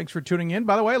 everybody. Thanks for tuning in.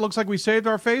 By the way, it looks like we saved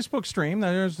our Facebook stream.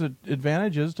 There's the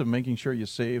advantages to making sure you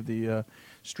save the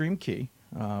stream key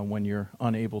when you're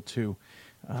unable to,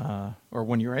 or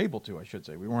when you're able to, I should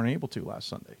say. We weren't able to last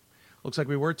Sunday. Looks like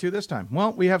we were to this time.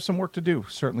 Well, we have some work to do,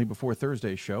 certainly before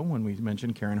Thursday's show, when we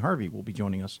mentioned Karen Harvey will be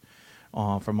joining us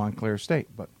from Montclair State,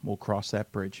 but we'll cross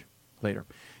that bridge later.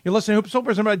 You're listening to Hoopsville,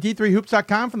 presented by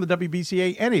D3Hoops.com from the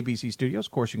WBCA and ABC studios.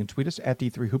 Of course, you can tweet us at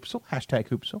D3Hoopsville, hashtag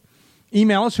Hoopsville.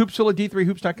 Email us, hoopsville at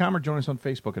D3Hoops.com, or join us on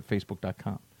Facebook at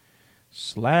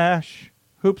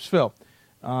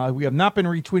Facebook.com/Hoopsville. We have not been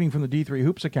retweeting from the D3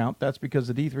 Hoops account. That's because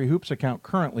the D3 Hoops account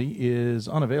currently is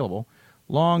unavailable.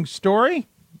 Long story,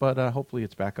 but hopefully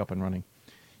it's back up and running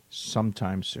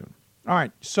sometime soon. All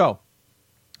right, so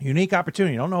unique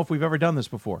opportunity. I don't know if we've ever done this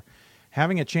before.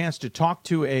 Having a chance to talk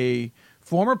to a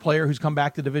former player who's come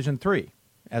back to Division III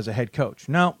as a head coach.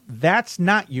 Now, that's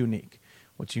not unique.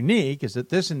 What's unique is that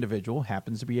this individual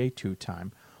happens to be a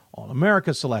 2-time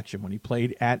All-America selection when he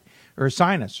played at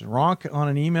Ursinus. Ronk, on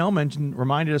an email,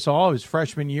 reminded us all of his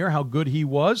freshman year how good he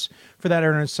was for that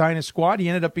Ursinus squad. He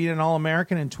ended up being an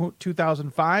All-American in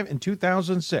 2005 and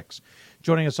 2006.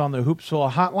 Joining us on the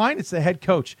Hoopsville hotline, it's the head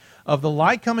coach of the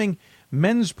Lycoming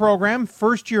men's program,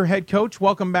 first-year head coach.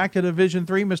 Welcome back to Division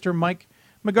III, Mr. Mike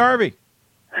McGarvey.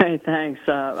 Hey, thanks.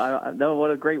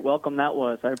 What a great welcome that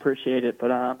was. I appreciate it.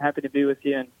 But I'm happy to be with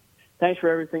you, and thanks for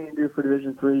everything you do for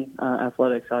Division III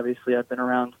athletics. Obviously, I've been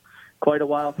around quite a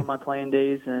while from my playing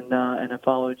days, and I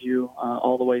followed you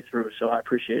all the way through, so I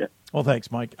appreciate it. Well,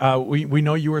 thanks, Mike. We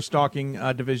know you were stalking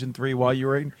Division III while you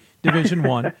were in Division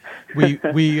I.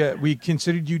 We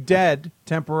considered you dead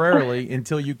temporarily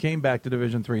until you came back to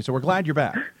Division III, so we're glad you're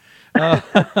back.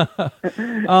 I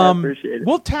appreciate it.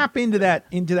 We'll tap into that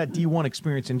D1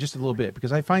 experience in just a little bit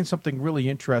because I find something really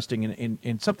interesting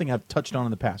and something I've touched on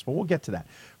in the past. But we'll get to that.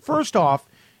 First off,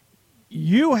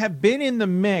 you have been in the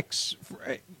mix,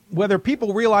 whether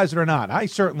people realize it or not. I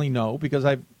certainly know because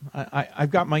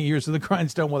I've got my ears to the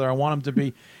grindstone, whether I want them to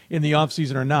be in the off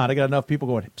season or not. I got enough people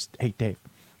going, "Hey, Dave,"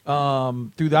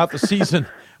 throughout the season,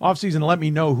 off season, let me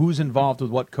know who's involved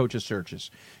with what coaches searches.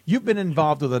 You've been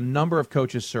involved with a number of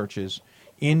coaches searches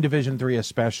in Division III,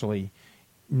 especially.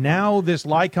 Now this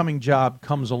Lycoming job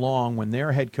comes along when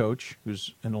their head coach,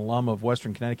 who's an alum of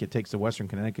Western Connecticut, takes the Western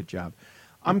Connecticut job.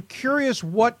 I'm curious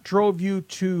what drove you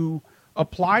to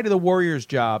apply to the Warriors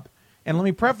job. And let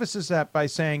me preface that by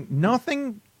saying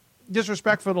nothing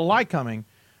disrespectful to Lycoming,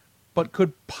 but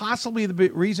could possibly the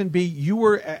reason be you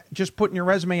were just putting your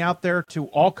resume out there to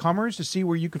all comers to see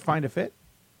where you could find a fit?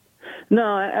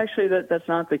 No, actually, that's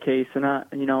not the case. And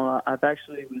I've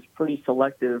actually was pretty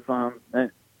selective.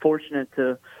 And fortunate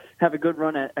to have a good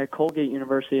run at Colgate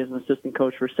University as an assistant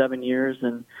coach for 7 years,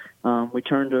 and we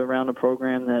turned around a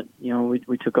program that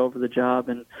we took over the job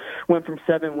and went from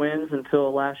 7 wins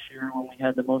until last year when we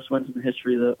had the most wins in the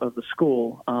history of the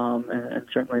school, and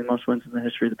certainly the most wins in the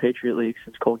history of the Patriot League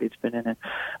since Colgate's been in it.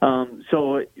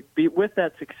 So with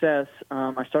that success,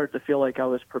 I started to feel like I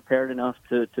was prepared enough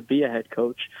to be a head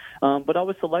coach, but I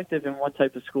was selective in what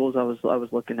type of schools I was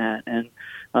looking at,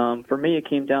 and for me it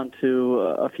came down to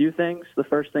a few things. The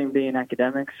first thing being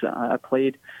academics. I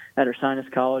played at Ursinus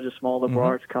College, a small liberal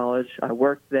arts college. I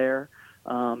worked there,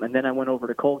 and then I went over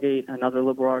to Colgate, another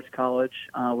liberal arts college,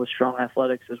 with strong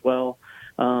athletics as well.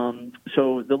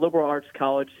 So the liberal arts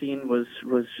college scene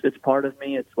it's part of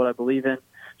me. It's what I believe in.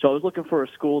 So I was looking for a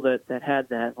school that had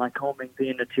that. Lycoming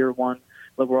being a Tier 1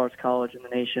 liberal arts college in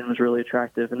the nation was really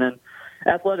attractive. And then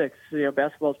athletics.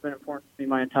 Basketball's been important to me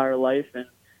my entire life, and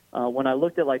when I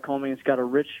looked at Lycoming, it's got a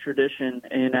rich tradition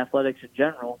in athletics in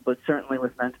general, but certainly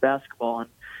with men's basketball.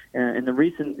 And in the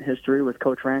recent history with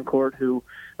Coach Rancourt, who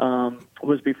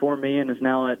was before me and is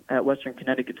now at Western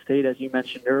Connecticut State, as you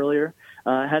mentioned earlier,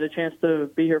 had a chance to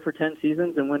be here for 10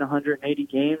 seasons and win 180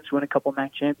 games, win a couple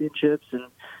MAC championships,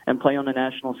 and play on a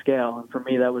national scale. And for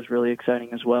me, that was really exciting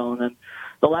as well. And then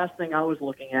the last thing I was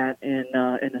looking at in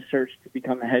a search to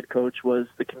become a head coach was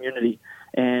the community.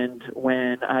 And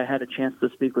when I had a chance to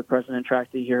speak with President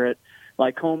Trachty here at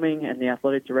Lycoming and the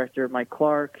athletic director, Mike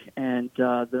Clark, and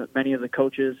many of the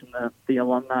coaches and the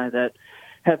alumni that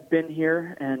have been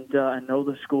here and know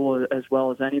the school as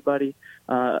well as anybody,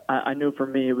 I knew for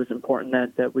me it was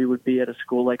important that we would be at a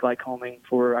school like Lycoming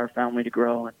for our family to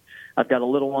grow. And I've got a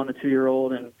little one, a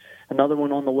 2-year-old, and another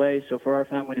one on the way. So for our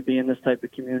family to be in this type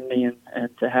of community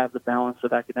and to have the balance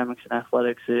of academics and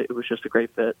athletics, it was just a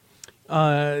great fit.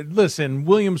 Listen,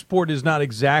 Williamsport is not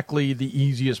exactly the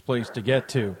easiest place to get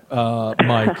to,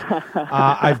 Mike.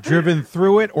 I've driven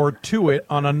through it or to it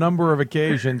on a number of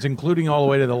occasions, including all the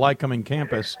way to the Lycoming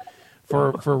campus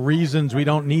for reasons we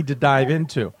don't need to dive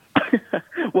into.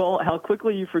 Well, how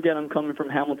quickly you forget I'm coming from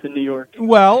Hamilton, New York.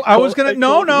 Well, I was going to,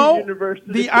 no.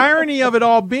 The irony of it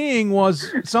all being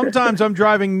was sometimes I'm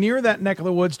driving near that neck of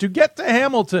the woods to get to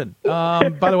Hamilton.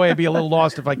 By the way, I'd be a little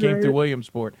lost if I came through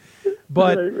Williamsport.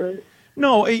 But right.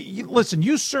 No, listen,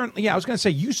 you certainly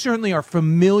are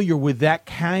familiar with that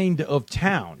kind of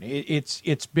town.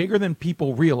 It's bigger than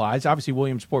people realize. Obviously,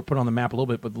 Williamsport put on the map a little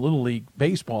bit with Little League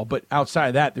baseball, but outside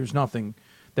of that, there's nothing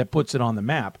that puts it on the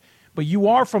map. But you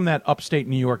are from that upstate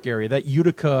New York area, that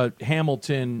Utica,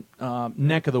 Hamilton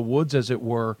neck of the woods, as it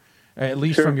were, at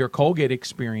least from your Colgate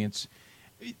experience.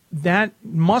 That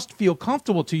must feel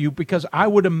comfortable to you, because I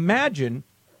would imagine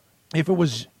if it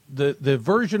was the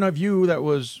version of you that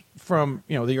was from,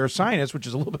 the Ursinus, which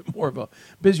is a little bit more of a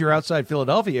busier outside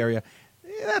Philadelphia area,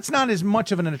 that's not as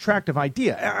much of an attractive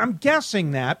idea. I'm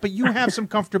guessing that, but you have some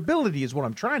comfortability is what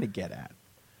I'm trying to get at.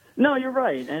 No, you're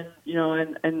right.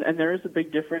 And, and there is a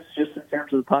big difference just in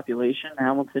terms of the population.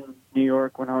 Hamilton, New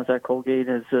York, when I was at Colgate,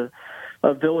 is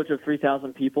a village of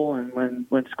 3,000 people, and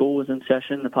when school was in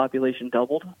session, the population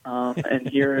doubled. And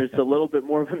here is a little bit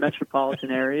more of a metropolitan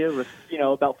area with,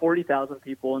 about 40,000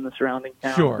 people in the surrounding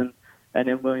towns. Sure. And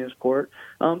in Williamsport.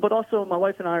 But also, my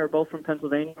wife and I are both from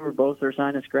Pennsylvania. We're both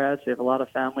Ursinus grads. We have a lot of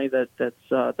family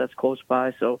that's close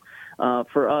by. So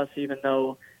for us, even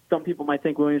though some people might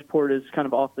think Williamsport is kind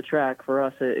of off the track, for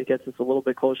us it gets us a little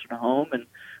bit closer to home, and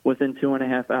within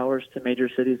 2.5 hours to major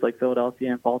cities like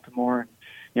Philadelphia and Baltimore,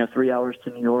 and 3 hours to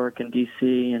New York and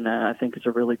D.C., and I think it's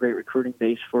a really great recruiting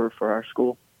base for our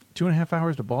school. 2.5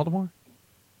 hours to Baltimore?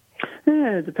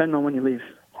 Yeah, depending on when you leave.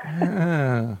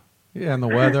 Yeah, and the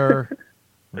weather,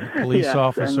 the police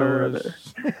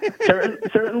officers.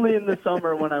 Certainly in the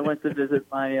summer when I went to visit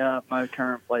my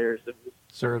current players, it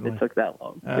took that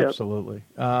long. Absolutely.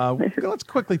 Let's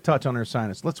quickly touch on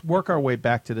Ursinus. Let's work our way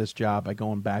back to this job by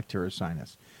going back to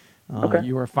Ursinus. Okay.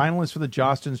 You were a finalist for the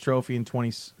Jostens Trophy in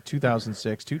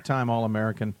 2006, two-time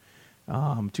All-American,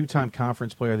 two-time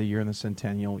Conference Player of the Year in the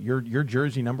Centennial. Your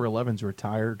jersey number 11 is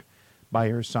retired by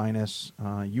Ursinus.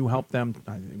 You helped them.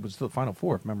 It was the Final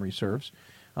Four, if memory serves.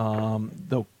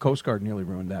 Though Coast Guard nearly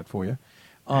ruined that for you.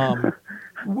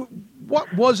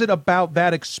 What was it about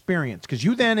that experience? Because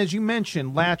you then, as you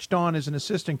mentioned, latched on as an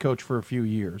assistant coach for a few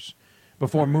years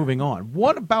before moving on.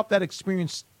 What about that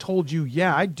experience told you,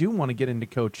 yeah, I do want to get into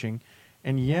coaching,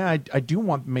 and yeah, I do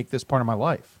want to make this part of my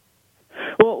life?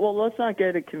 Well, let's not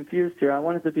get it confused here. I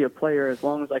wanted to be a player as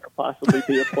long as I could possibly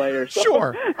be a player. So.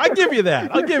 Sure, I'll give you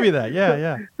that.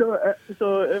 Yeah.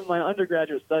 So in my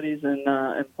undergraduate studies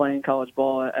and playing college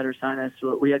ball at Ursinus,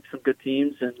 we had some good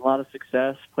teams and a lot of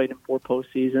success. Played in 4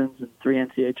 postseasons and 3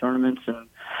 NCAA tournaments, and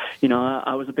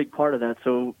I was a big part of that.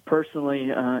 So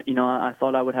personally, I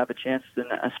thought I would have a chance and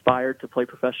aspired to play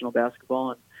professional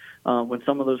basketball. And when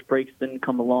some of those breaks didn't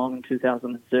come along in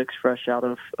 2006, fresh out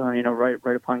of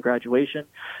right upon graduation,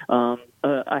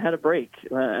 I had a break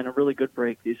and a really good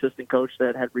break. The assistant coach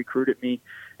that had recruited me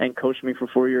and coached me for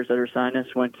 4 years at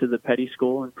Ursinus went to the Petty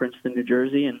School in Princeton, New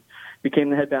Jersey, and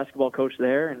became the head basketball coach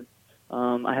there. And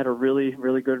I had a really,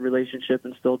 really good relationship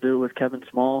and still do with Kevin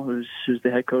Small, who's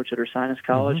the head coach at Ursinus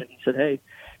College. Mm-hmm. And he said, "Hey,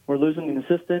 we're losing an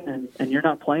assistant, and you're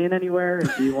not playing anywhere.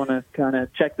 And do you want to kind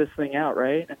of check this thing out,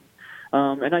 right?"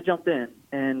 And I jumped in,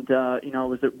 and I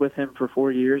was with him for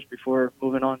 4 years before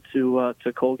moving on to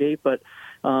Colgate. But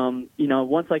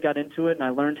once I got into it, and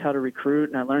I learned how to recruit,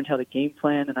 and I learned how to game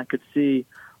plan, and I could see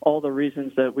all the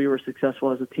reasons that we were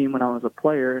successful as a team when I was a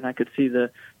player, and I could see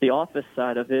the office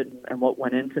side of it and what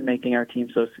went into making our team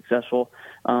so successful.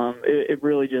 It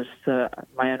really just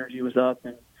my energy was up,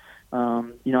 and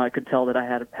I could tell that I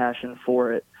had a passion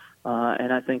for it.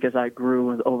 And I think as I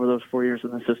grew over those 4 years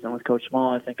as an assistant with Coach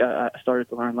Small, I think I started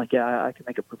to learn, I can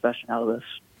make a profession out of this.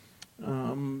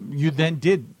 You then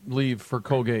did leave for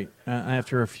Colgate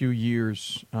after a few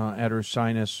years at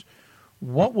Ursinus.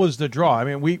 What was the draw?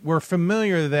 I mean, we're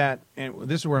familiar that, and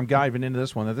this is where I'm diving into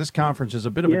this one, that this conference is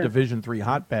a bit of a Division III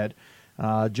hotbed.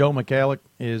 Joe McCallick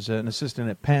is an assistant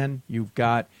at Penn. You've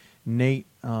got Nate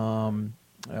at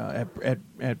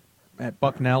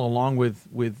Bucknell, along with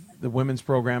the women's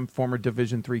program, former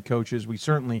Division III coaches. We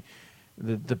certainly,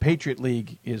 the Patriot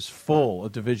League is full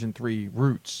of Division III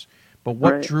roots. But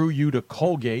what drew you to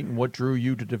Colgate and what drew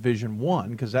you to Division I?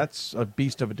 Because that's a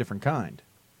beast of a different kind.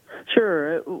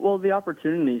 Sure. Well, the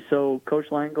opportunity. So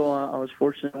Coach Langle, I was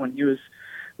fortunate when he was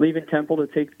leaving Temple to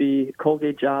take the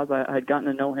Colgate job. I had gotten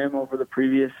to know him over the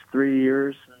previous 3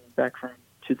 years, back from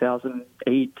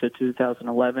 2008 to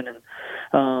 2011.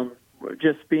 And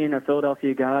just being a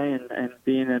Philadelphia guy and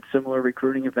being at similar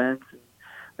recruiting events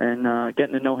and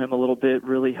getting to know him a little bit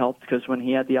really helped, because when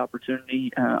he had the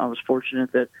opportunity, I was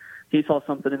fortunate that he saw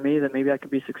something in me that maybe I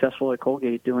could be successful at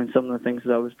Colgate doing some of the things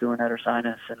that I was doing at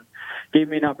Ursinus, and gave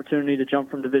me an opportunity to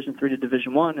jump from Division III to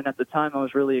Division I. And at the time, I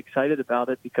was really excited about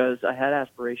it because I had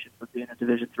aspirations of being a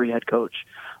Division III head coach.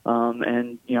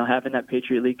 And having that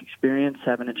Patriot League experience,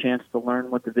 having a chance to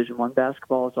learn what Division I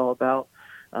basketball is all about,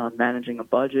 managing a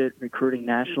budget, recruiting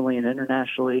nationally and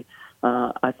internationally.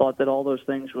 I thought that all those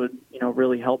things would,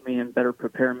 really help me and better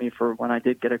prepare me for when I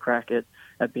did get a crack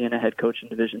at being a head coach in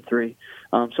Division III.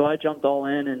 So I jumped all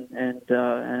in, and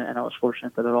I was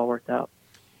fortunate that it all worked out.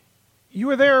 You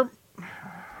were there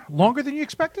longer than you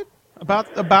expected?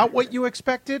 About what you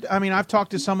expected? I mean, I've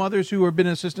talked to some others who have been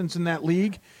assistants in that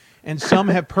league, and some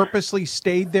have purposely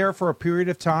stayed there for a period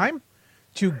of time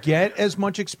to get as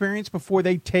much experience before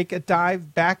they take a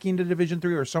dive back into Division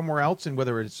III or somewhere else, and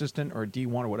whether it's assistant or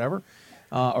D1 or whatever,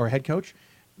 or head coach.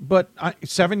 But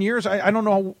 7 years, I don't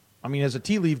know. I mean, as a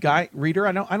tea leaf reader,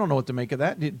 I don't know what to make of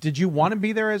that. Did you want to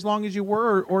be there as long as you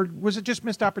were, or was it just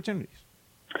missed opportunities?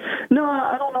 No,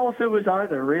 I don't know if it was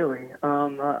either, really.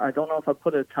 I don't know if I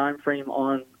put a time frame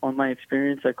on my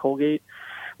experience at Colgate.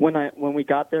 When we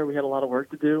got there, we had a lot of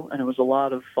work to do, and it was a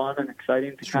lot of fun and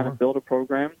exciting to kind of build a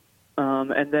program.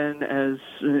 And then as,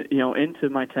 into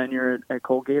my tenure at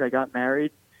Colgate, I got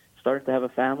married, started to have a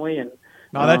family. And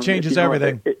that changes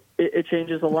everything. It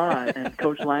changes a lot. And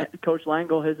Coach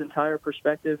Langle, his entire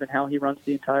perspective and how he runs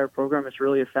the entire program is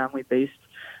really a family-based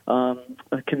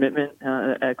commitment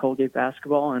at Colgate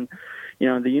basketball. And,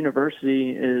 the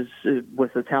university is,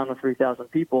 with a town of 3,000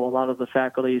 people, a lot of the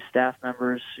faculty, staff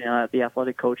members, the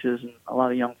athletic coaches, and a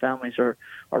lot of young families are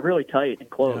really tight and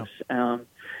close. Yeah.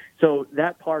 So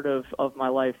that part of my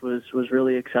life was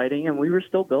really exciting, and we were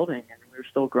still building, and we are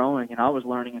still growing, and I was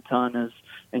learning a ton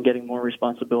and getting more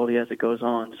responsibility as it goes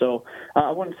on. So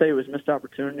I wouldn't say it was missed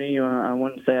opportunity. I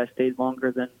wouldn't say I stayed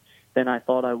longer than I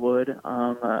thought I would.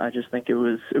 I just think it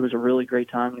was a really great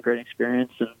time and a great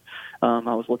experience, and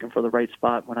I was looking for the right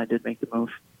spot when I did make the move.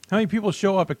 How many people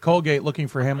show up at Colgate looking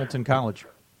for Hamilton College?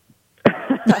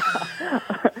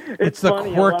 It's the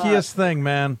funny, quirkiest thing,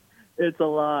 man. It's a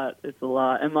lot.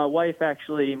 And my wife,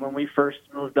 actually, when we first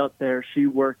moved up there, she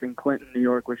worked in Clinton, New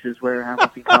York, which is where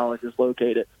Hamilton College is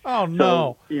located. Oh,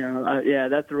 no. So, yeah,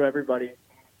 that threw everybody.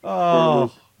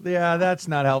 Oh, yeah, that's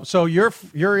not helpful. So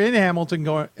you're in Hamilton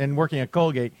going and working at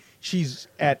Colgate. She's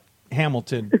at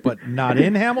Hamilton, but not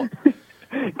in Hamilton?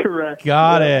 Correct.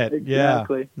 Got Yeah, it.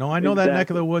 exactly. Yeah. No, I know that neck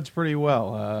of the woods pretty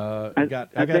well. I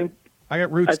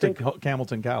got roots to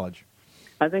Hamilton College.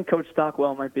 I think Coach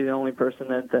Stockwell might be the only person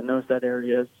that knows that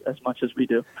area as much as we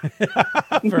do.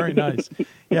 Very nice.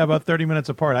 Yeah, about 30 minutes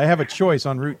apart. I have a choice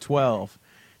on Route 12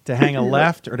 to hang a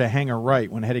left or to hang a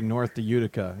right when heading north to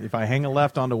Utica. If I hang a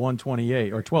left onto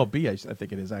 128 or 12B, I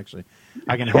think it is actually,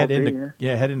 I can head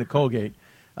into Colgate.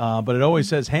 But it always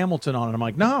says Hamilton on it. I'm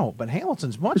like, no, but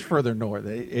Hamilton's much further north.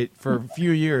 For a few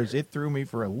years, it threw me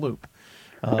for a loop.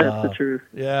 That's the truth.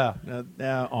 Yeah,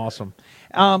 awesome.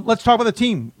 Let's talk about the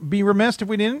team. Be remiss if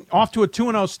we didn't. Off to a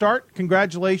 2-0 start.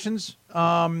 Congratulations.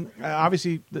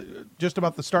 Obviously, just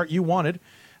about the start you wanted.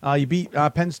 You beat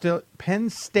Penn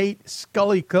State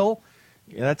Schuylkill.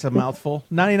 Yeah, that's a mouthful.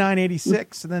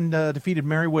 99-86, and then defeated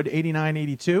Marywood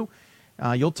 89-82.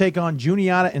 You'll take on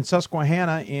Juniata and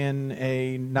Susquehanna in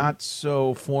a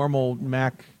not-so-formal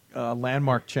MAC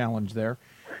landmark challenge there.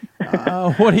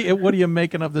 What are you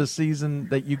making of this season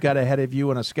that you got ahead of you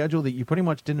on a schedule that you pretty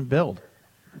much didn't build?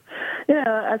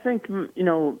 Yeah, I think,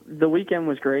 the weekend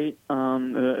was great.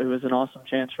 It was an awesome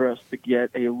chance for us to get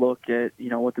a look at,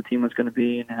 what the team was going to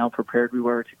be and how prepared we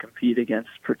were to compete against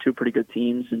two pretty good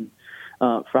teams. And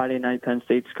Friday night, Penn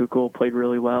State Schuylkill played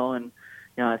really well. And,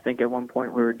 I think at one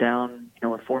point we were down,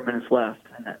 with 4 minutes left.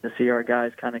 And to see our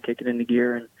guys kind of kick it into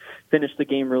gear and finish the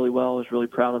game really well, I was really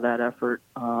proud of that effort.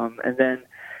 And then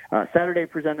Saturday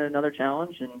presented another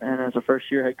challenge, and as a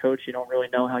first-year head coach, you don't really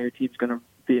know how your team's going to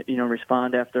be,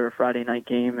 respond after a Friday night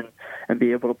game and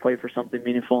be able to play for something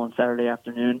meaningful on Saturday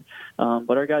afternoon.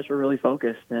 But our guys were really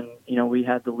focused, and we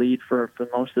had the lead for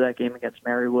most of that game against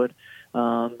Marywood,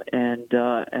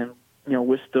 and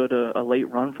withstood a late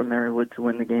run from Marywood to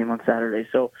win the game on Saturday.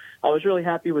 So I was really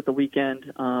happy with the weekend.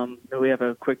 We have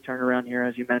a quick turnaround here,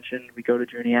 as you mentioned. We go to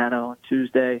Juniata on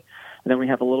Tuesday, and then we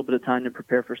have a little bit of time to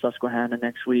prepare for Susquehanna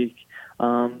next week.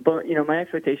 But my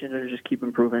expectations are to just keep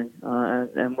improving,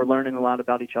 and we're learning a lot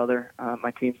about each other.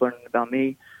 My team's learning about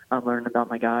me. I'm learning about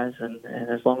my guys, and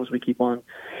as long as we keep on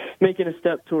making a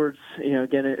step towards,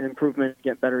 getting improvement,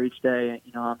 get better each day,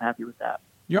 I'm happy with that.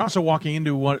 You're also walking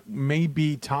into what may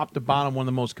be top to bottom one of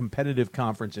the most competitive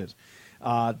conferences.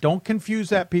 Don't confuse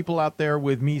that, people out there,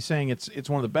 with me saying it's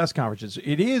one of the best conferences.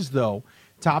 It is, though,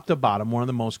 top to bottom, one of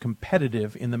the most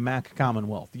competitive in the MAC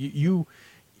Commonwealth.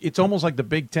 It's almost like the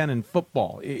Big Ten in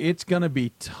football. It's going to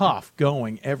be tough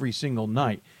going every single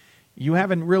night. You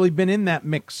haven't really been in that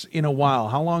mix in a while.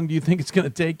 How long do you think it's going to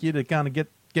take you to kind of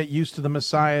get used to the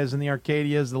Messiahs and the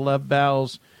Arcadias, the Lev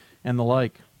Vals, and the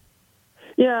like?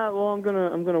 Yeah, well, I'm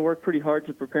gonna work pretty hard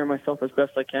to prepare myself as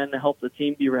best I can to help the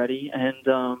team be ready.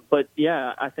 And but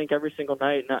yeah, I think every single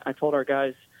night, and I told our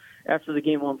guys after the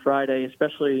game on Friday,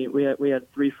 especially we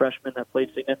had 3 freshmen that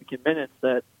played significant minutes,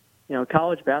 that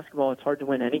college basketball, it's hard to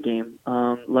win any game,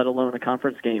 let alone a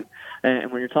conference game.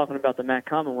 And when you're talking about the MAC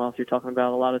Commonwealth, you're talking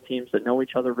about a lot of teams that know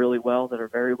each other really well, that are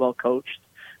very well coached,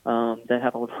 that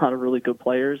have a lot of really good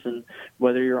players. And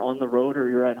whether you're on the road or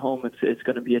you're at home, it's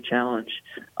going to be a challenge.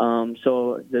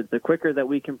 So the quicker that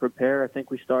we can prepare, I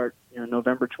think we start,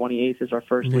 November 28th is our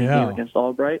first league game against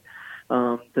Albright.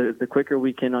 The quicker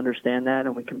we can understand that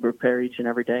and we can prepare each and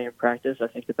every day in practice, I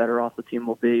think the better off the team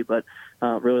will be. But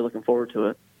really looking forward to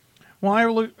it. Well,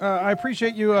 I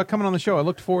appreciate you coming on the show. I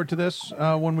looked forward to this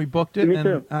when we booked it,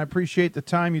 and I appreciate the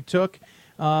time you took.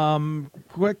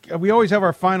 Quick, we always have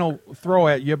our final throw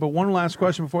at you, but one last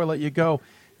question before I let you go.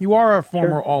 You are a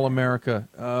former All-America,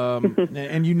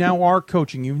 and you now are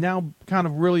coaching. You've now kind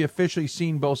of really officially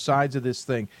seen both sides of this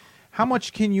thing. How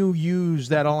much can you use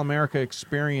that All-America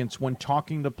experience when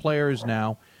talking to players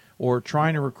now, or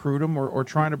trying to recruit them, or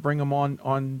trying to bring them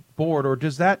on board, or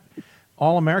does that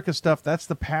All-America stuff, that's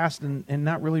the past and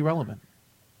not really relevant?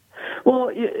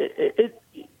 Well,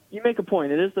 you make a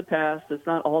point. It is the past. It's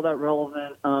not all that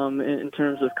relevant in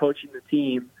terms of coaching the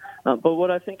team. But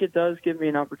what I think it does give me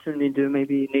an opportunity to do,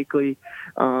 maybe uniquely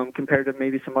compared to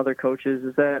maybe some other coaches,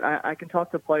 is that I can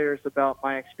talk to players about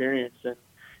my experience and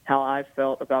how I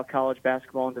felt about college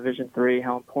basketball in Division III,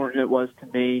 how important it was to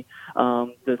me,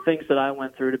 the things that I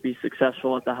went through to be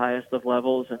successful at the highest of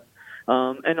levels,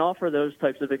 and offer those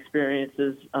types of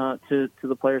experiences to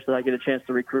the players that I get a chance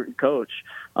to recruit and coach.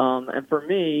 And for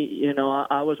me,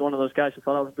 I was one of those guys who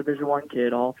thought I was a Division I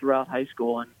kid all throughout high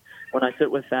school. And when I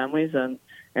sit with families and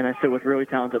I sit with really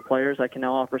talented players, I can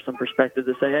now offer some perspective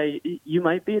to say, hey, you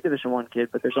might be a Division I kid,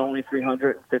 but there's only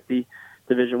 350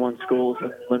 Division I schools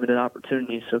and limited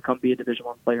opportunities, so come be a Division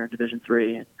I player in Division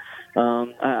III.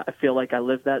 And I feel like I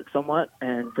live that somewhat,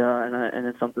 and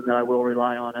it's something that I will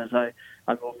rely on as I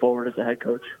move forward as a head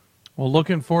coach. Well,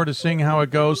 looking forward to seeing how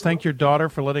it goes. Thank your daughter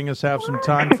for letting us have some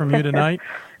time from you tonight.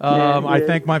 I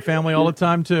thank my family all the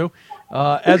time, too.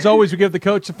 As always, we give the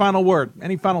coach the final word.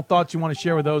 Any final thoughts you want to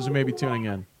share with those who may be tuning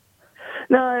in?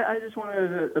 No, I just want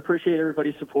to appreciate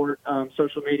everybody's support.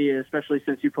 Social media, especially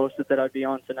since you posted that I'd be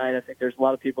on tonight. I think there's a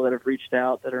lot of people that have reached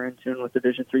out that are in tune with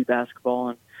Division III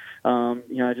basketball, and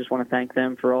I just want to thank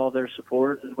them for all their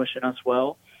support and wishing us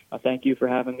well. Thank you for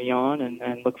having me on,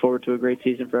 and look forward to a great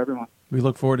season for everyone. We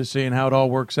look forward to seeing how it all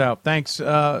works out. Thanks,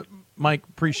 Mike.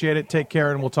 Appreciate it. Take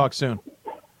care, and we'll talk soon.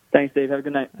 Thanks, Dave. Have a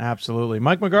good night. Absolutely.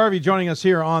 Mike McGarvey joining us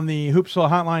here on the Hoopsville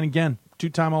Hotline again.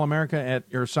 Two-time All-America at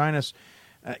Ursinus.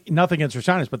 Nothing against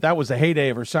Ursinus, but that was the heyday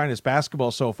of Ursinus basketball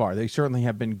so far. They certainly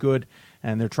have been good,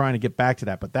 and they're trying to get back to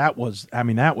that. But that was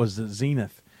the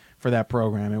zenith for that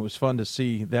program. It was fun to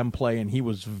see them play, and he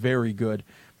was very good.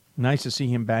 Nice to see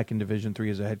him back in Division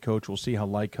III as a head coach. We'll see how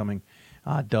Lycoming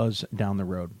does down the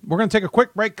road. We're going to take a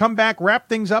quick break, come back, wrap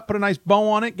things up, put a nice bow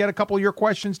on it, get a couple of your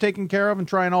questions taken care of, and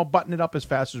try and all button it up as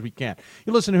fast as we can.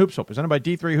 You listen to Hoopsville, presented by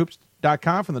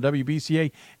D3Hoops.com from the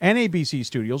WBCA and ABC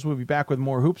studios. We'll be back with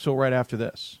more Hoopsville right after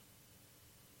this.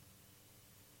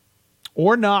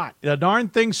 Or not. The darn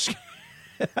thing's...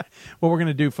 What we're going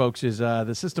to do, folks, is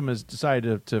the system has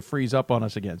decided to freeze up on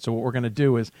us again. So what we're going to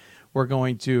do is we're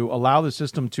going to allow the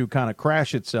system to kind of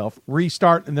crash itself,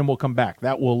 restart, and then we'll come back.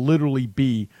 That will literally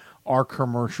be our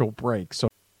commercial break.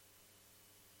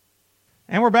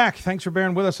 And we're back. Thanks for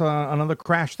bearing with us on another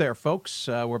crash there, folks.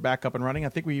 We're back up and running. I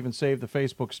think we even saved the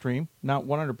Facebook stream. Not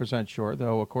 100% sure,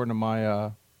 though, according to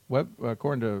my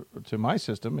according to my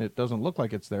system, it doesn't look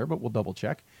like it's there, but we'll double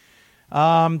check.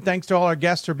 Thanks to all our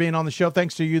guests for being on the show.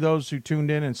 Thanks to you, those who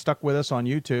tuned in and stuck with us on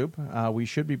YouTube. We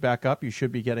should be back up. You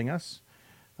should be getting us.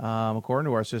 According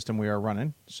to our system, we are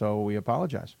running, so we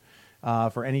apologize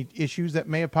for any issues that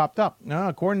may have popped up. No,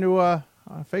 according to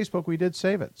Facebook, we did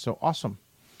save it, so awesome.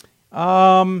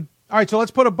 All right, so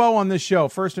let's put a bow on this show.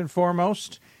 First and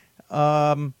foremost,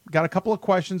 got a couple of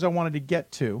questions I wanted to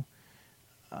get to.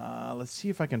 Let's see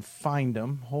if I can find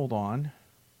them. Hold on.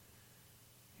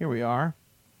 Here we are.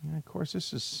 And of course,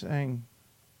 this is saying,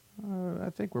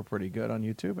 I think we're pretty good on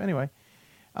YouTube. Anyway,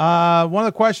 one of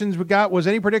the questions we got was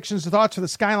any predictions or thoughts for the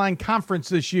Skyline Conference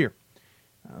this year?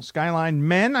 Skyline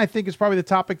men, I think, is probably the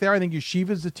topic there. I think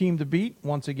Yeshiva's the team to beat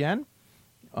once again.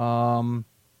 I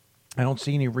don't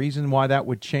see any reason why that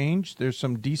would change. There's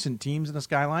some decent teams in the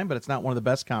Skyline, but it's not one of the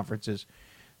best conferences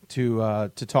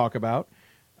to talk about.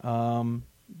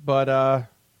 But I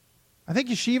think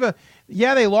Yeshiva,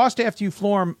 they lost to FTU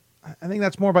Florham. I think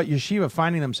that's more about Yeshiva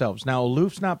finding themselves. Now,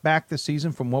 Alouf's not back this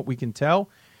season from what we can tell.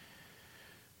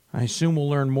 I assume we'll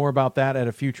learn more about that at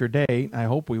a future date. I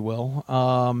hope we will.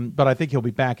 But I think he'll be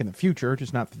back in the future,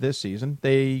 just not for this season.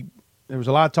 There was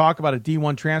a lot of talk about a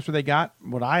D1 transfer they got.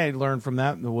 What I learned from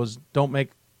that was don't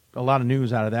make a lot of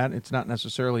news out of that. It's not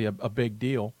necessarily a big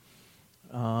deal.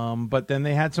 But then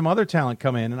they had some other talent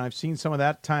come in, and I've seen some of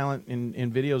that talent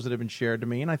in videos that have been shared to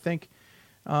me, and I think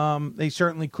they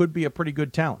certainly could be a pretty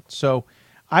good talent. So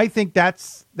I think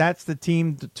that's the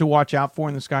team to watch out for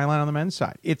in the Skyline on the men's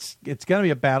side. It's going to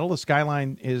be a battle. The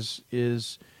Skyline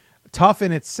is tough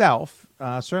in itself.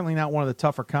 Certainly not one of the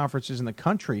tougher conferences in the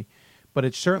country, but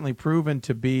it's certainly proven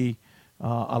to be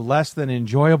a less than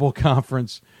enjoyable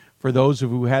conference for those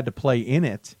who had to play in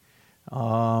it.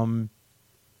 And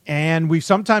we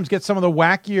sometimes get some of the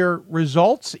wackier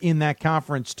results in that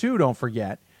conference too, don't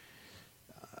forget.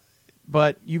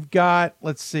 But you've got,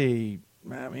 let's see,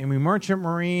 Merchant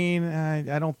Marine,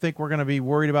 I don't think we're going to be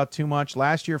worried about too much.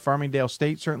 Last year, Farmingdale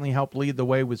State certainly helped lead the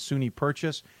way with SUNY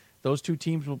Purchase. Those two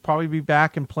teams will probably be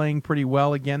back and playing pretty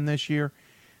well again this year.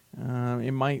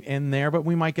 It might end there, but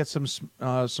we might get some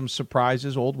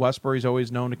surprises. Old Westbury's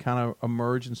always known to kind of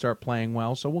emerge and start playing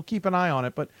well, so we'll keep an eye on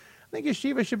it. But I think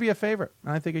Yeshiva should be a favorite.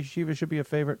 I think Yeshiva should be a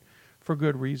favorite for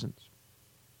good reasons.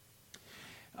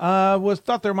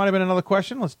 Thought there might have been another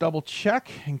question. Let's double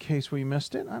check in case we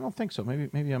missed it. I don't think so.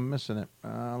 Maybe I'm missing it.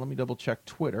 Let me double check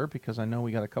Twitter because I know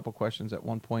we got a couple questions at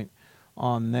one point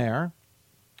on there.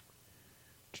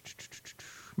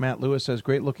 Matt Lewis says,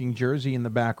 great-looking jersey in the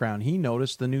background. He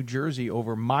noticed the new jersey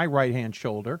over my right-hand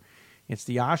shoulder. It's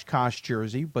the Oshkosh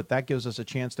jersey, but that gives us a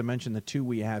chance to mention the two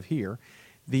we have here.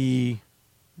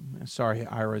 Sorry,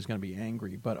 Ira is going to be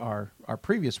angry, but our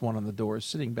previous one on the door is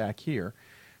sitting back here,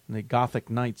 the Gothic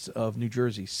Knights of New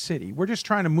Jersey City. We're just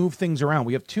trying to move things around.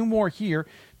 We have two more here.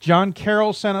 John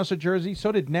Carroll sent us a jersey.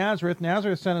 So did Nazareth.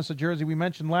 Nazareth sent us a jersey we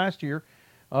mentioned last year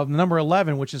of number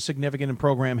 11, which is significant in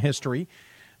program history.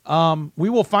 We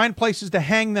will find places to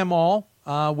hang them all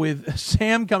with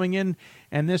Sam coming in,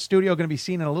 and this studio going to be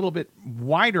seen in a little bit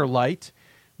wider light.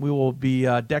 We will be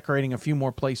decorating a few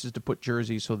more places to put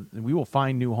jerseys, so we will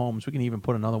find new homes. We can even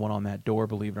put another one on that door,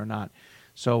 believe it or not.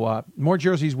 So more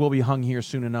jerseys will be hung here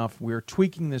soon enough. We're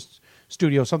tweaking this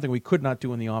studio, something we could not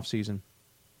do in the off-season,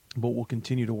 but we'll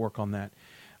continue to work on that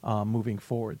moving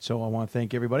forward. So I want to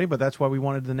thank everybody, but that's why we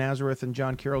wanted the Nazareth and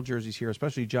John Carroll jerseys here,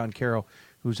 especially John Carroll,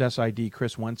 whose SID,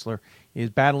 Chris Wentzler, is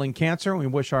battling cancer. We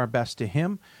wish our best to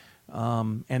him.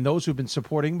 And those who've been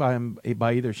supporting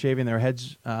by either shaving their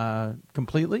heads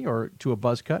completely or to a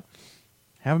buzz cut.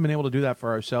 Haven't been able to do that for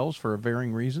ourselves for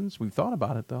varying reasons. We've thought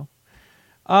about it, though.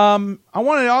 I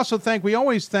wanted to also thank, we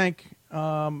always thank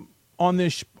on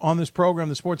this program,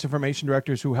 the sports information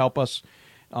directors who help us.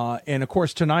 And, of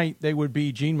course, tonight they would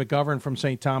be Gene McGovern from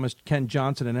St. Thomas, Ken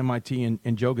Johnson at MIT,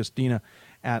 and Joe Gustina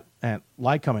at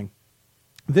Lycoming.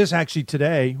 This actually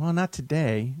today, well, not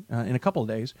today, in a couple of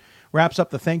days, wraps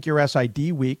up the Thank Your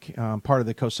SID week, part of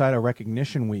the COSIDA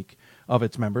Recognition Week of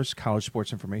its members, College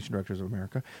Sports Information Directors of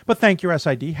America. But thank your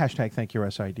SID, hashtag thank your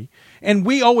SID. And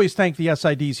we always thank the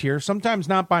SIDs here, sometimes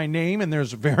not by name, and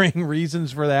there's varying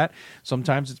reasons for that.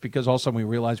 Sometimes it's because all of a sudden we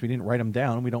realize we didn't write them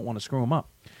down and we don't want to screw them up.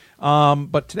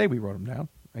 But today we wrote them down.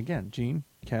 Again, Gene,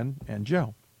 Ken, and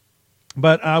Joe.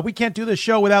 But we can't do this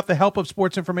show without the help of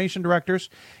sports information directors,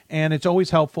 and it's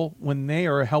always helpful when they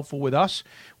are helpful with us,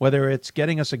 whether it's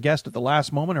getting us a guest at the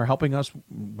last moment or helping us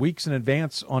weeks in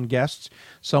advance on guests.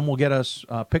 Some will get us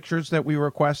pictures that we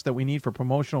request that we need for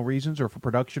promotional reasons or for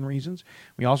production reasons.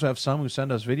 We also have some who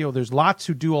send us video. There's lots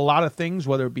who do a lot of things,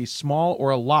 whether it be small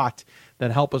or a lot, that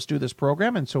help us do this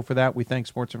program, and so for that, we thank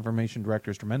sports information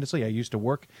directors tremendously. I used to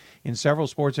work in several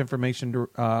sports information,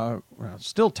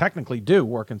 still technically do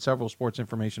work in several sports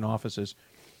information offices,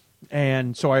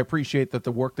 and so I appreciate that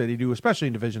the work that they do, especially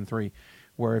in Division III,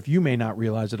 where if you may not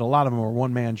realize it, a lot of them are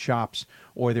one-man shops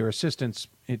or their assistants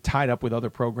tied up with other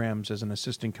programs as an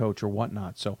assistant coach or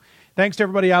whatnot. So thanks to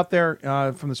everybody out there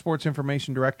from the sports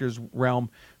information directors realm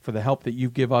for the help that you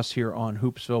give us here on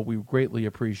Hoopsville. We greatly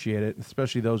appreciate it,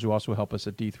 especially those who also help us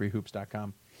at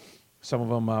D3Hoops.com. Some of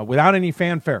them without any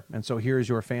fanfare, and so here is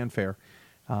your fanfare.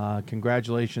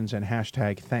 Congratulations and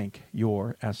hashtag thank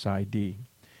your SID.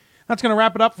 That's going to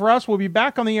wrap it up for us. We'll be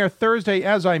back on the air Thursday,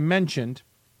 as I mentioned,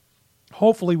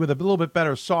 hopefully with a little bit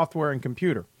better software and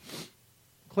computer.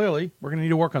 Clearly, we're going to need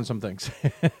to work on some things.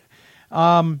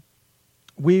 I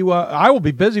will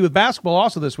be busy with basketball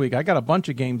also this week. I got a bunch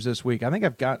of games this week. I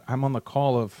think I'm on the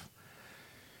call of,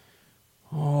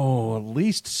 at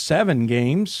least 7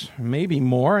 games, maybe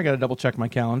more. I got to double check my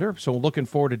calendar. So looking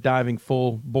forward to diving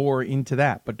full bore into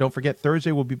that. But don't forget,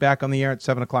 Thursday we'll be back on the air at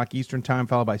 7 o'clock Eastern Time,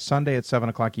 followed by Sunday at 7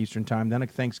 o'clock Eastern Time, then a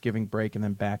Thanksgiving break, and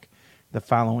then back the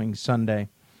following Sunday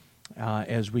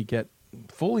as we get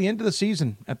fully into the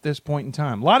season at this point in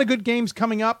time. A lot of good games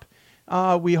coming up.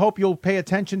 We hope you'll pay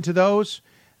attention to those.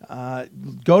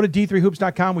 Go to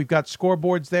D3Hoops.com. We've got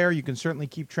scoreboards there. You can certainly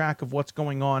keep track of what's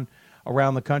going on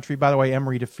around the country. By the way,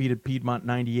 Emory defeated Piedmont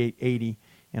 98-80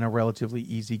 in a relatively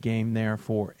easy game there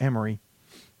for Emory.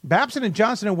 Babson and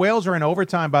Johnson and Wales are in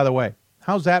overtime, by the way.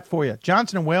 How's that for you?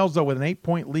 Johnson and Wales, though, with an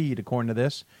 8-point lead, according to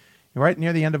this. Right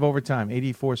near the end of overtime,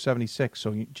 84-76.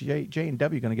 So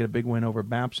J&W going to get a big win over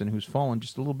Babson, who's fallen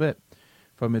just a little bit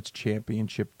from its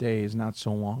championship days not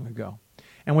so long ago.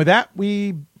 And with that,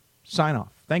 we sign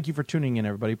off. Thank you for tuning in,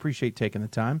 everybody. Appreciate taking the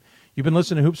time. You've been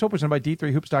listening to Hoops presented by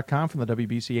D3Hoops.com from the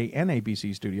WBCA and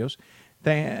ABC studios.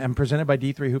 And presented by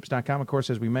D3Hoops.com, of course,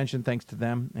 as we mentioned, thanks to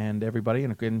them and everybody.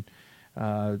 And again,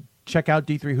 check out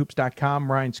D3Hoops.com.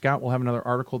 Ryan Scott will have another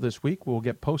article this week. Will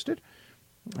get posted.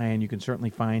 And you can certainly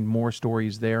find more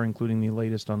stories there, including the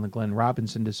latest on the Glenn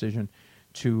Robinson decision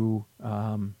to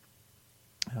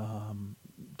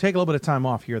take a little bit of time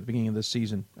off here at the beginning of this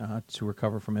season to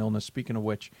recover from illness. Speaking of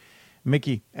which,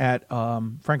 Mickey at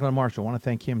Franklin Marshall, I want to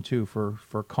thank him, too,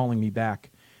 for calling me back,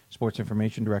 Sports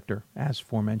Information Director, as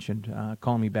aforementioned,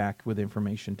 calling me back with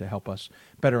information to help us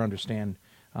better understand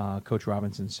Coach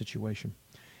Robinson's situation.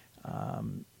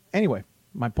 Anyway,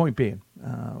 my point being,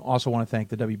 also want to thank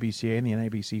the WBCA and the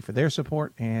NABC for their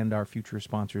support and our future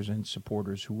sponsors and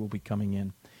supporters who will be coming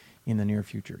in in the near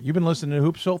future. You've been listening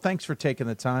to Hoopsville. Thanks for taking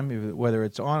the time, whether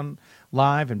it's on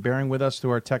live and bearing with us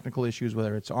through our technical issues,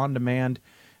 whether it's on demand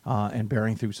and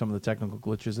bearing through some of the technical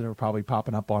glitches that are probably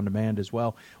popping up on demand as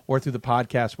well, or through the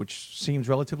podcast, which seems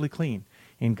relatively clean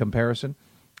in comparison.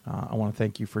 I want to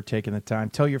thank you for taking the time.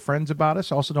 Tell your friends about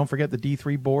us. Also, don't forget the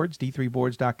D3 boards,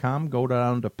 d3boards.com. Go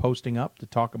down to posting up to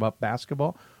talk about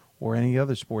basketball or any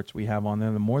other sports we have on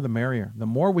there. The more the merrier. The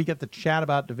more we get to chat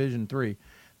about Division III,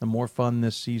 the more fun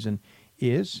this season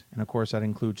is. And, of course, that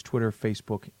includes Twitter,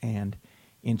 Facebook, and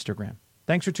Instagram.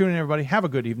 Thanks for tuning in, everybody. Have a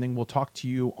good evening. We'll talk to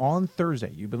you on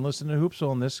Thursday. You've been listening to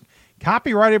Hoopsville, and this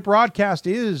copyrighted broadcast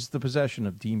is the possession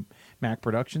of D-Mac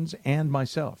Productions and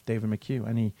myself, David McHugh.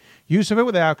 Any use of it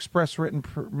without express written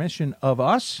permission of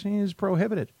us is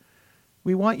prohibited.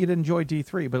 We want you to enjoy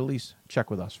D3, but at least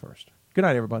check with us first. Good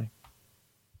night, everybody.